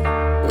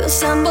will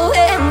stumble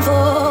and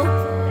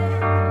fall.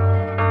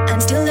 I'm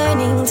still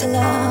learning to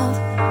love,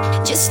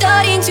 just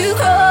starting to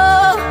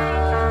grow.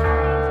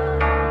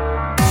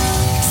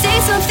 Say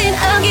something,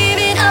 I'm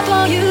giving up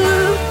on you.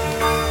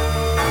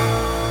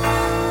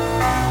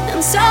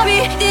 I'm sorry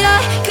that I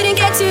couldn't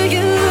get to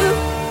you.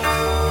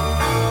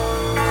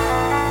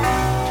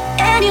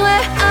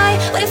 Anywhere I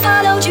would have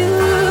followed you.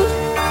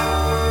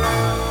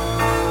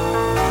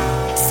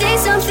 Say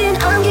something,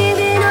 I'm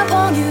giving up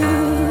on you.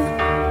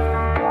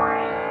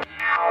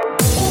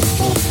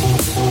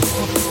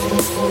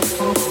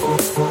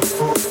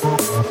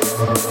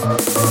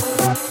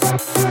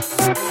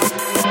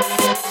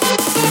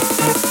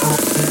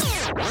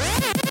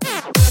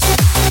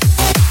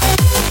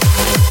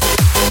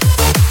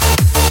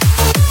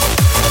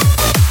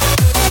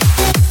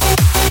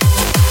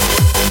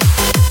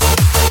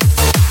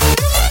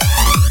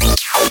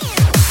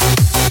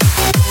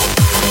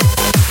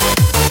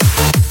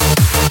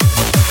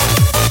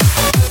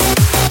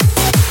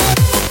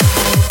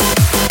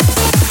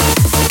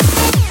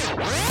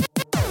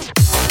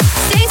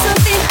 Say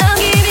something, I'm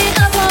giving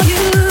up on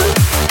you.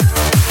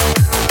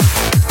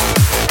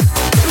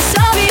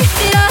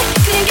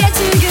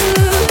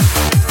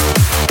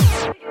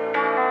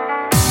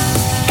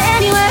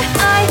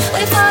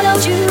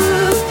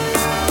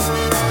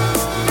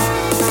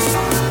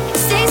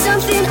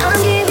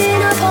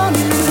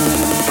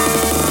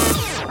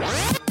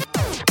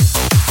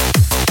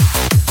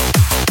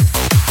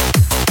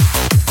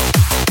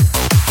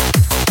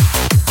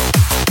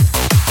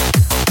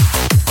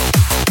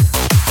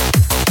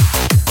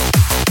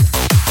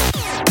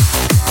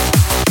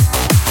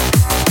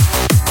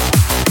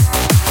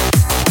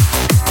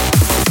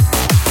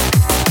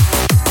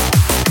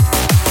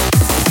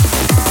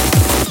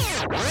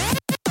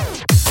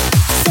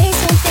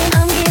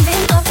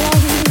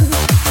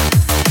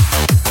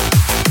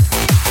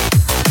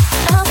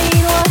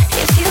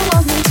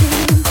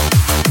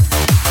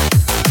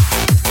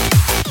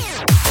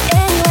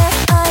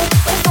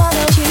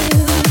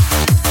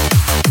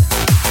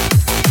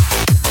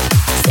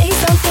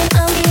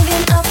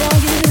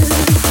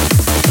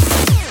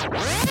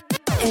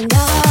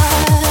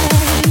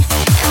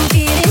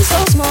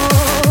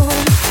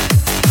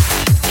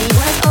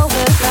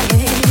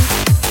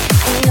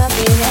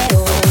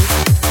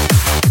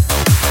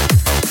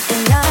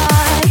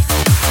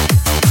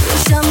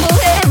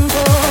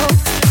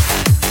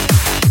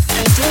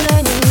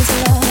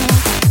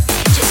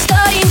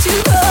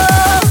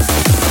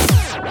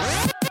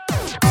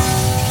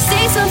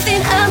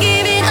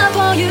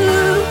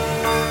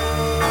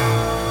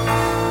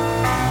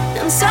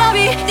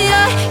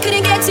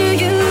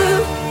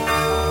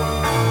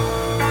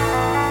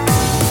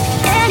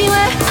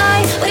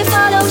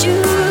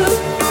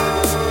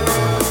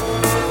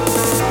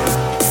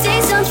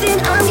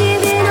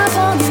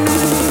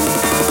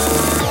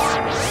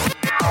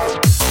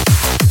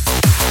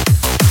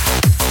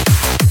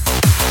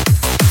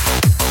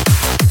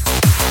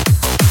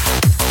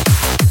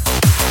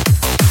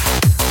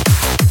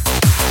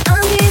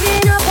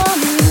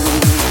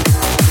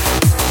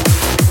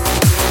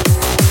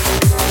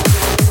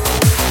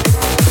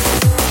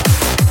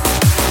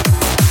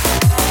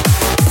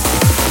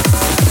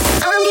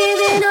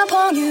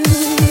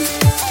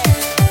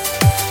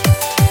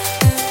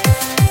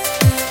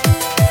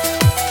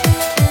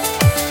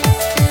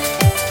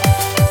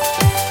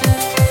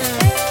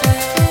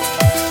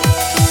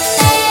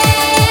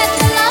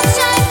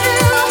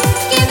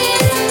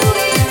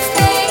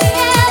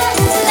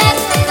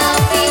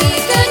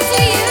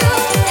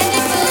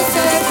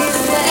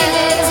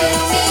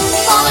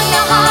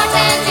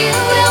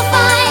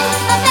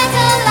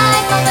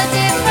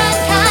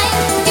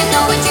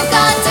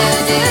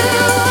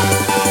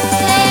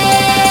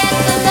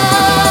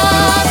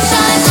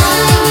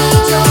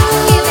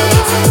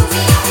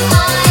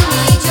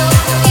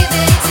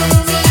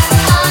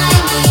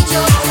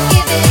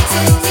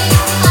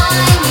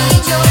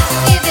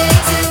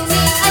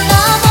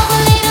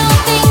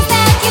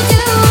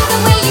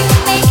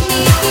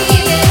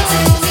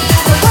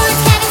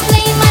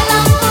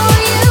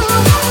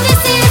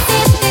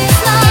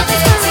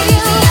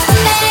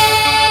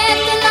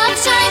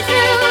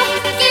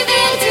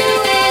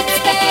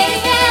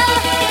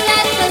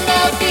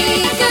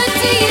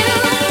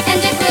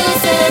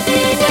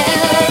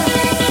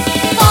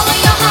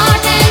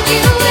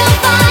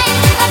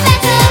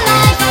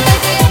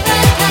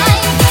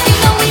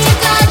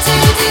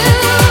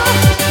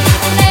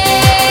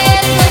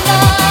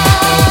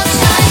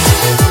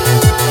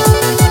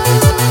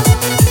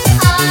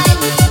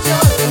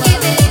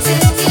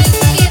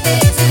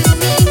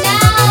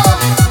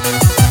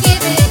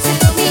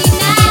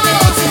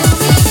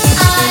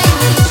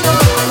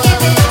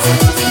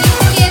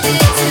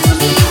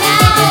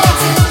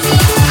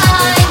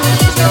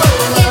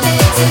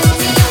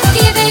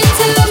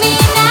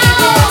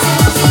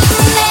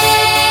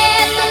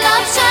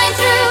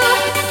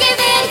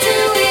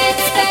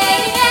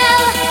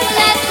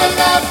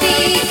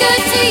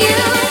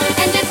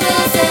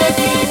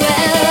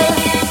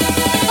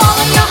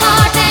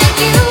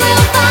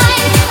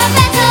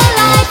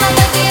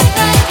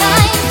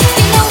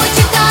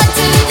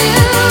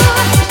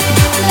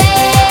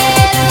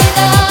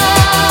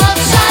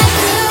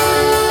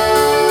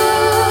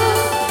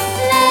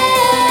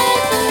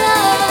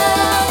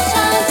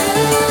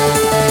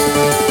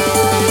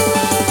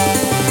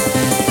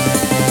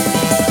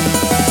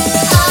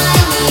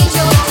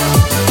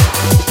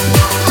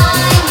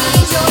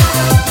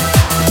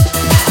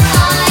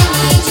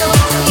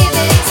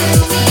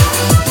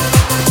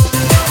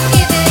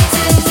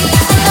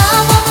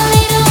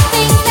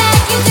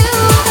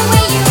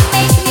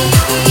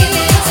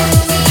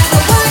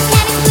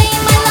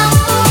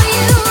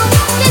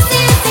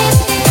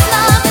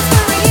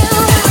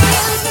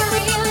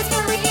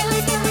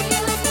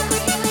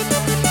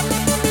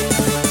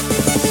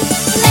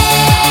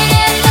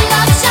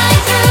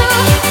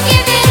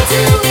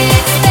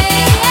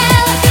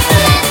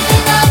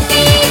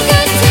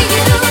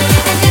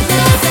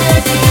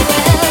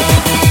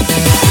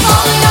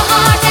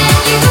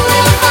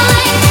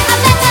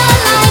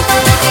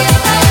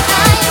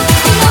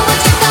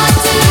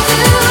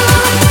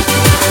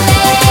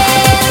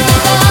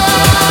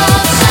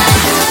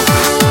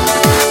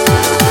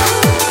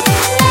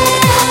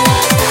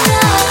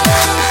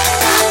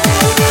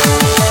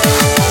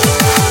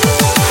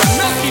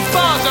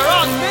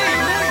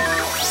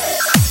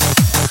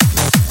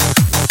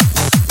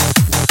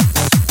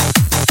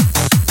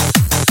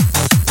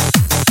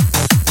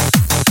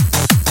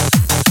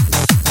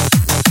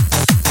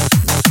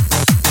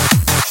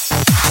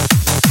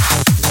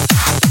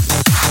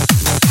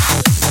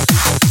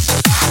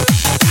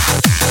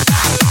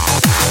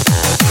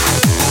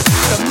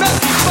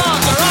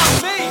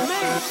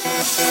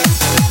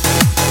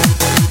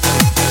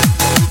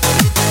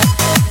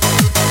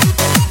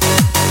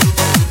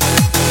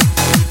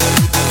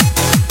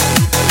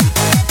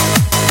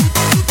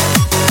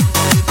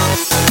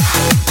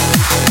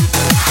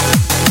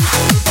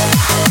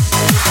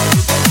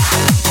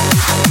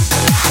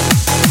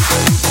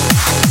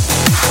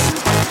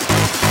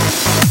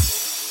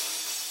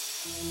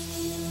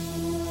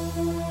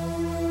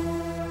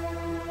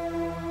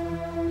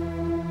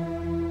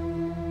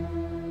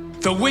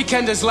 The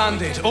weekend has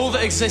landed. All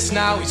that exists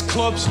now is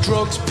clubs,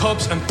 drugs,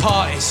 pubs and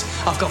parties.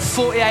 I've got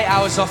 48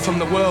 hours off from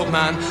the world,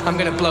 man. I'm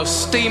gonna blow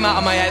steam out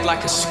of my head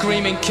like a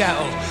screaming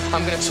kettle.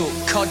 I'm gonna talk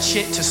cod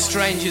shit to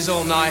strangers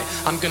all night.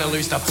 I'm gonna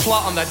lose the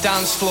plot on the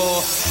dance floor.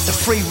 The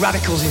free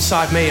radicals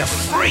inside me are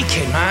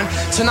freaking, man.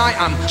 Tonight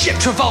I'm Chip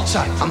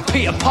Travolta, I'm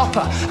Peter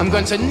Popper. I'm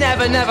going to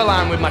Never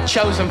Neverland with my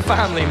chosen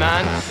family,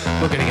 man.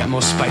 We're gonna get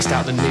more spaced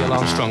out than Neil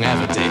Armstrong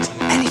ever did.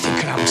 Anything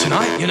could happen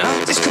tonight, you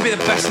know? This could be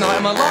the best night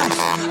of my life.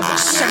 I've got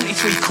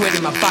 73 quid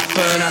in my back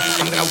burner.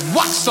 I'm gonna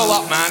wax the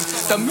lot, man.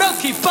 The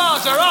Milky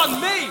Bars are on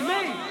me.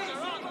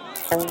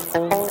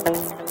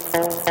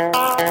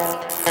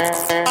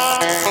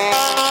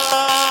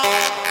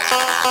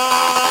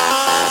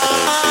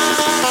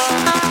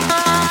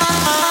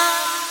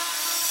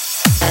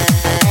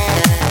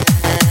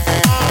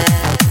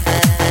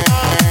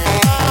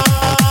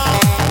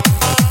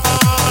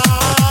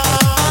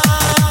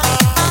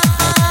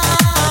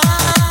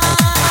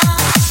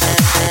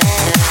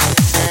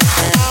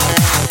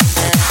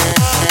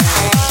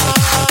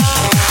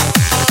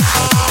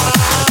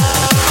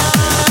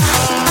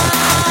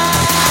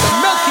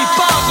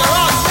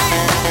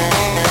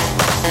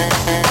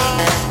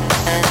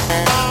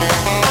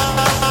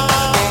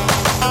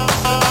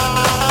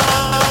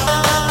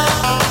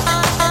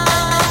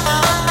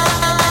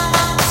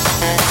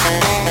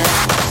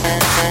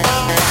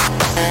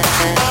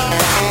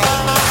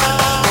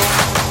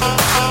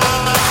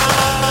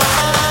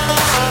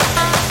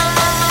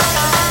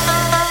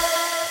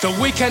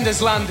 Weekend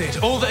has landed.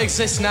 All that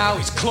exists now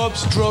is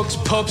clubs, drugs,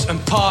 pubs and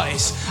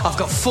parties. I've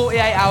got 48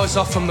 hours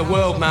off from the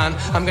world, man.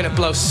 I'm gonna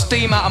blow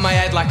steam out of my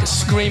head like a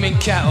screaming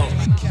kettle.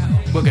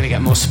 We're gonna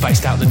get more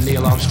spaced out than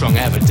Neil Armstrong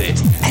ever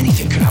did.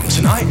 Anything could happen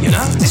tonight, you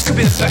know? This could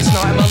be the best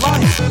night of my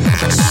life.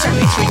 I've got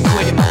 73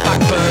 quid in my back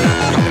burner.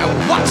 I'm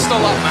gonna wax the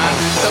lot, man.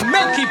 The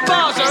Milky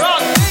Bars are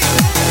on me.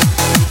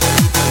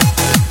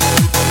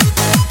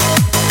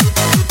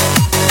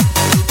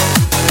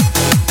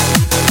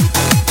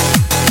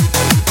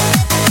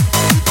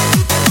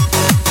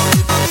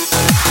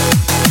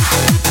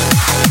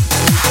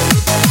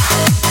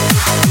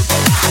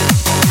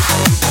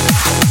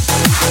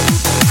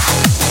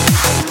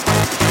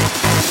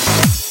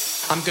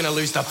 I'm gonna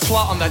lose the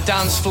plot on the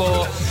dance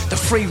floor. The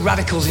free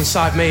radicals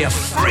inside me are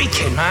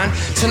freaking, man.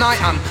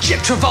 Tonight I'm Chip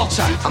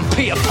Travolta, I'm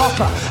Peter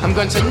Popper. I'm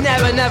going to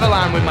Never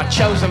Neverland with my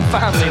chosen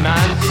family,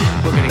 man.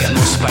 We're gonna get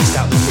more spaced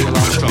out than Neil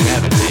Armstrong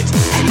ever did.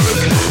 Anything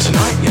could happen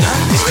tonight, you know?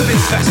 This could be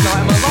the best night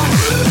of my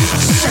life.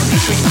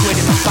 73 quid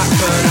in my back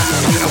burner.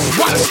 I'm gonna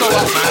wax the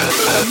lot, man.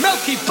 The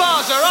Milky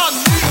Bars are on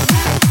me.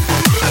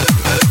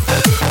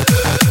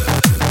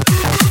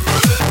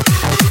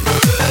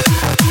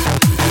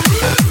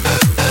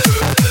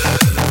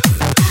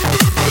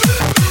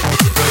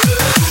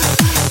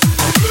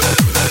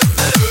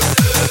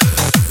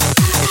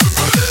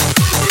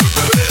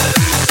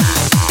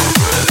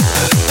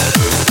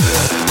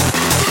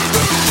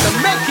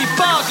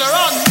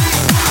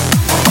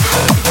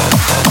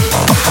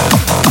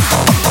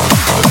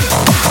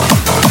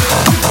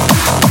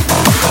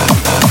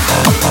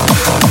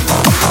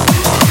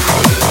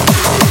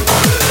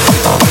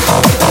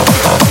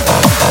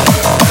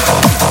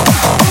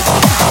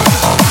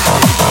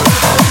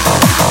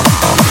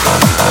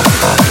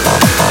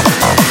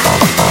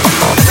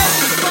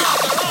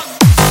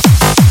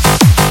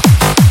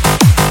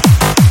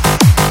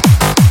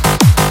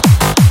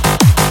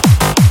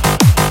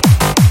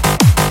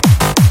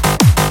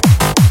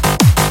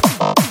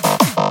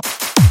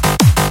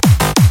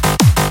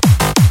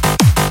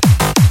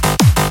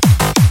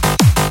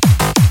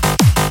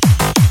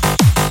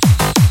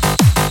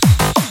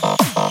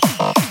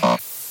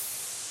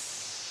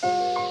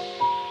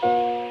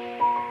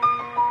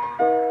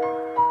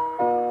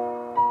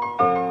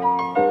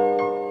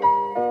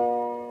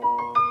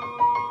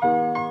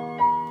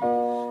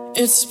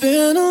 It's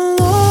been a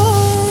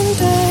long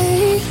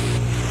day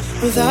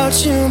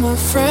without you, my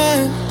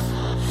friend,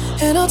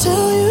 and I'll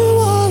tell you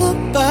all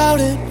about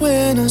it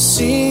when I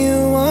see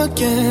you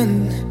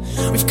again.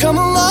 We've come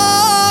a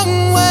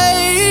long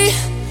way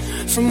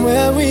from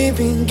where we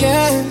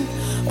began.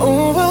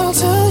 Oh, I'll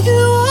tell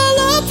you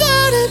all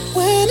about it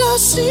when I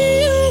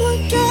see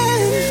you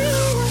again.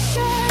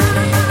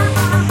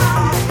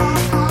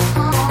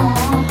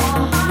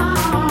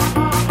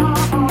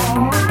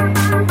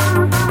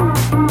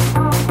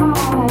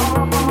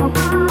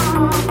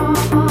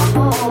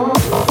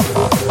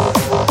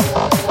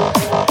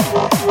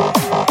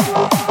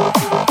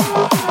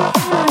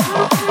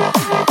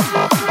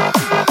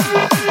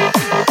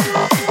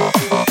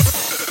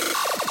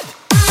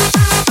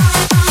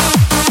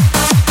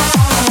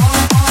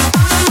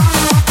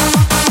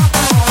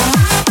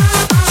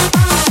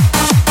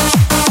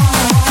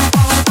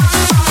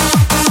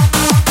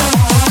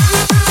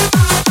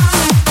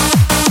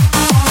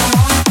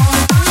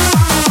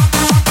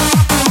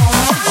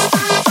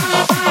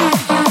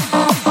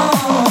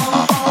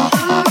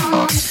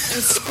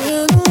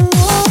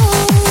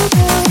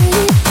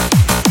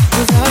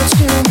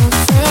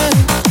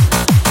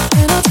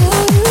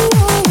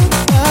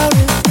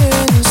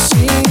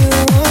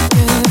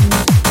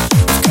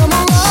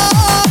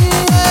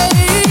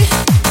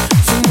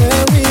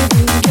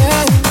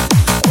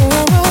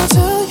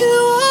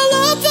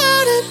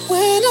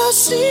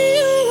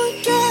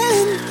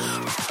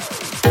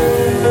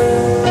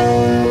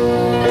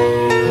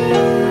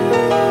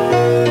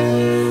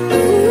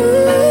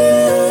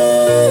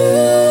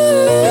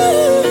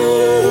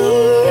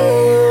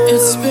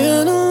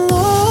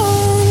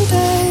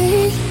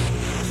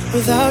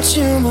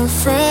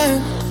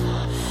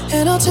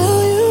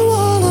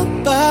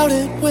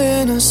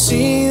 when I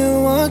see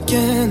you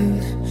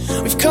again.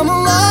 We've come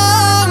a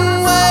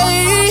long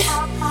way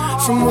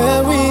from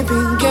where we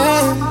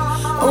began.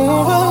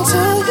 Oh, I'll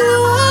tell you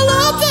all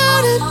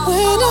about it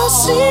when I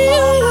see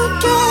you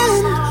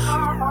again.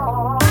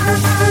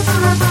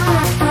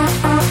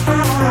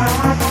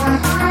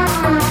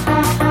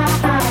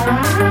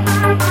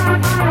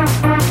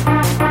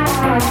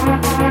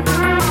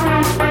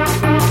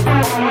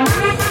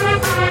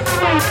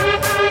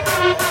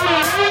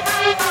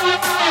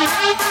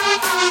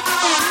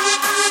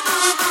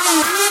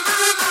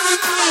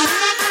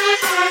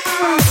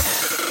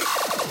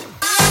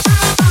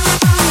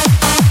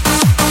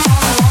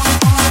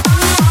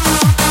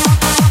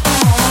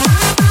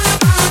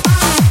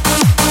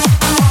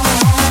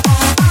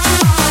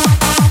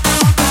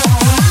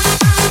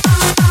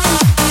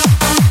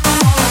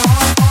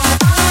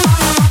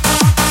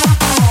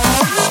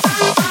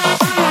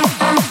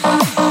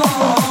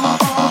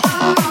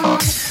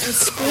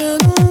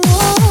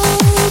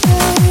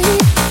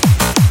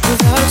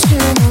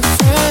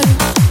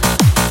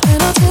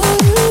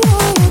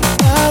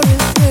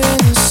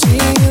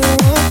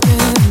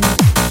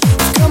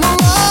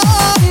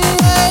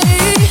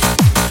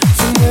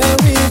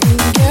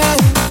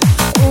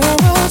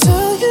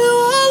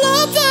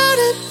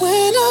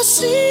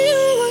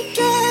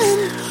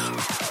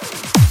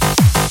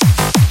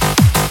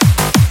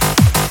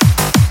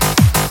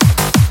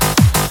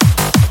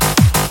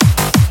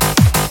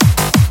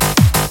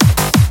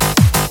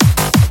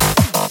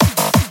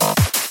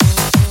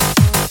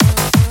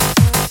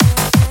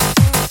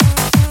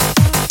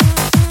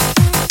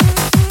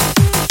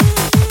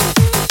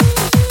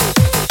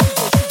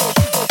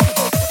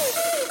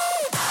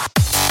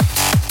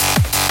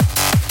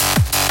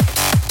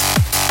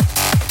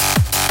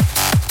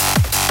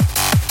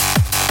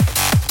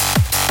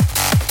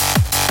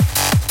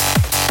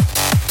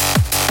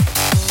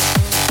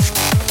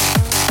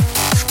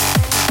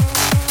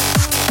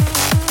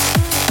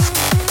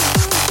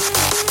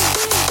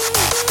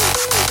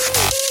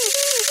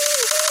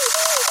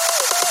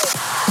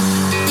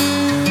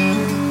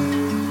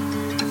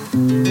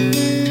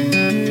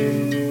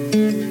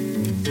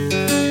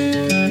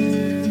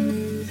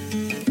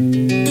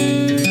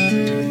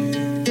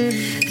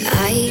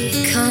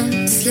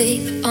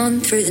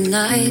 Through the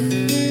night,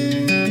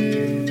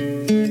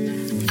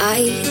 I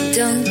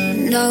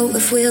don't know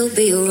if we'll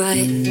be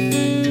alright.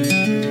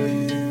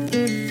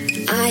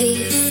 I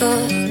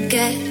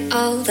forget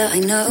all that I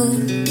know.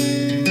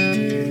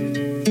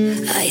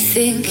 I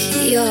think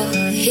you're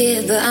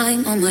here, but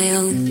I'm on my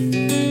own.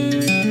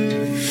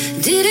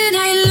 Didn't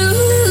I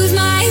lose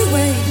my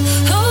way,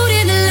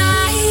 holding the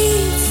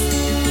lights,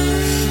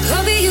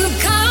 hoping you'd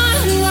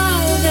come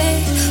while they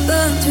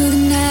burn through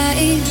the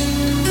night?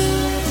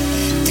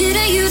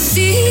 Didn't you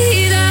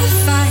see the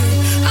fire,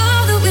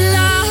 all that we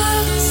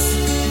lost?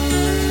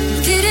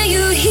 Didn't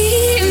you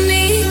hear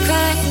me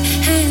cry,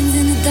 hands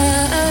in the dust?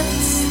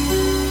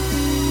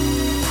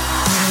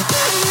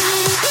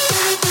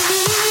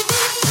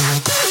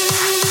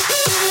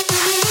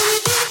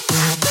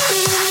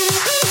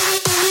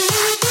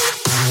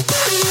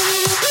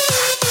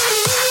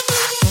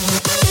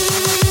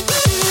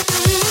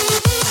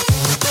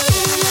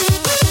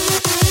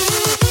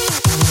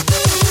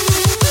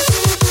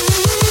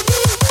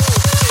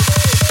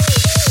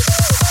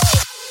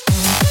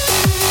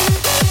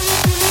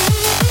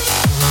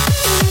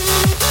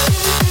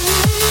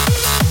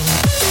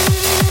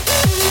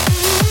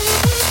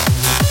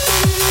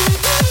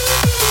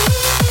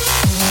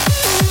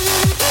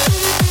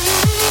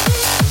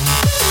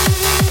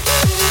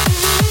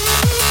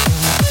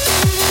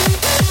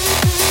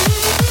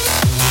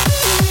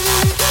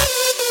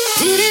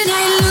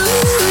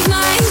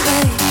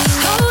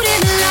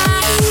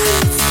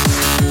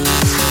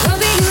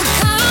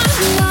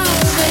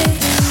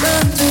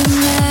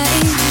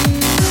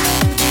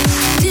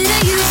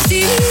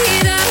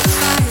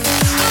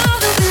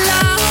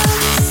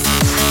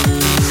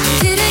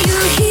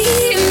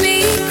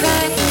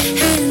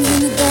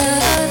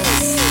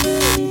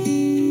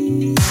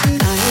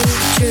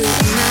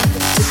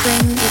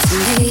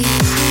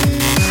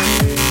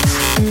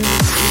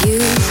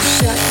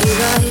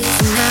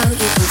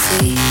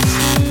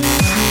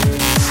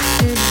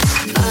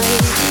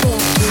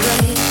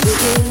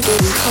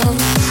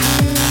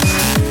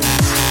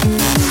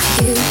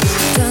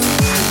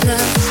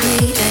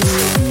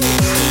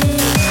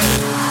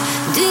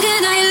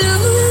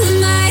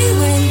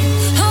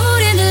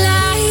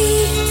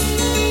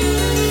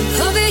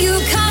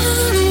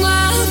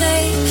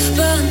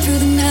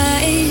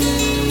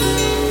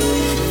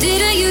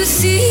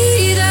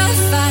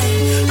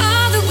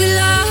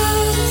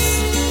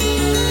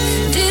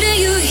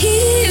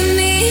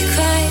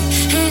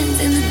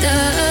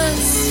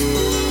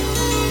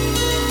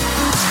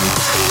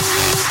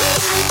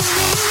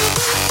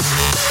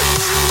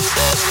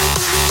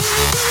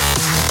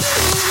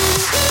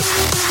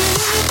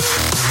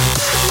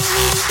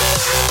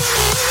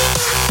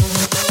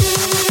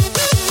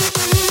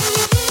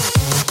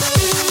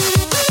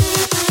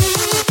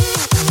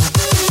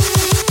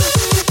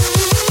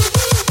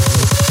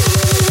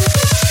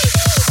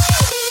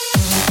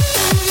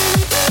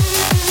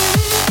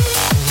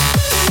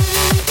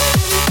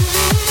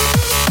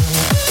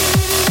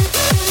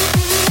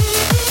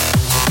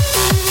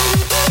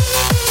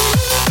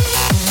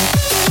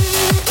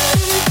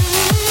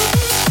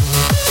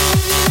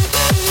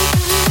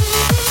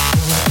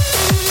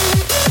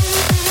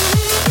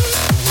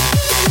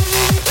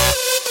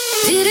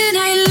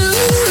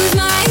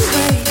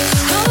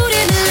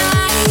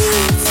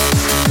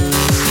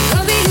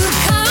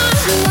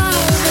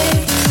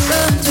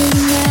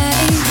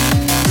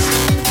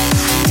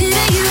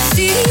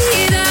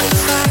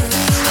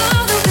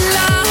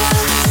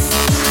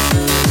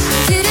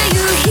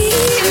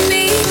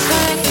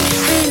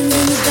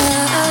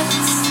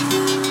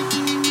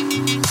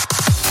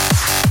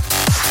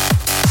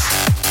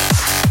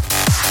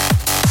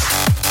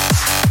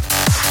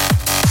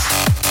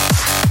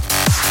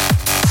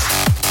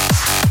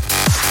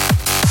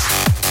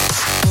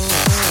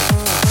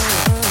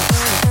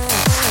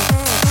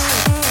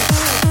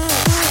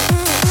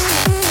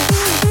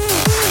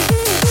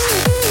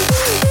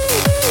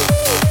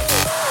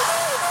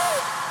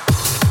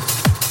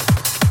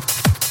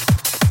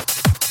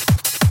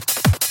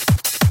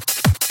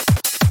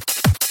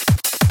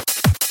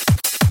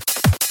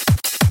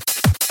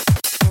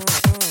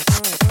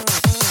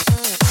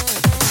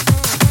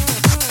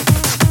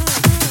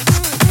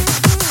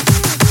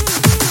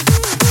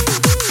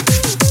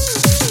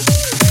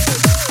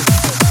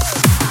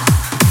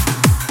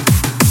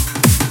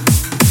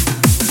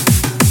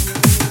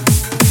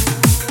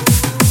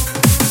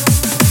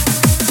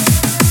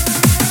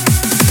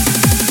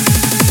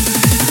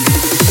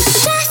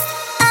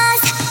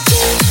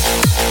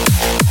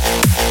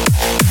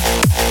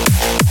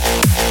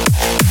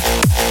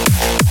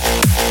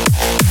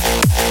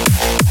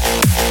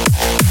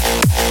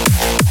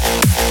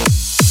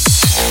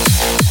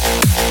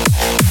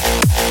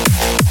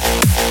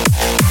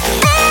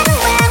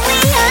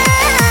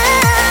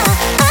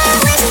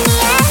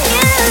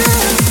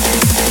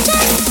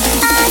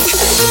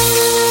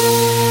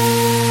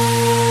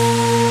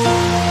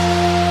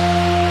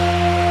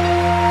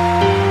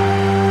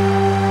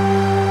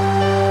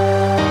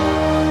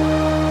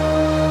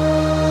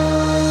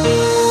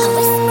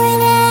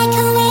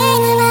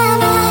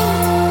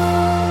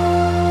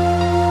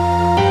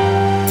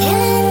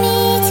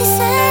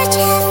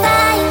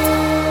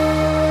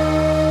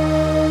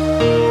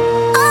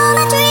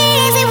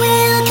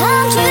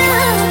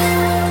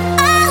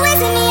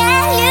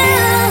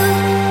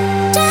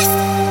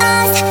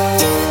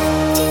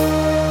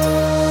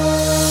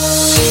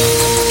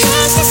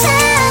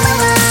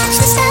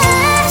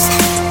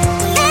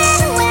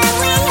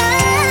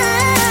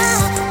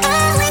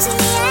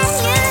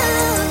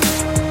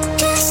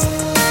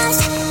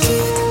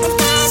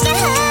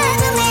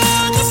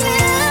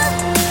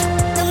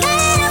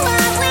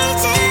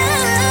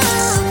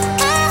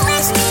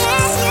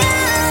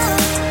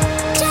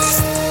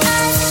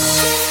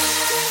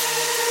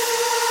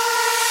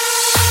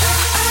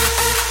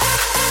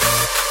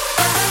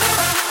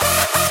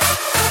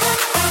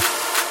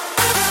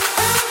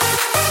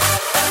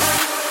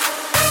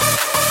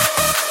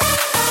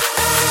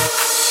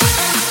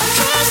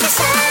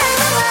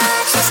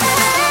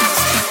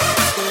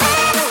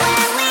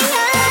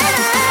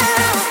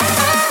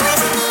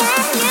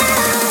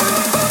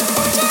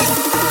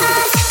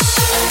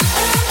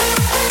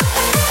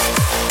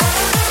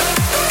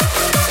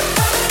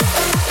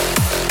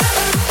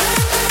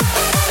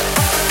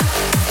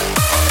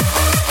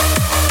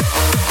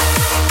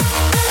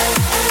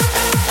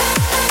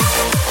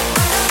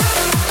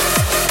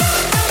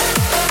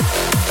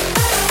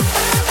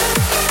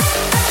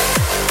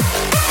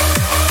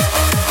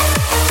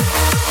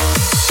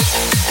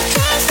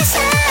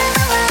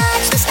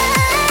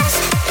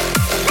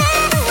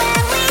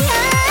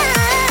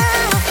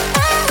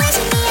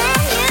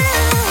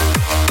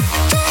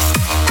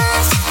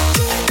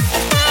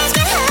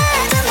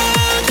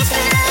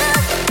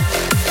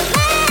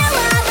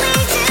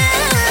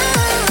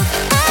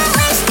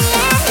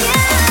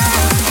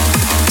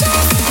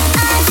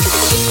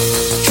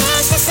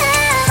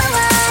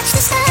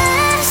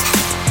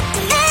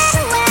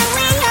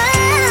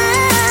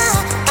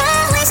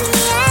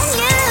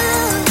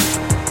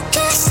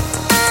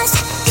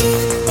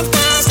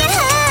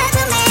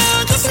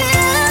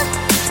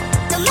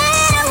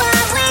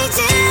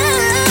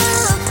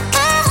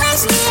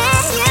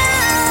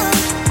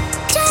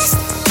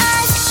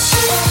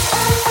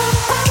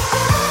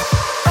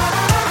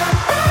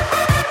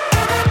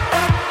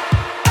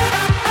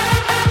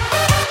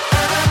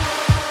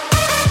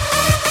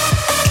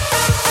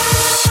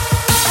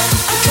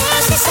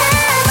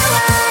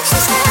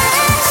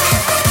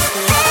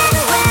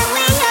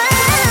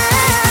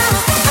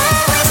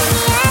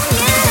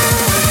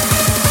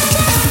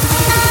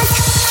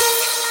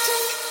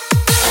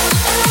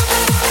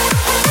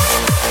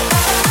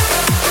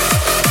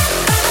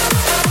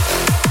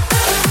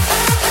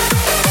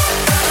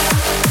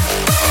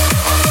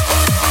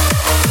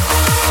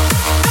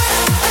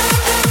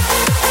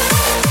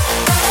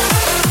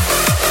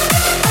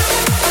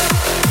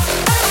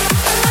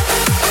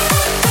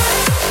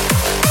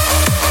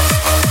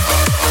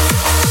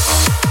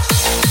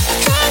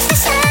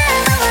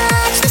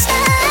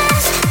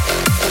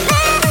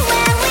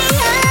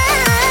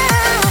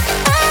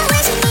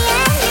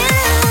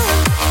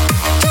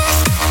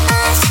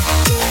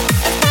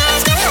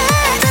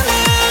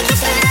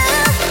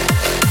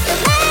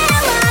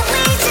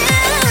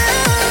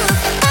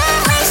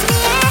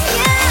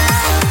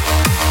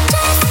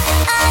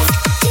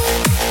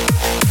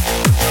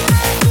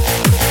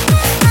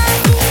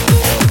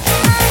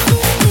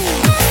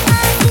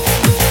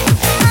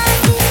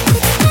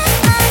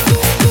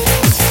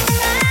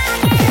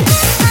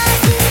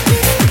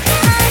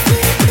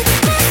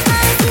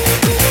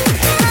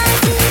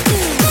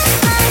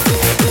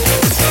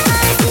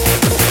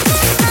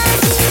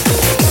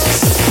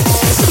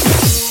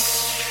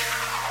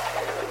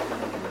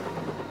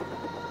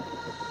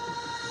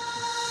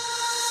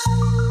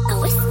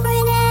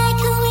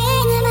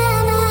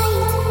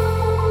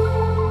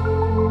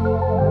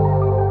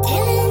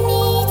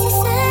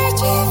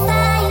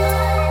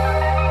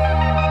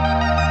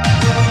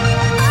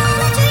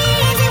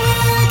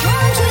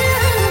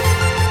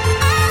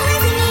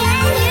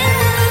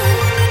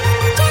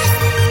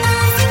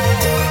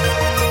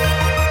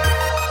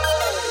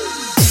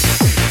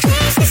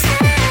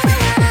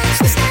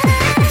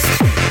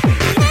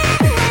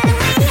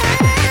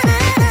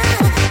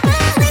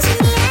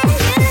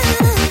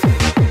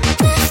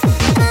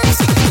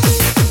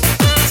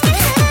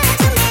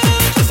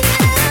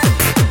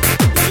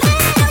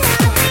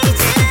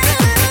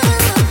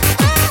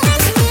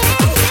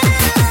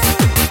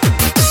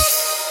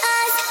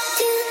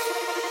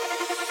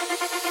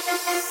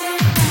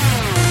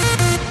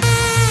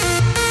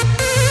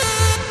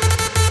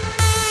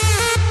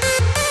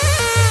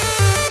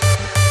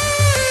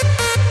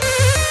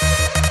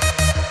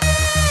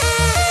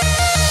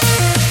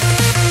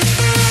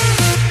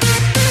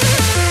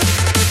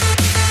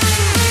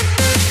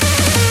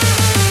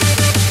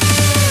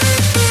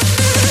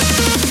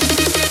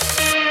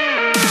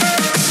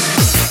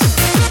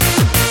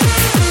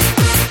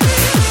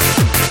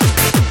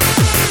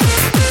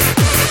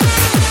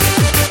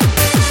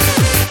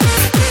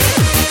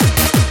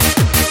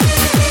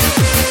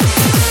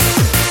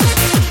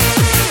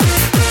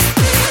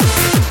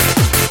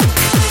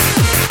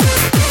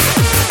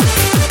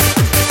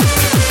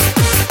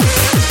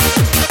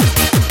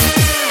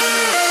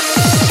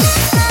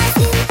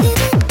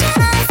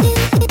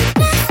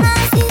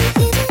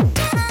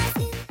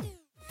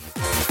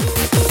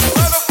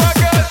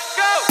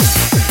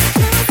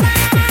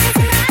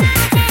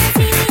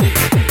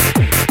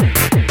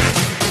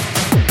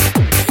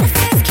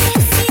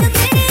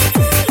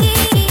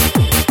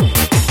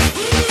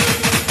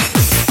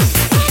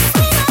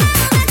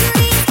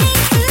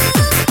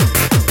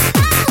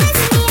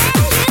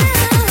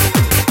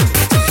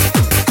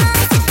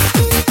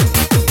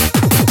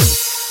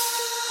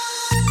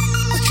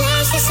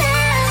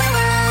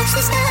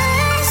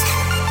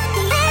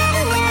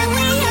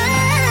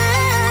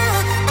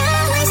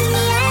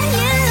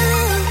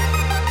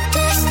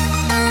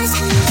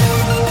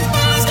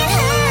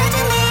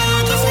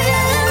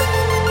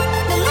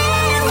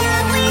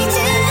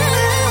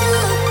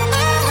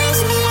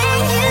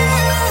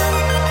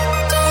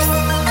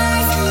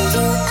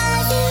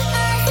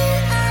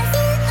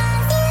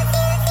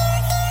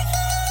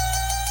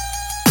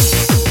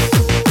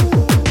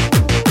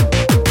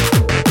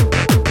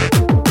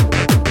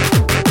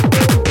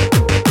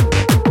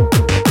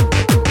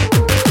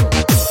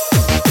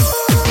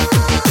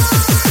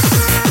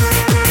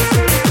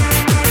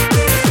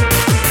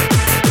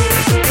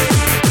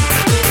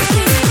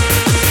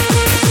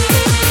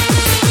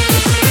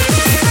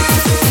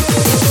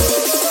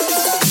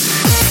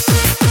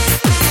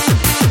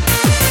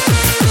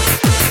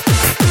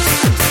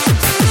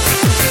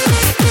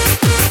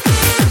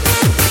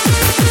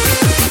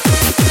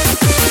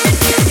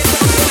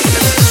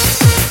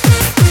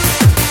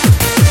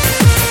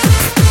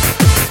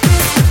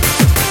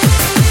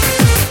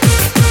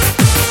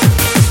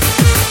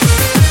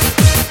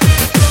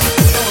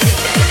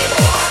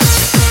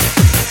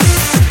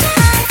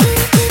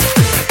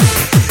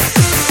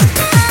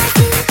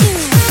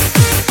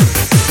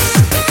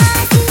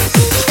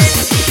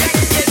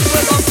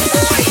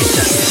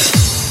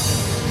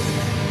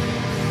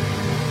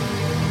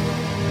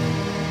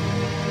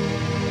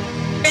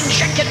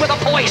 Injected with a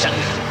poison.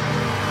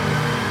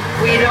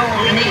 We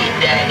don't need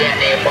that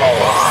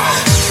anymore.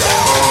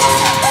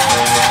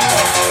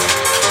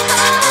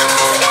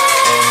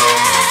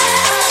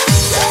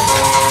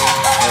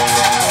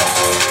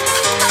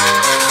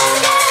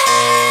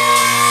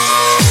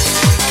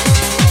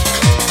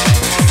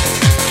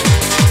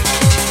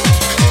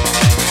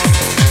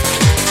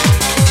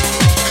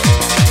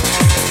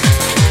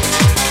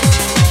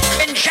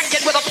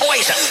 Injected with a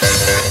poison.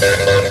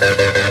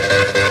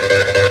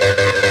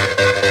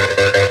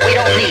 We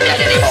don't need that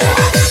anymore.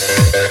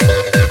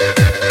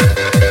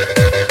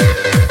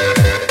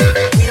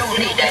 We don't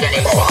need that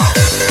anymore.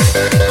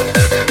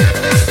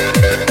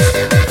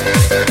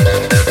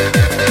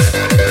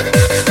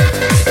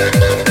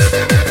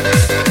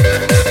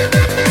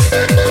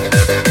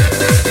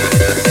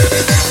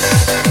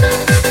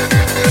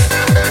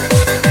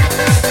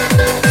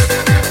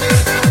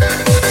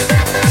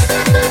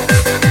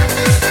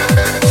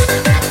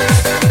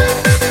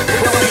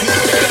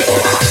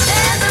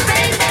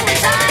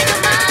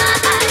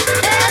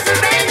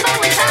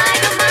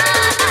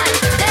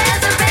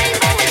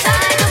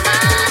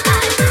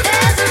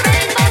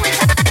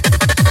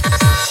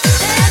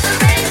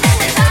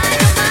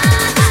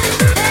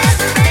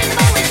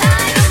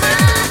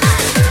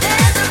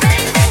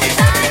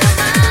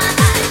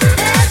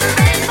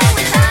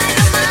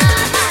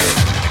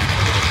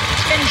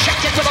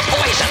 Injected with a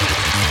poison.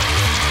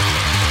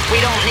 We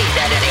don't need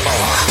that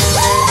anymore.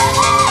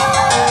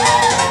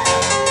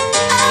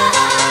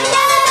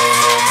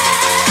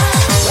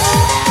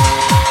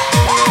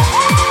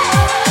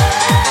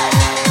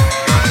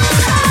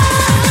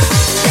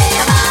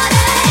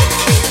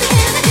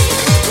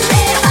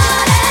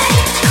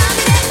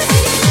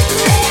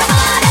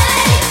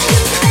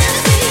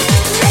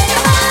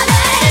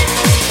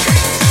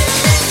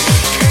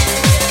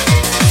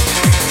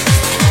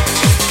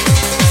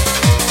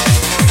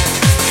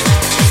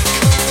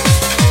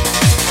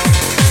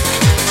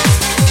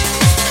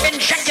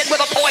 Injected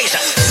with a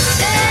poison.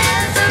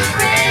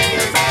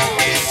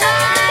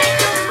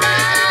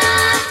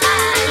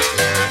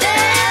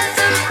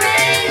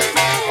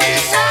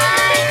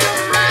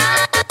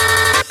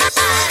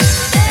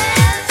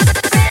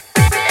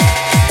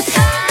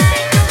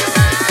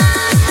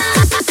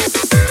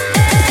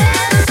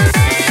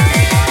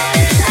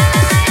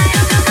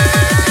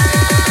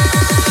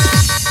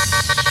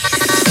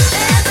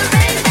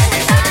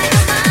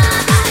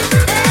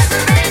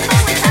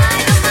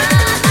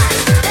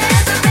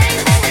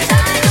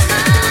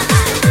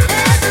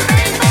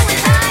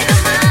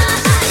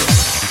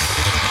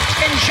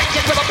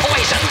 Injected with a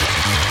poison.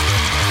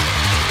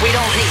 We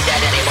don't need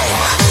that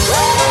anymore.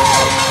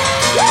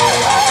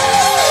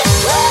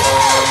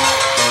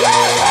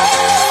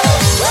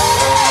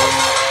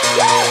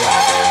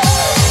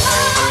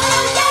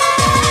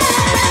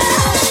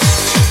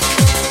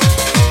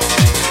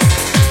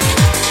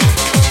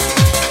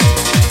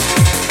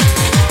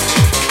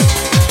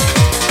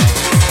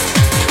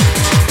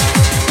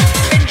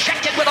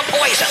 Injected with a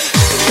poison.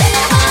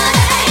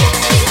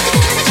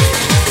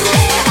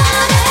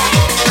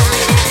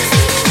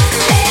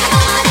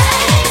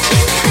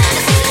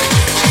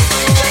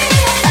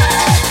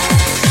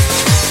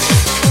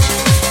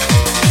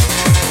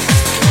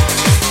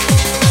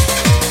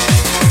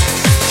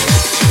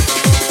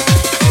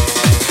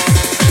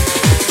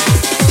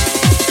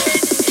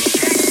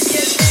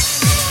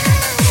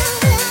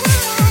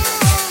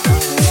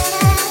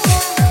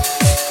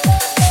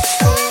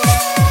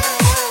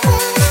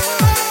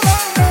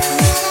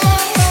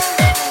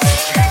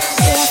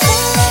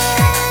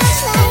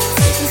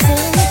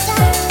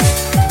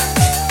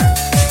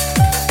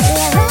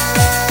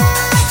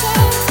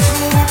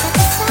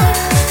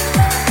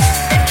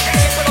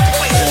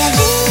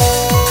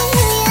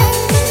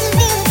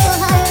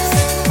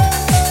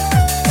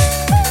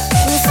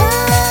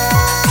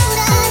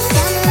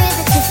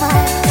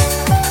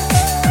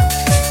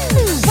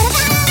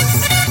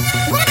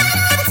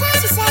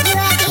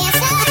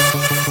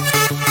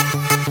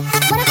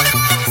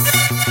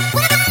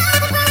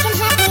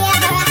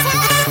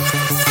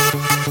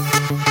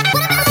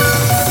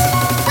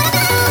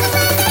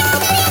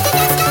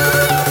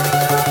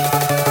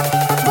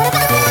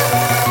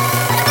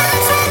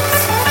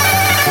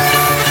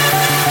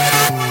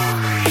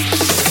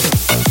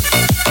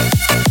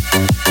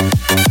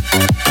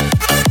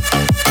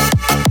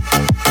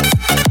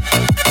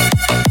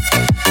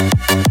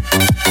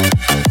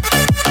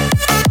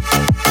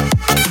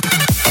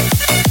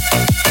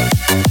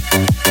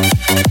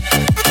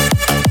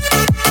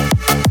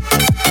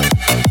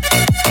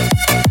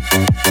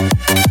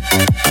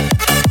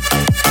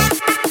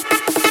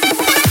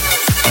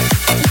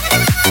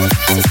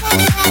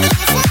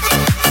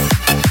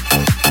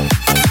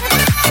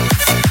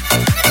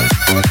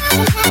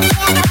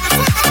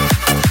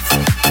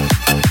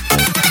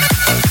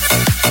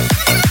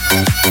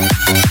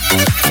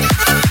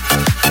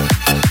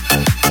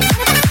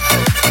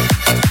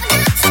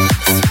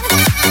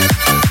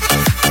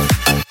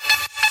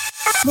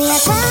 We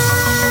have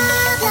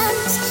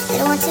problems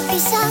that want to be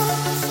solved.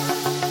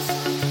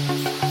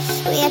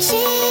 We are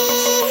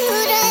children.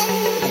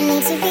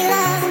 need to be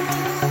loved.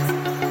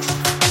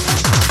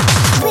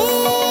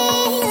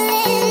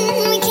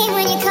 We came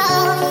when you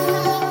called,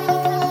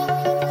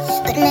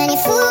 but man, you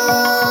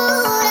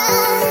fooled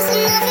us.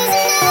 Enough is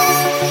enough.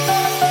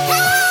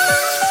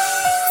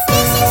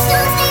 Sticks and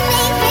stones, they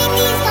may break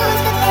these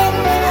bones, but then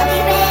I'll be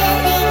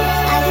ready.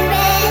 Are you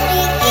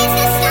ready? It's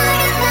the start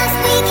of us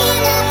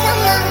waking up.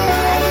 Come on,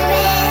 are you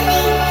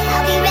ready?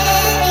 I'll be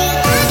ready.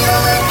 I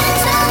don't want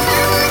control. I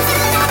want to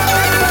love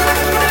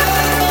you.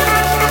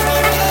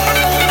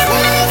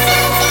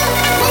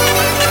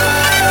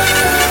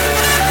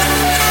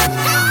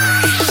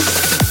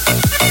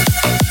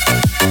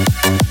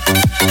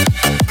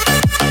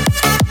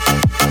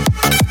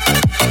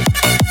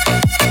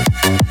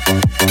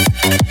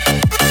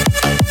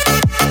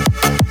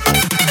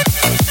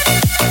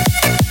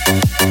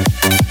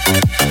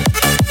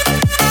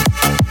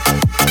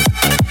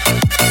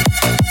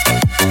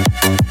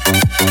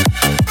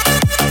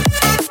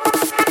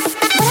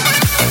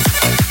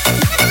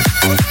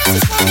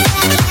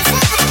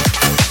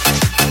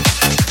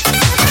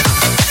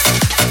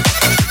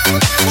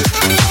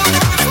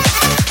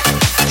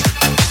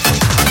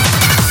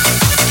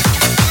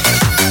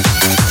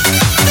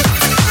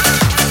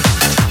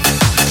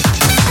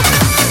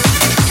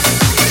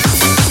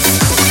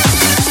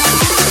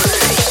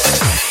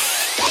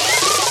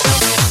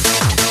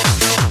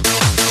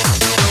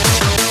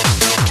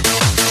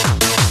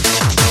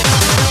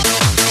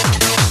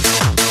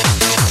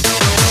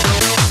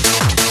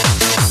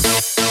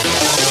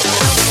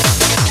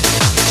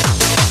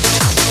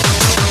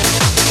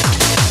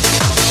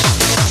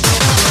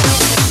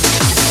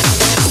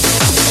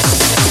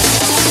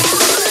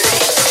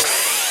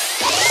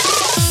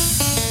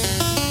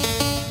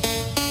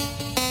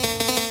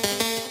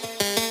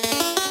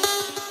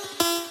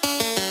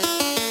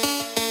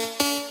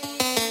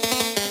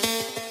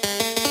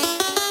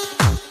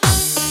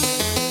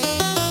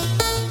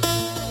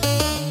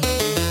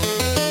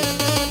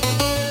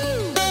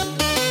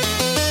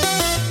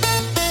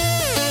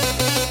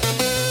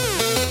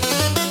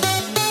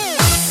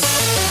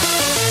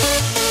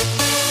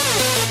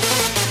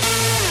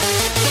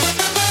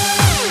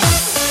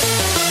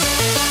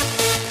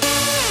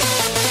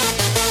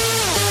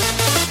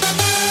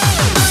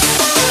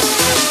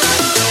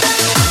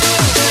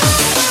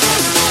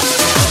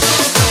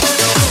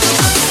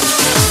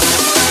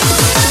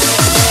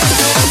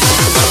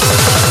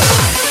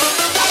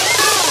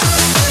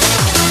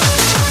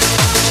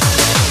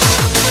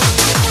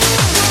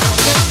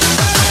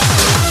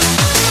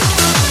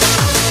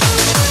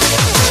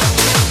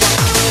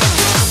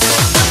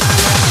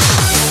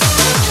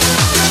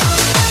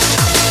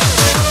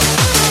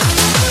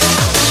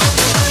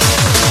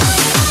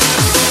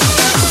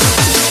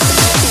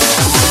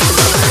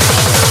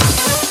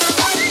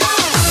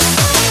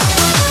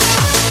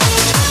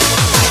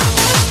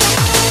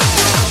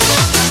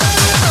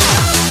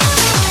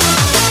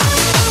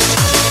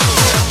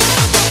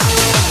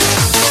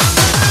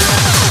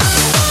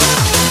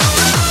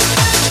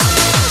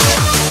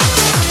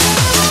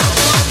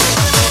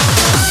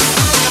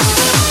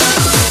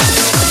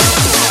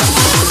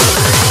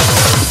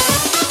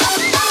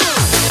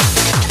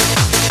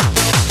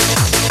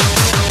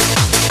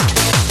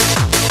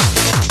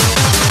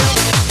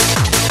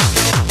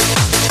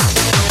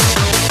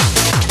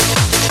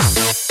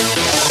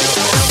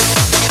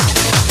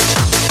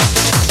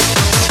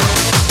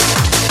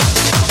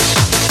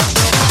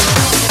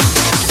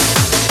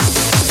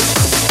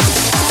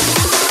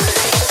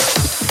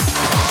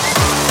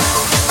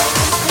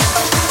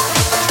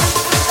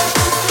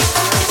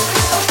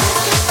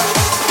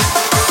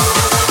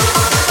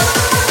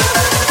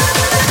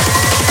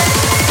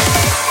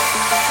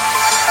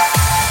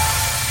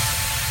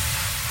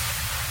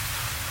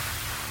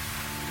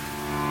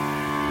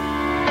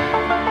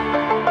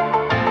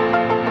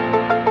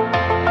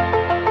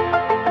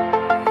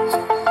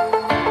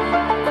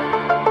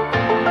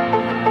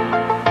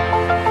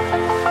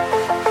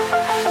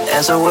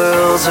 As our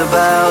world's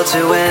about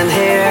to end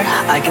here,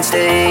 I can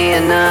stay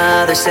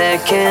another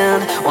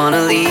second.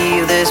 Wanna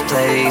leave this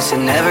place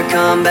and never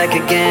come back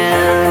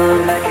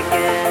again.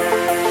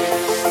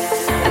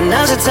 And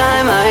now's the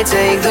time I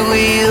take the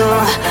wheel.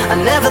 I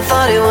never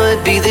thought it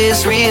would be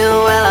this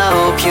real. Well, I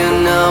hope you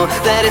know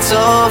that it's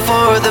all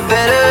for the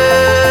better.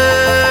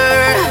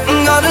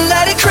 I'm gonna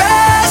let it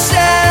crash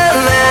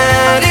and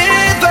let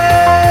it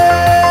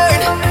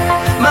burn.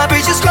 My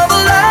bridges crumble,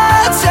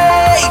 I'm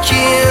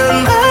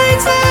taking my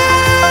time.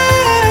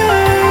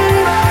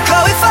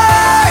 Going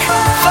far,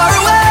 far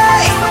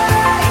away,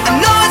 and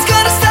no one's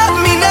gonna stop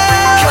me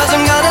now. 'Cause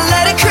I'm gonna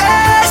let it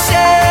crash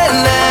and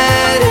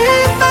let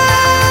it burn.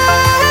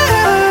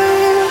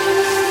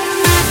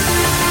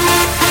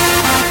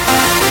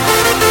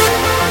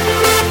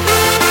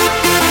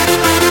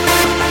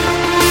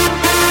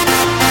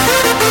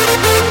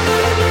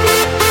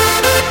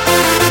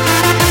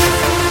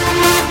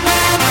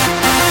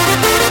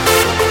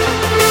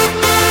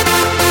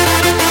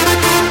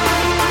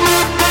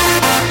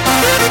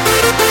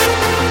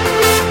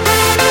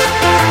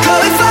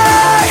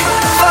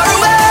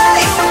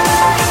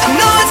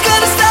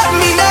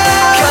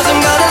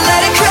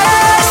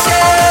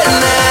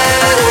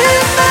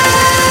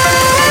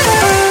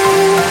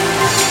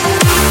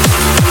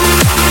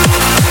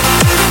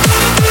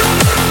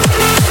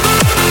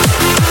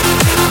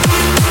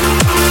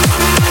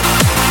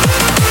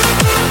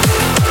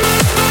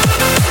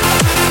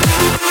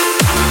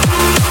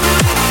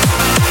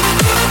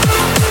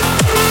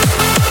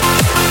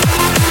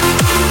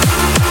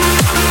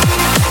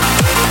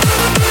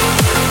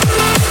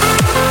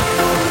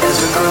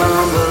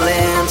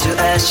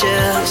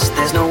 precious,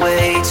 there's no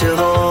way to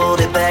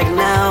hold it back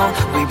now.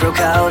 We broke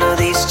out of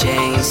these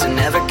chains to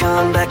never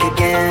come back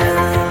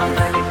again.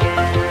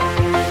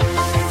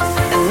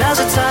 And now's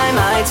the time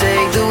I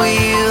take the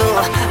wheel.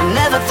 I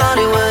never thought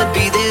it would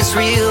be this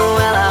real.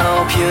 Well, I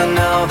hope you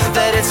know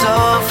that it's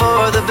all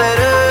for the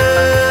better.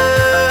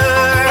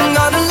 I'm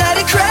gonna let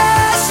it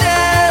crash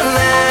and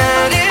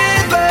let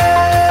it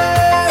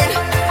burn.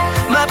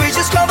 My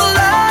bridges crumble,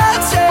 I'm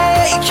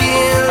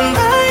taking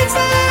my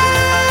turn.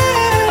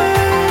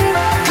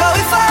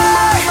 Going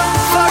far,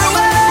 far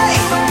away.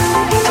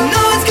 I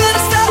know it's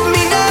gonna stop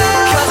me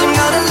now, 'cause I'm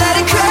gonna let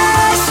it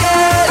crash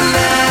and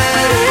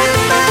let it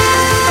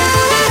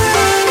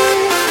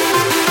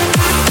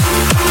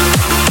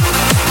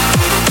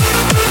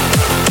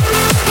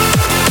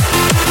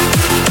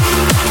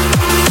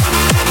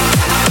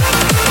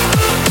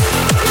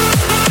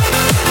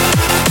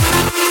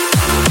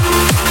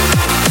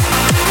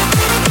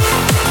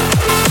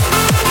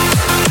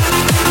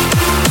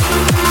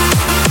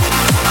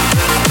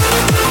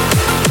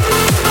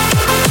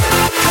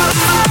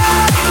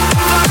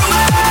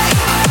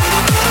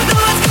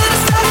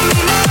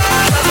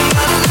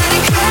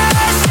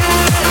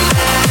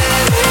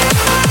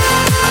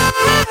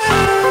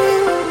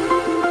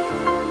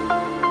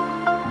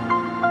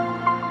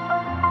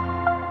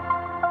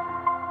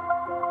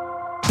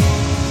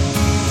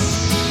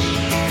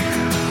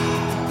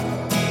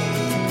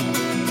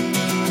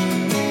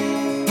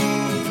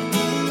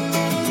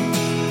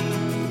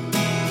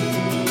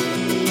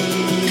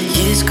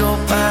Years go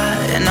by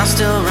and I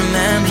still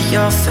remember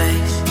your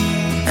face.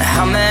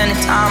 How many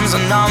times I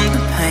numbed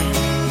the pain.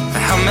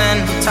 How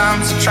many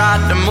times I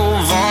tried to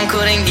move on,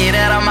 couldn't get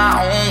out of my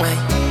own way.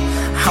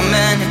 How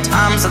many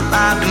times I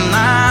lied to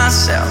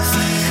myself,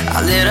 I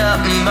lit up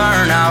and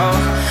burned out.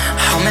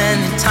 How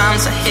many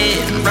times I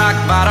hit rock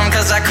bottom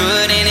 'cause I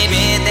couldn't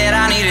admit that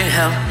I needed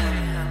help.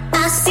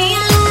 I see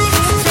light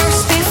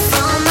flash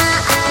before my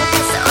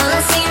eyes. All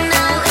I see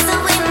now is a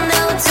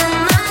window to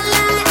my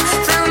life.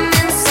 From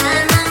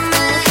inside my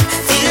mind,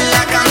 Feel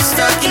like I'm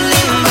stuck in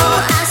limbo.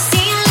 I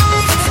see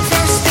light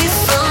flash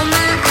before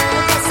my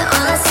eyes.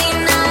 All I see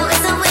now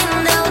is a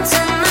window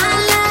to my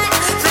life.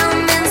 From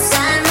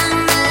inside my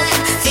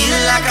mind, Feel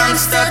like I'm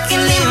stuck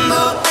in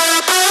limbo.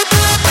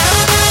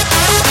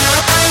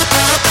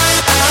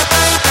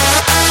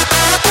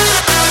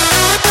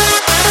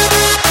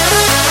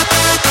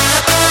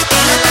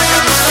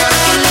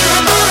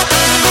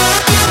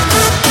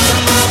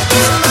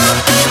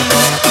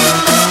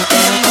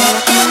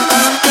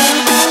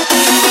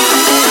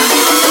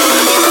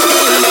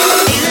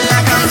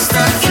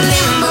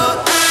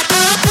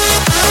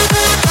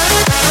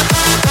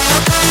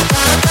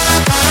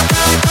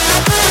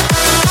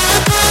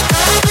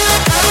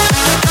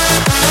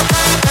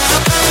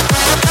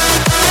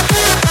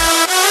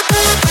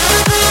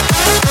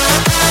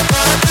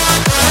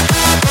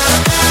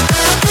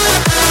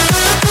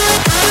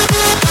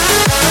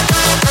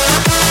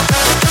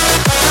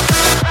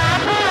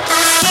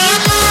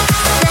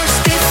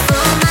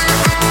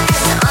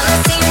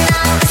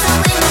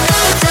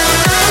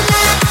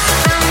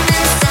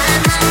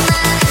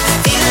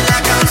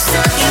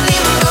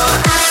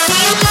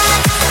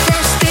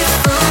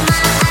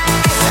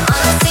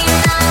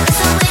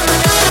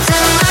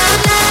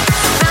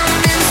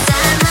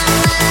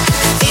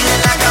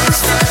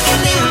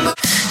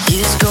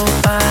 Years go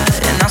by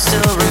and I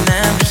still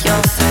remember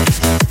your face.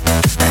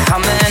 How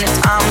many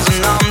times I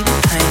numbed the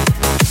pain.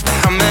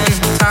 How many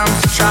times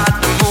I tried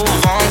to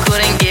move on,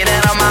 couldn't get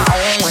out of my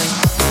own way.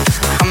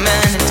 How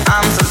many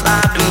times I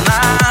lied to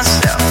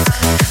myself,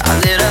 I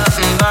lit up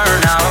and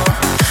burned out.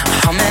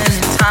 How many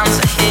times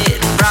I hit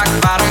rock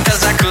bottom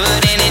 'cause I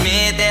couldn't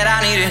admit that I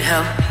needed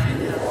help.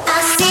 I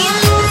see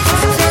light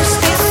flash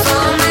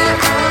before my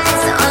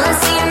eyes. All I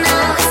see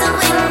now is a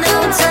window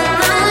to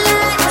my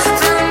life.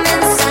 From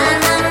inside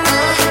my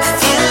mind,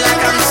 Feel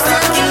like I'm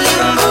stuck in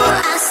limbo.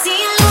 I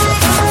see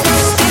light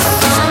flash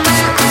before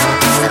my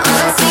eyes.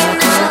 All I see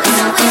now is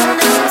a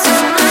window to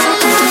my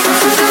life.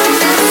 From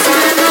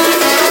inside my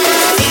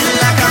mind, Feel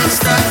like I'm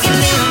stuck in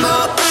limbo.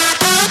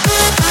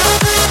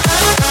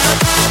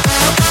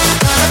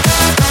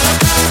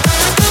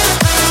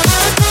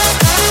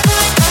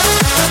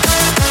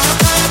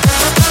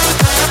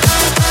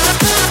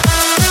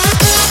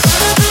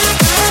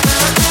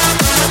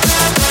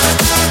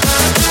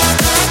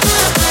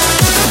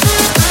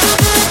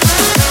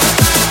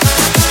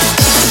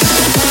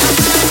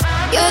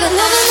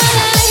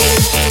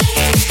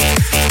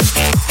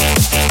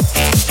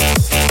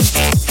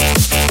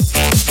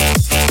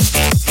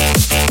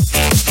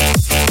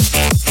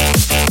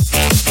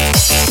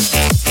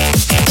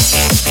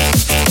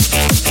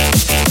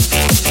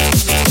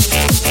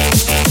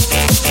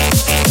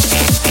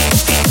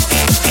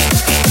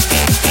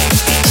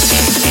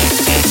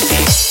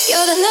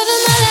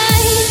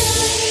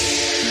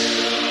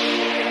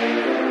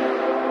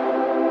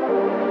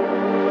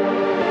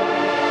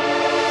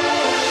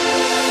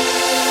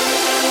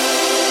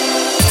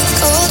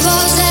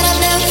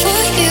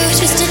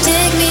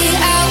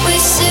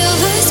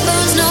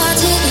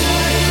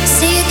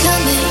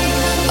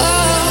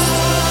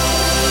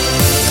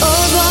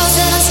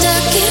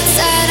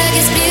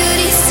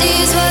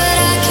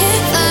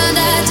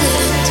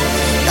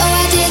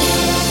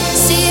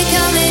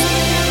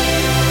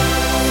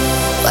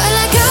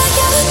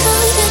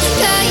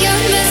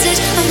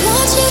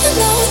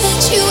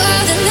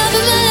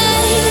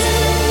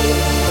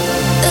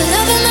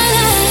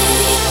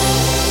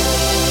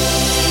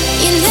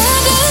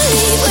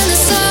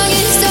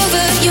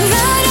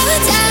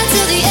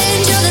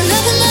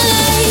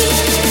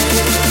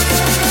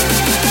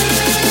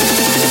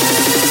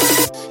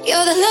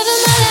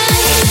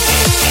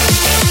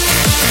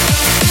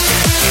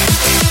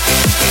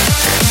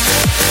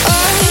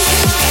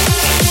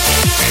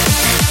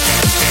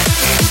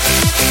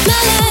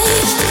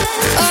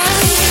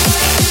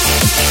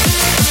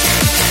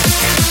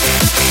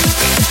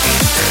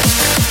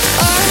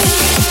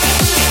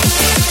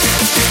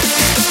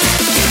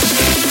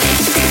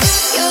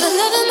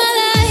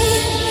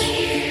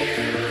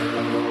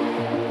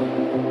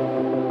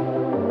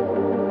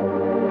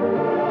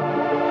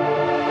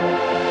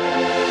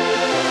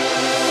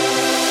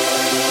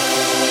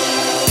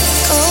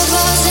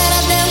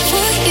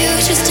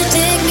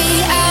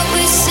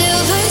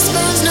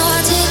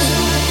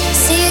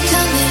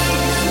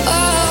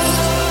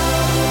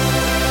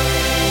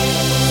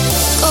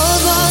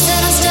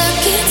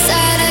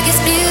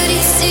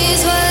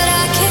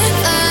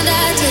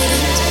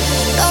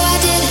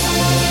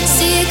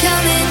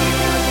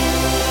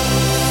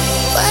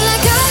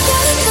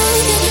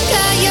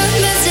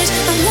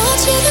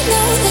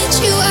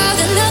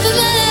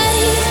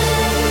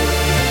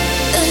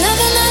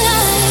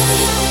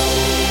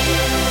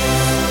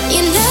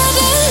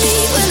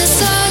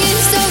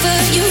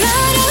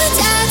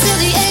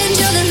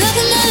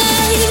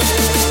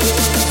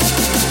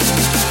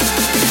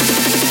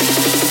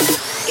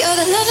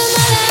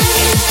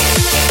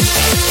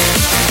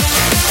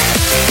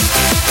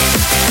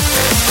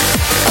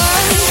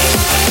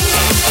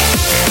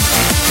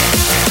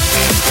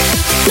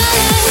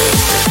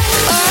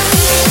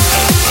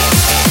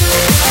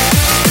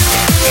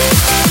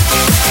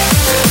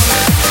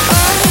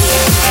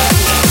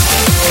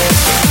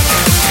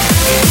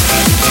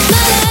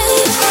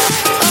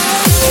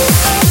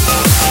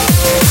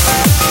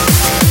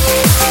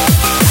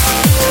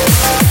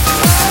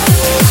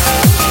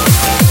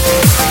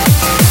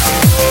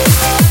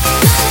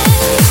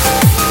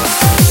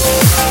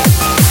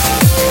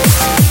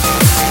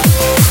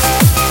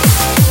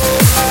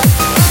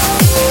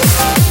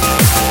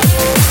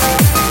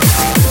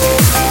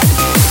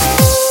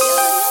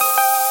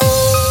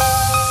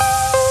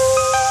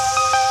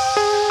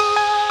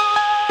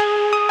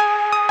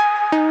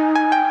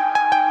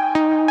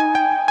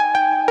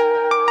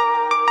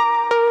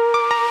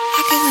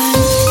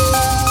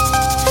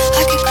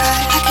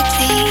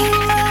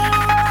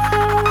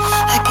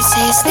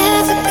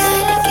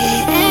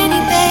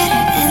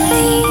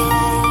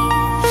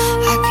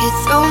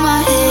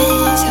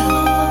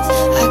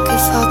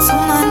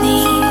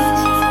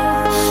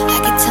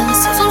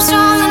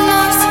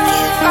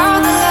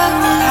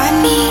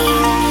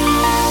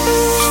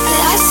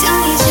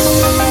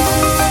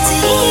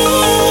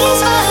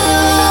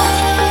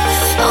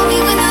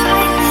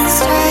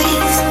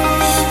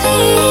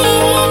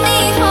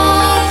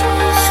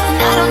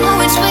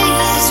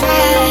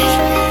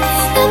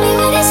 Help me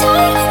when it's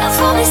hard. I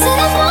promise that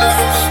I won't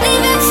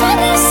leave it from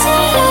your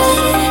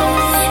side.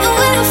 And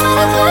when I fall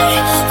apart,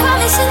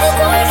 promise in the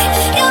dark,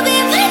 you'll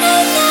be my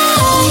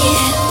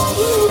nightlight.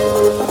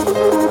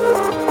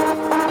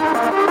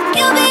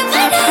 You'll be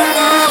my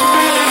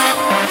nightlight.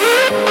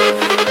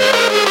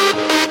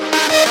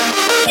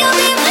 You'll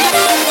be my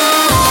nightlight.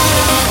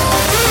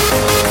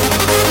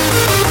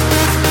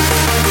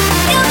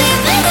 You'll be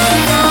my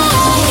nightlight.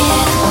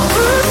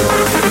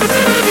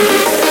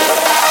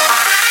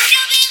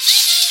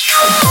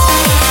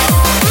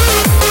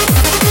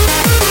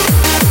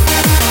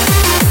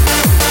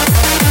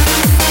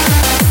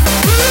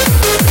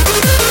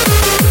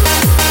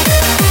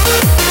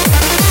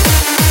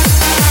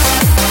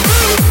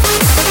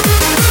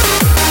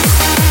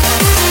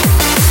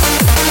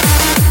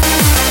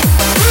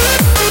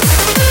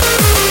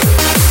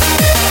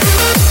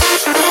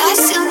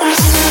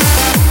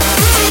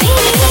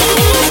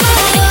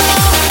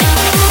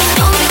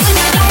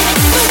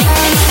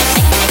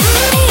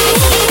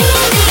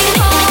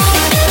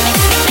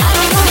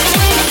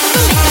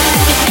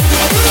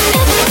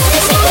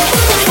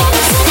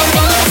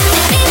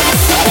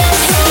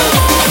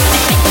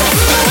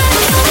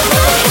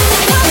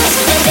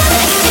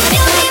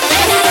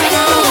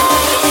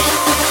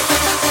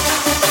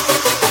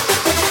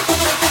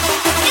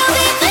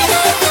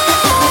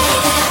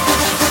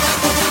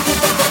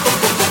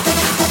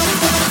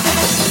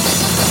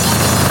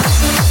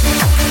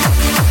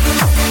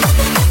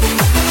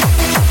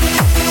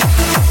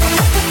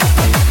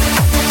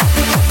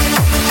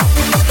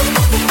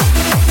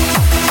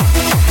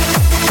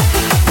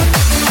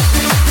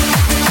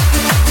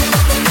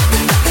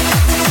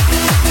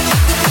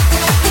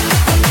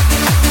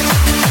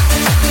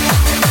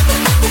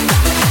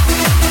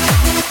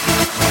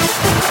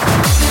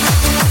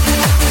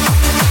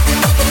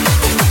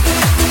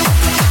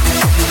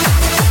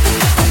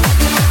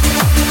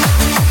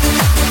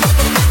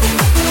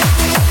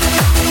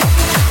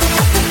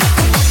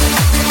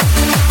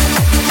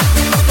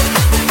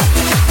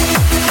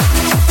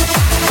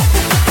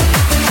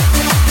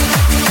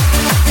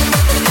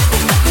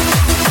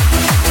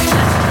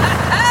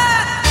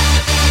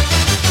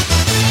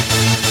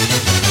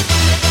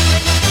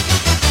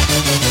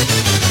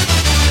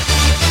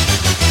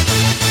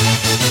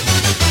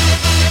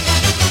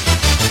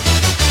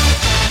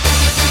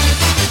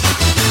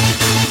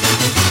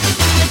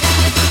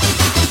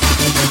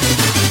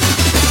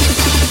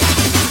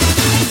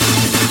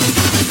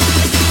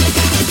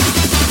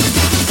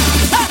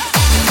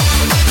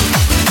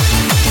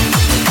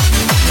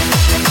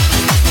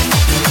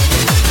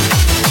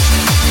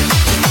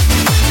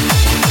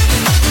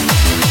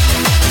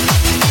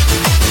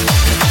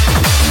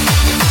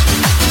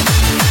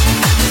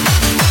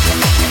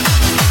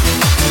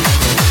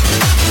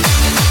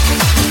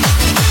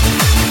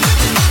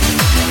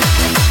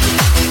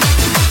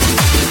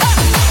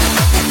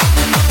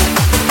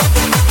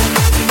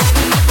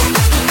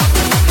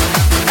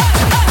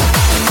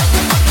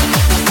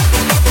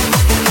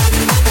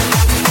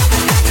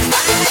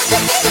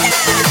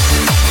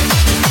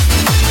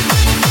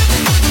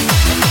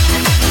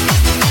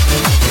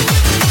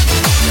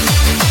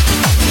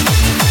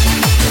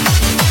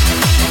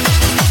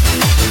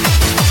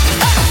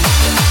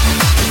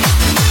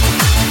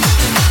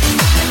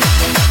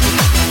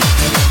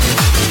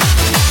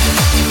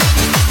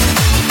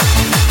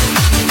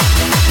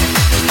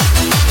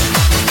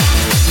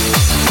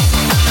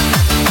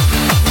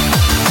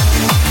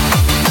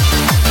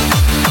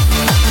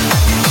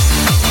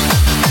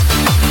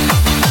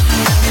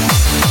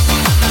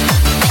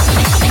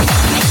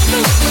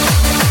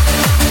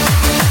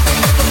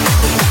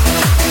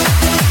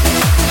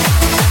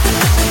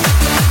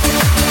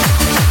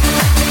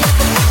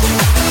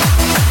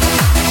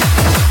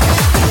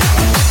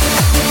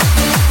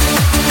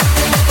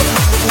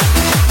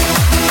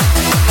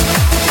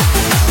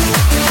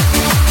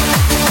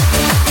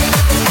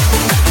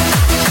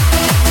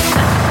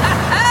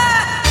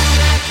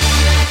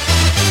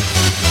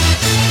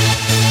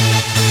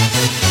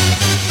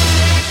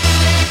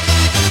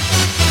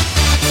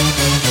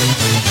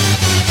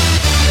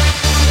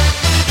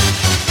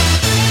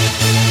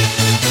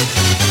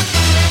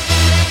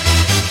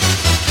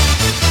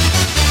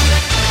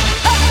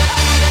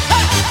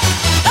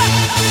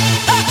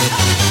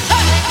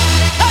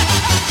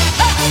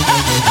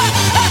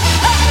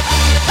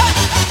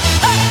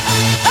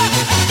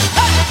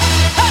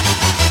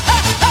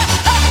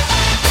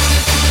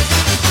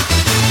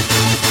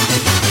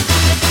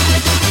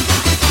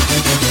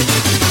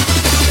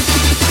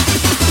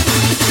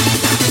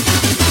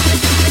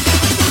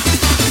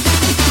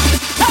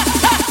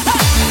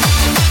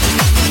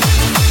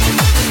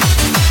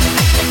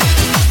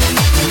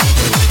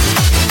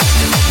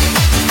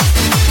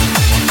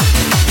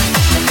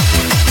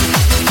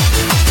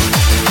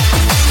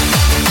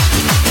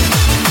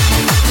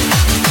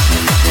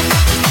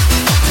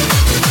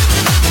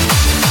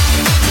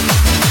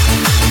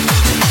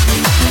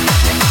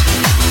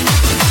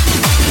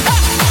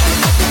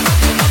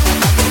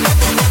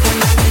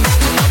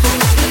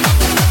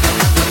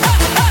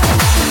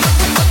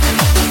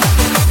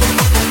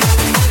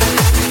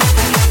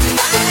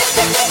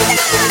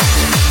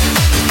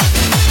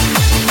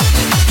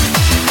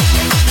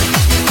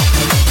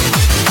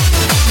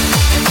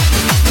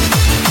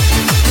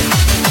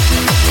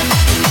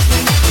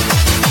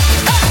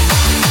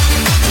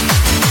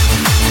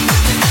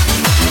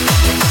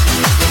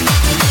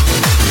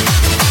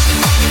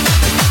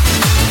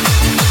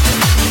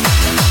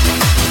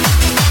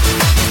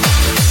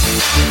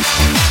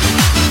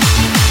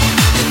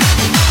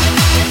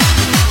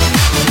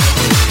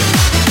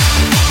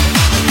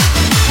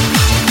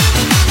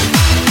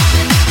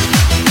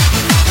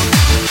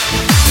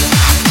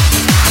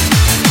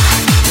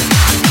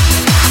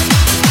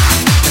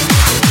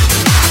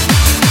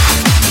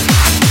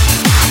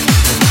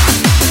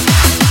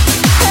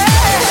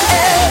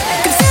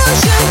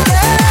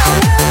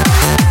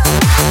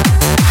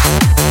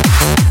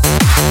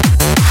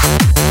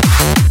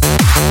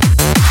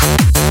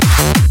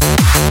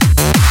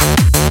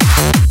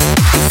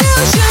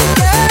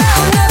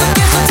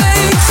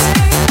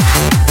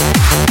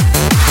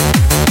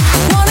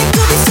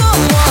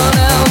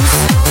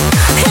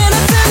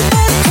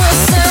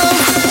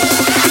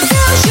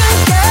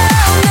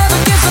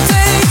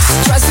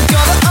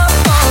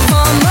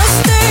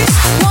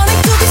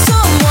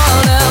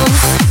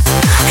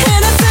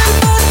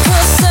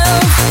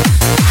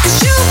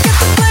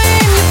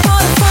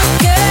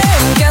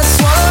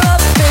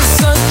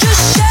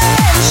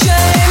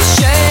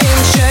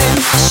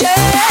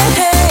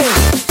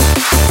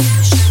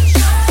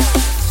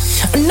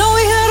 know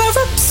we had our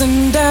ups and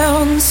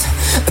downs.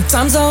 At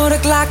times I would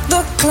act like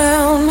the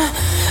clown,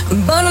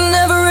 but I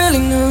never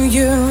really knew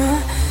you.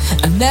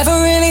 I never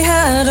really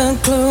had a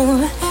clue.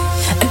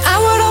 And I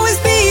would always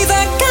be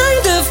that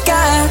kind of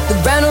guy that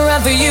ran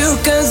around for you,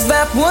 cause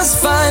that was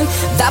fine.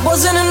 That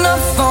wasn't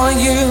enough for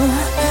you.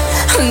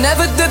 I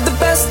never did the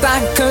best I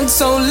could,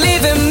 so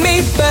leaving me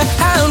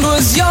behind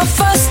was your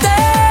first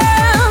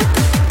step.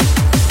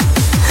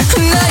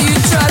 Now you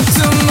try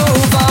to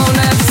move on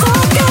and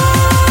forget.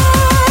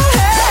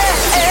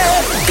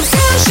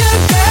 Confusion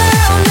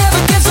girl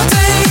never gives or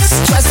takes,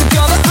 tries to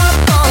cover up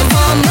all of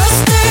her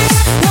mistakes,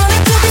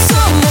 wanting to be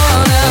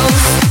someone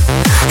else,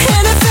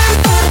 anything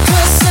but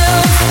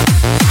herself.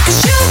 Cause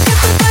you get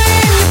the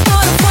blame, you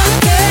put up one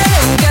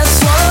game, guess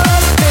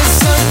what? It's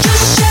such a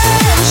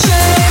shame,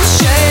 shame,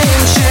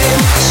 shame,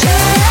 shame,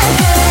 shame.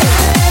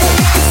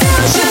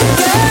 Confusion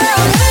girl.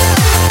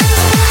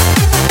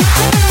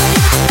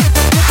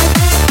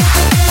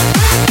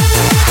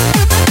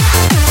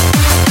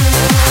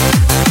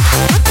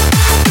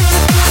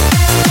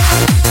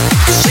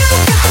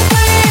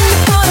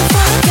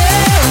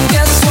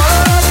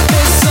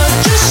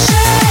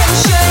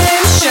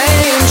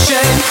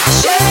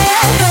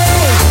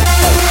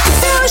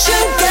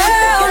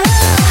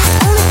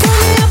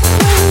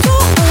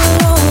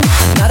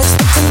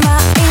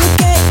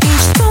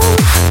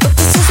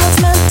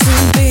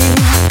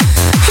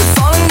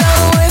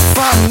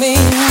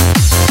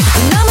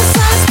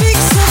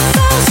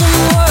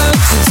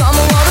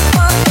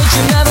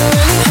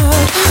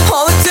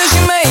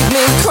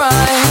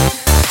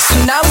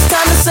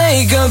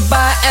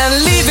 Goodbye,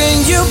 and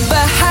leaving you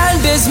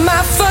behind is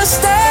my first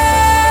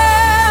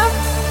step.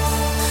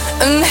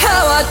 And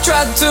how I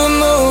tried to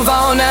move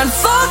on and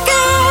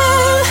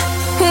forget.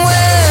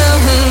 Well,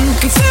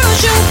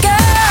 confusion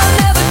girl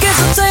never gives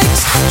or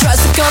takes, tries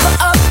to cover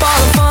up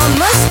all of her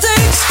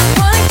mistakes,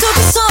 wanting to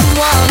be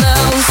someone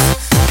else,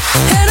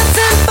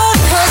 anything but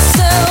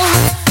herself.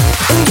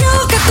 And you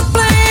get the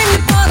blame,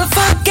 you part of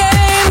her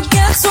game,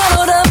 get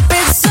swallowed up.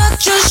 It's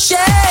such a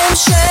shame,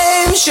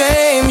 shame,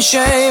 shame,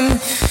 shame.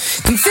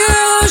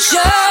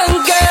 Confusion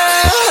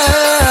girl,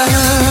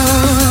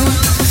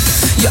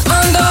 you're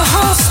under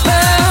her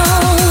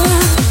spell,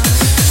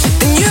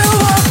 and you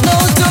won't know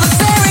till the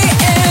very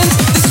end.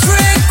 This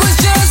trick was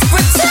just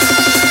pretend.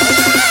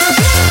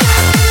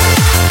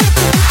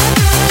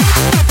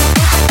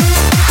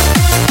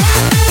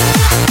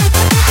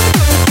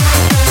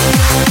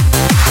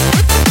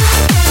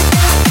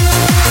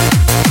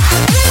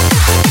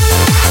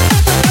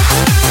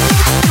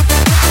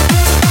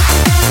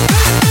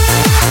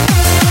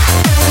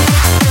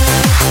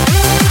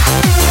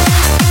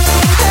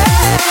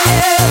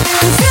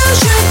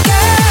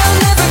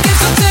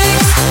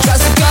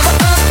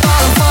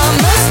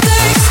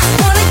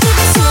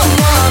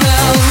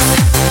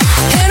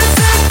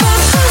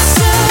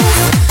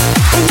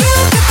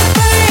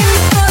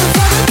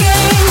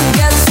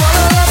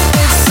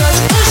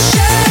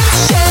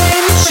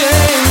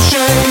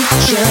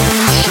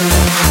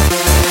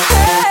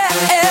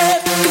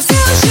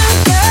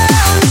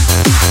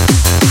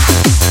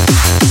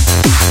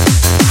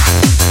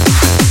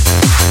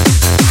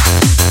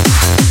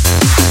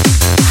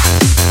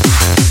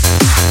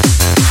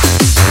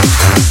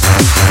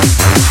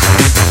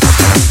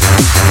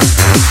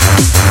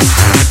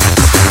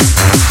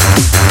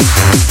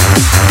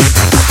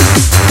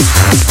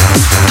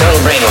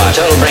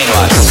 Total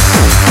brainwash.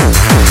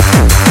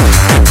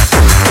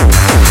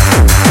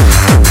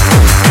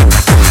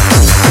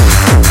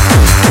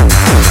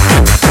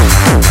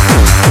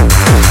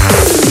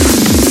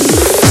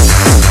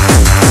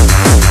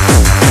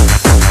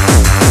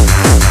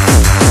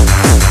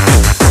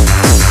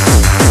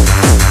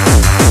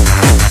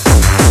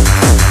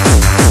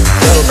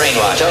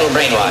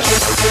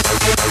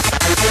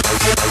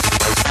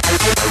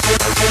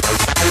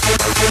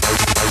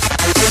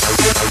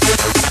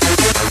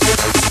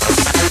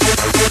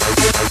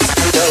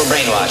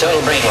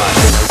 Total brainwash.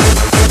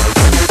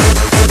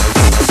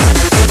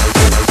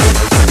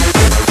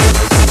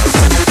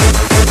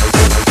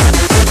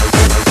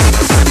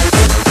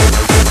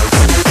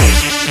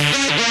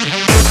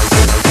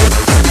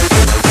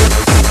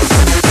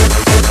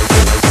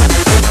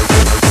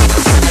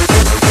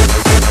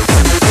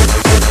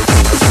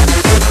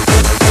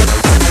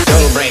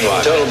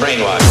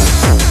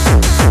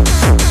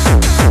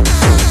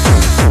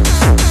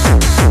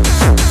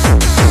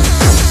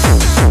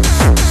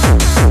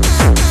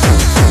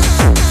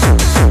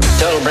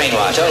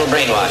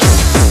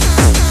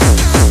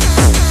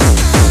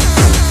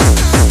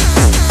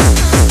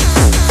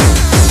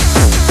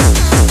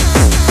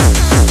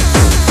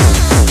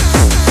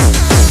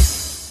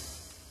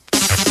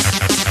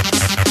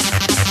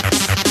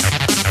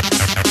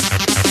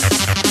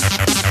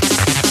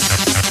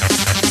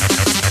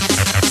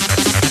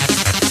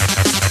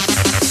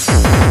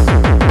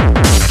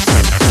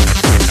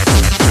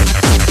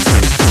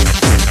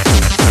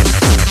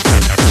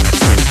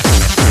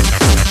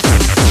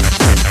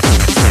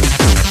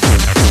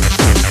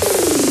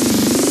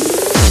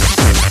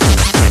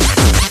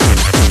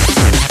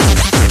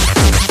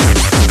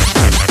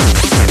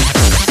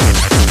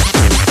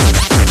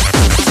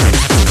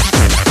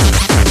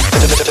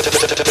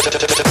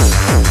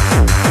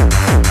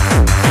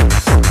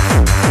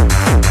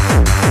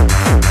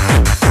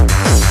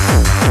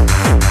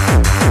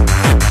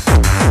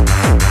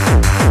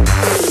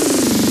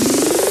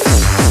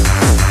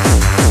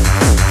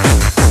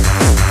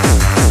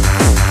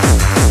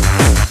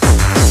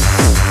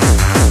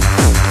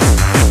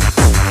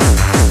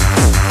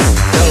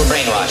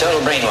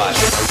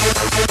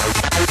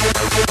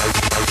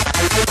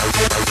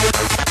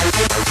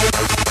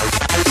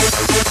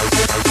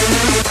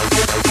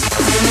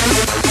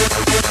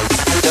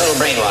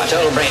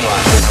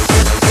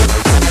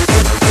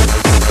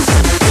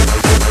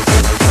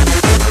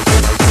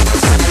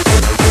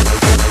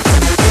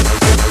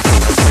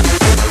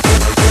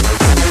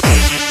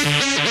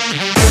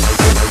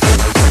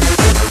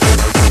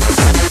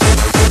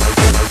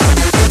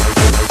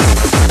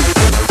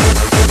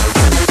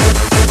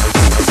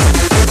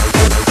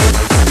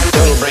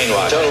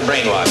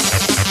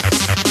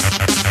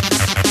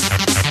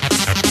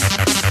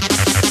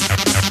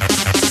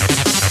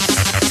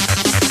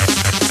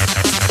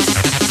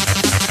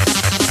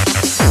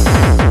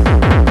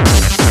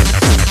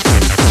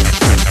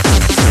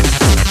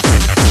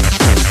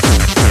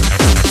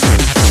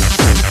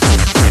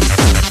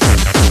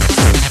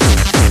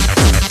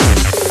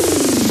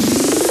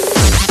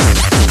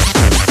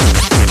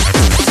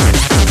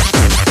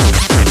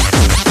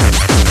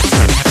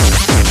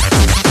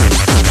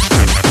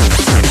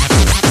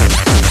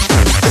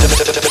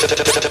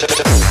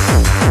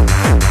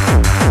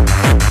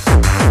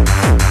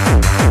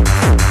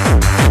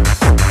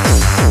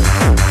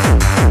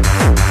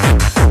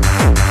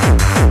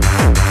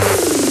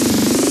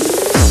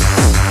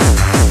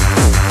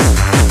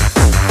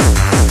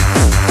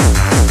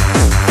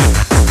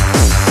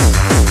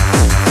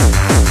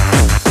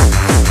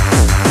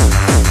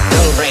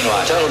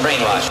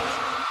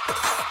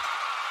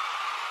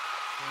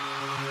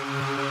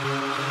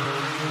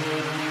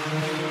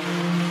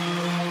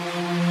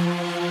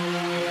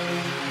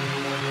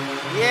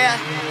 Yeah.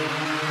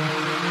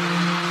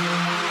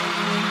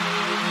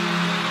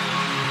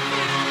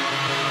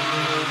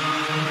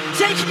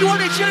 Taking you on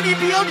a journey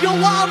beyond your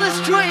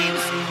wildest dreams.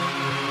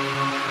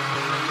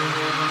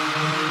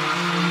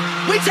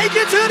 We take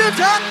you to the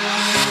top.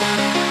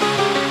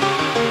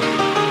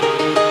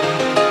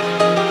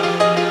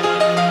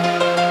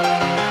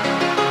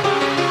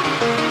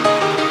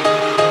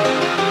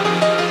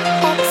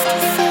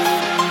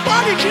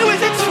 Barbecue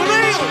is it's for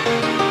real.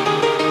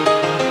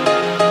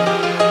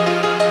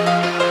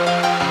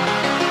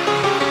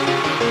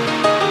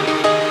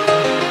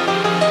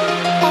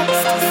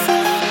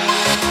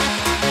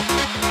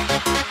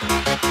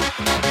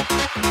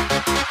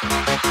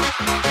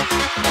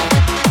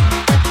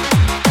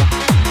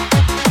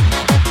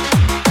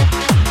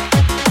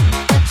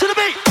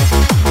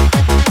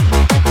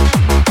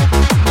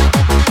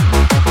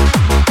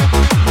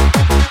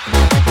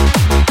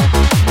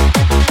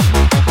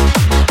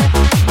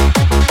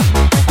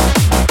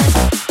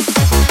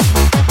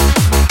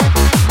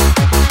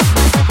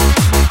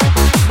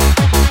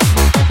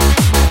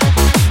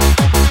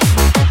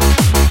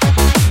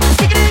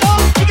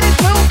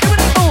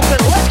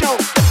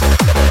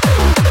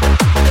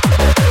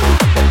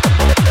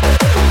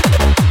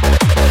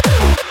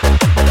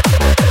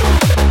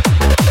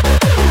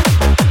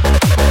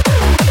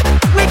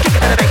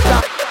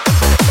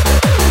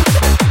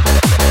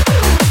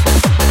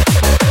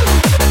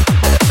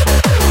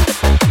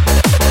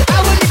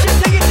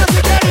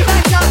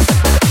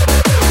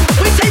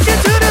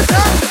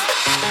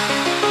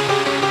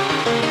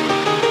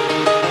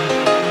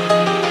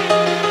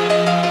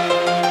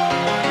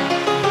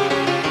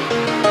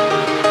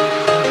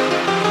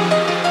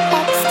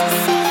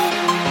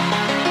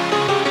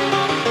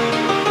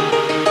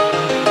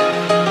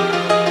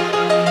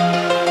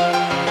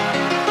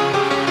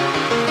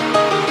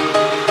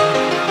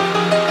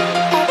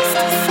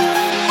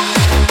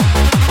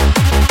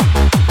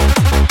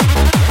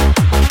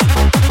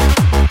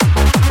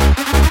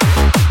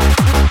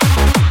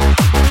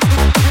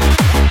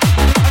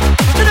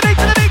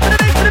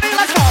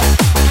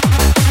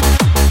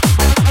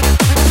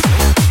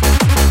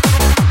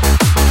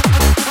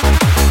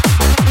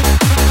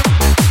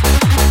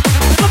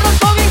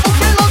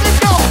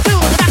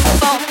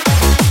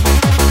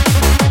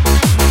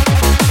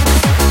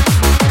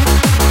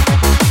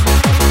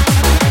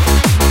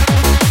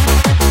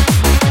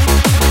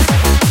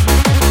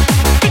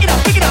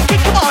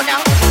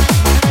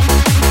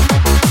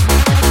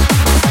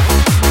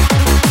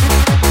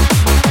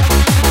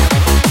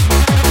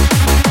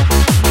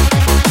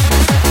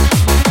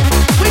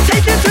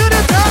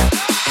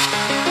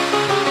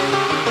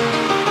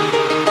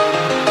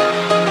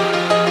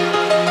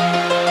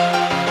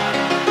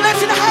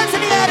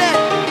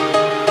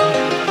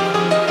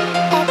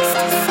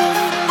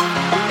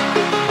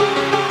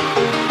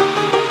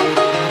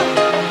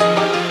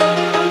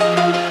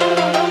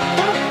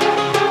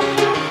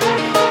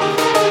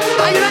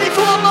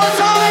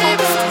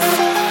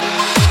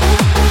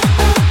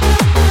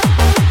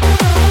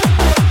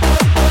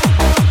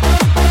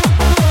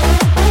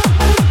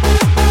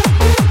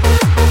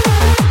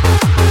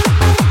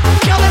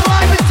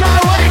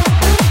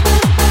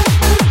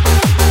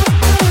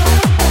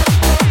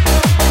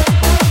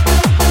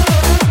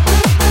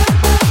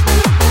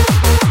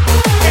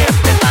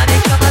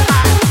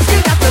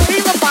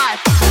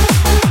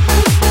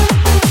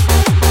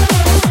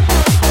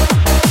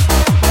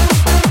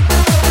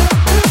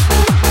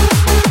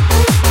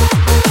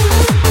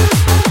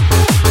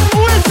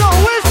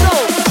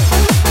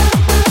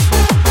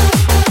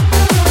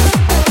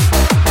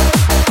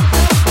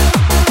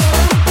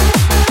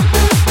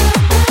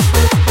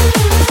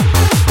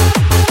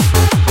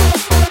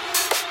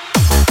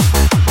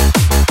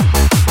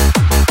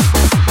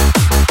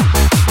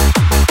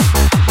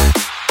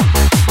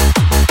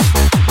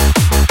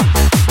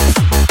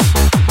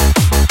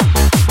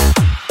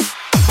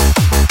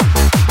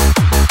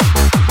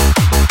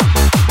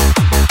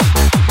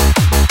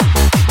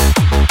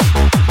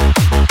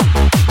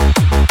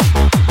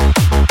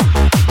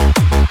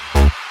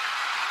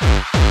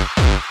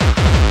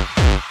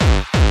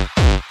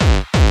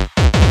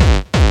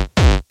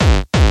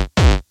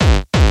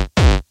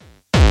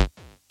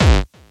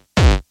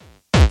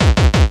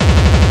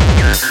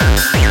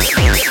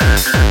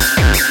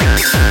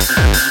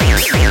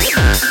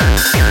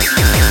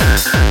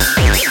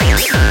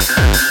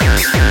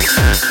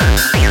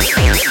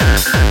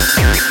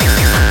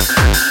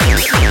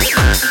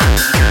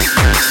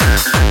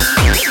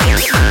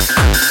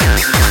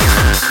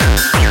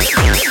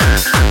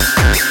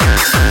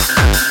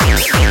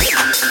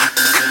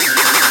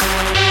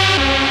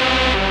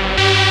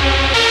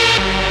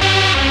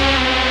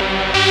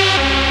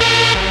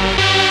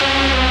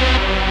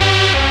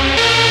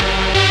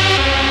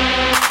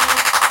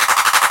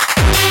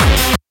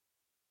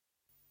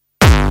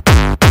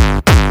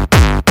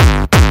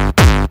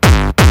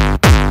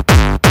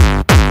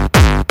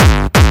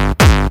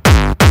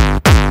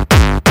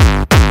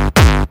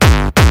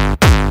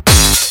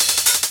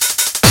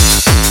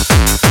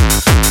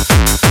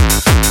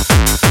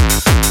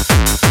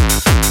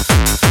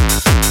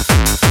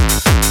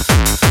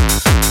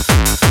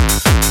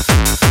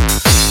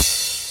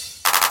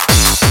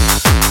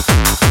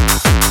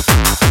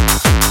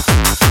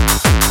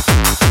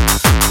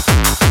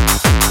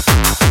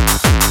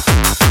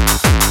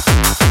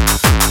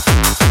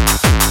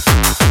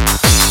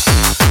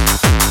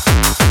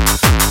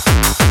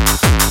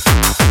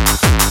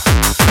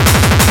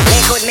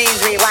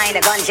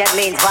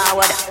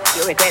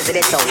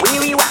 President, so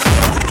we walk.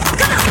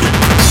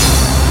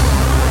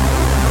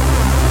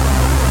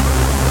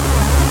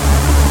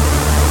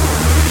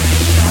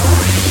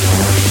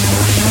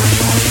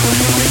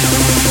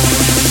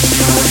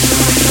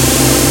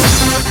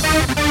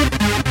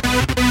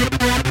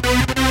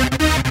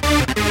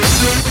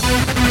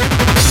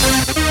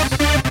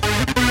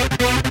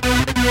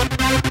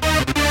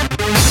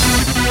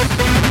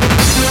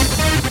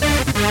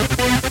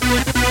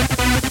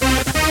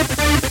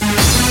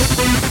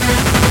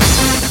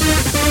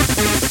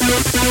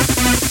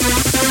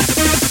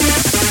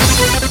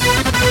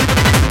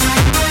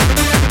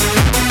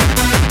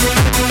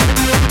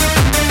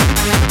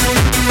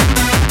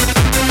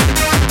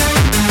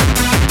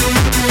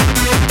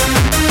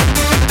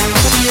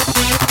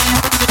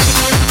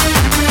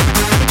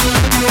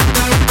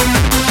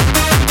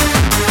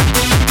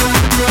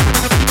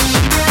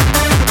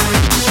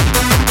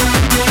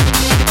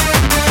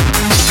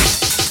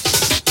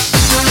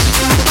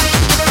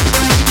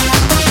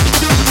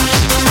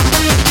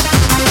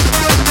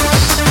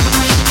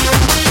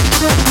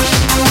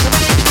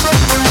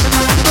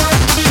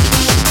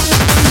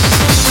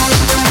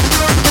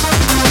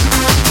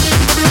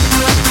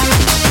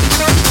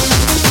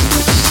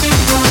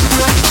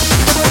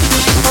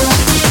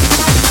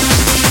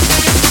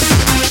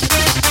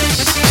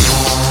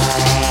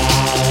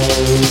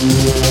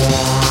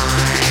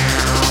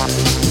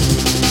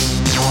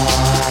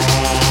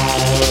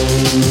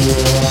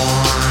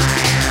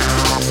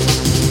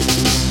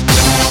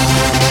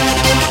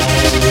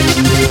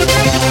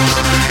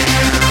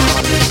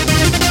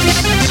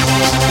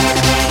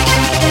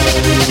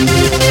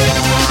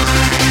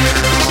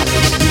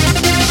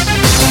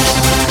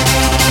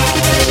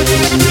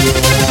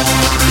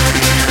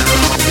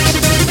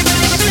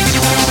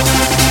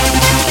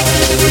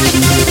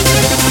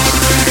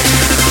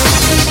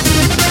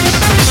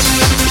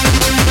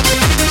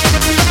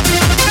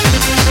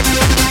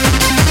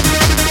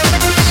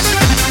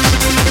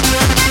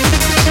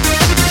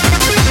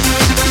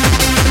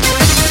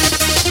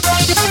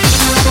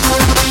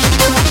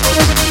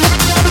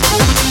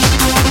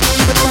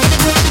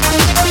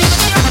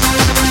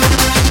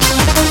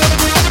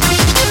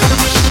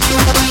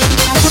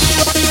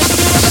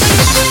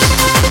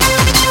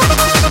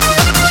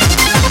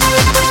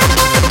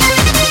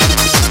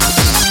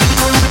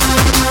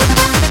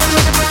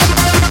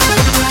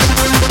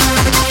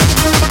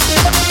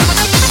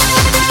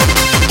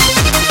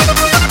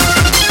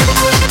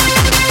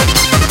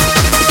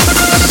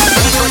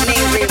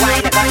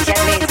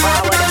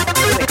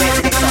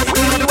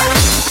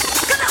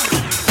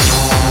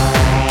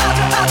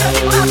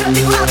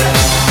 Wow.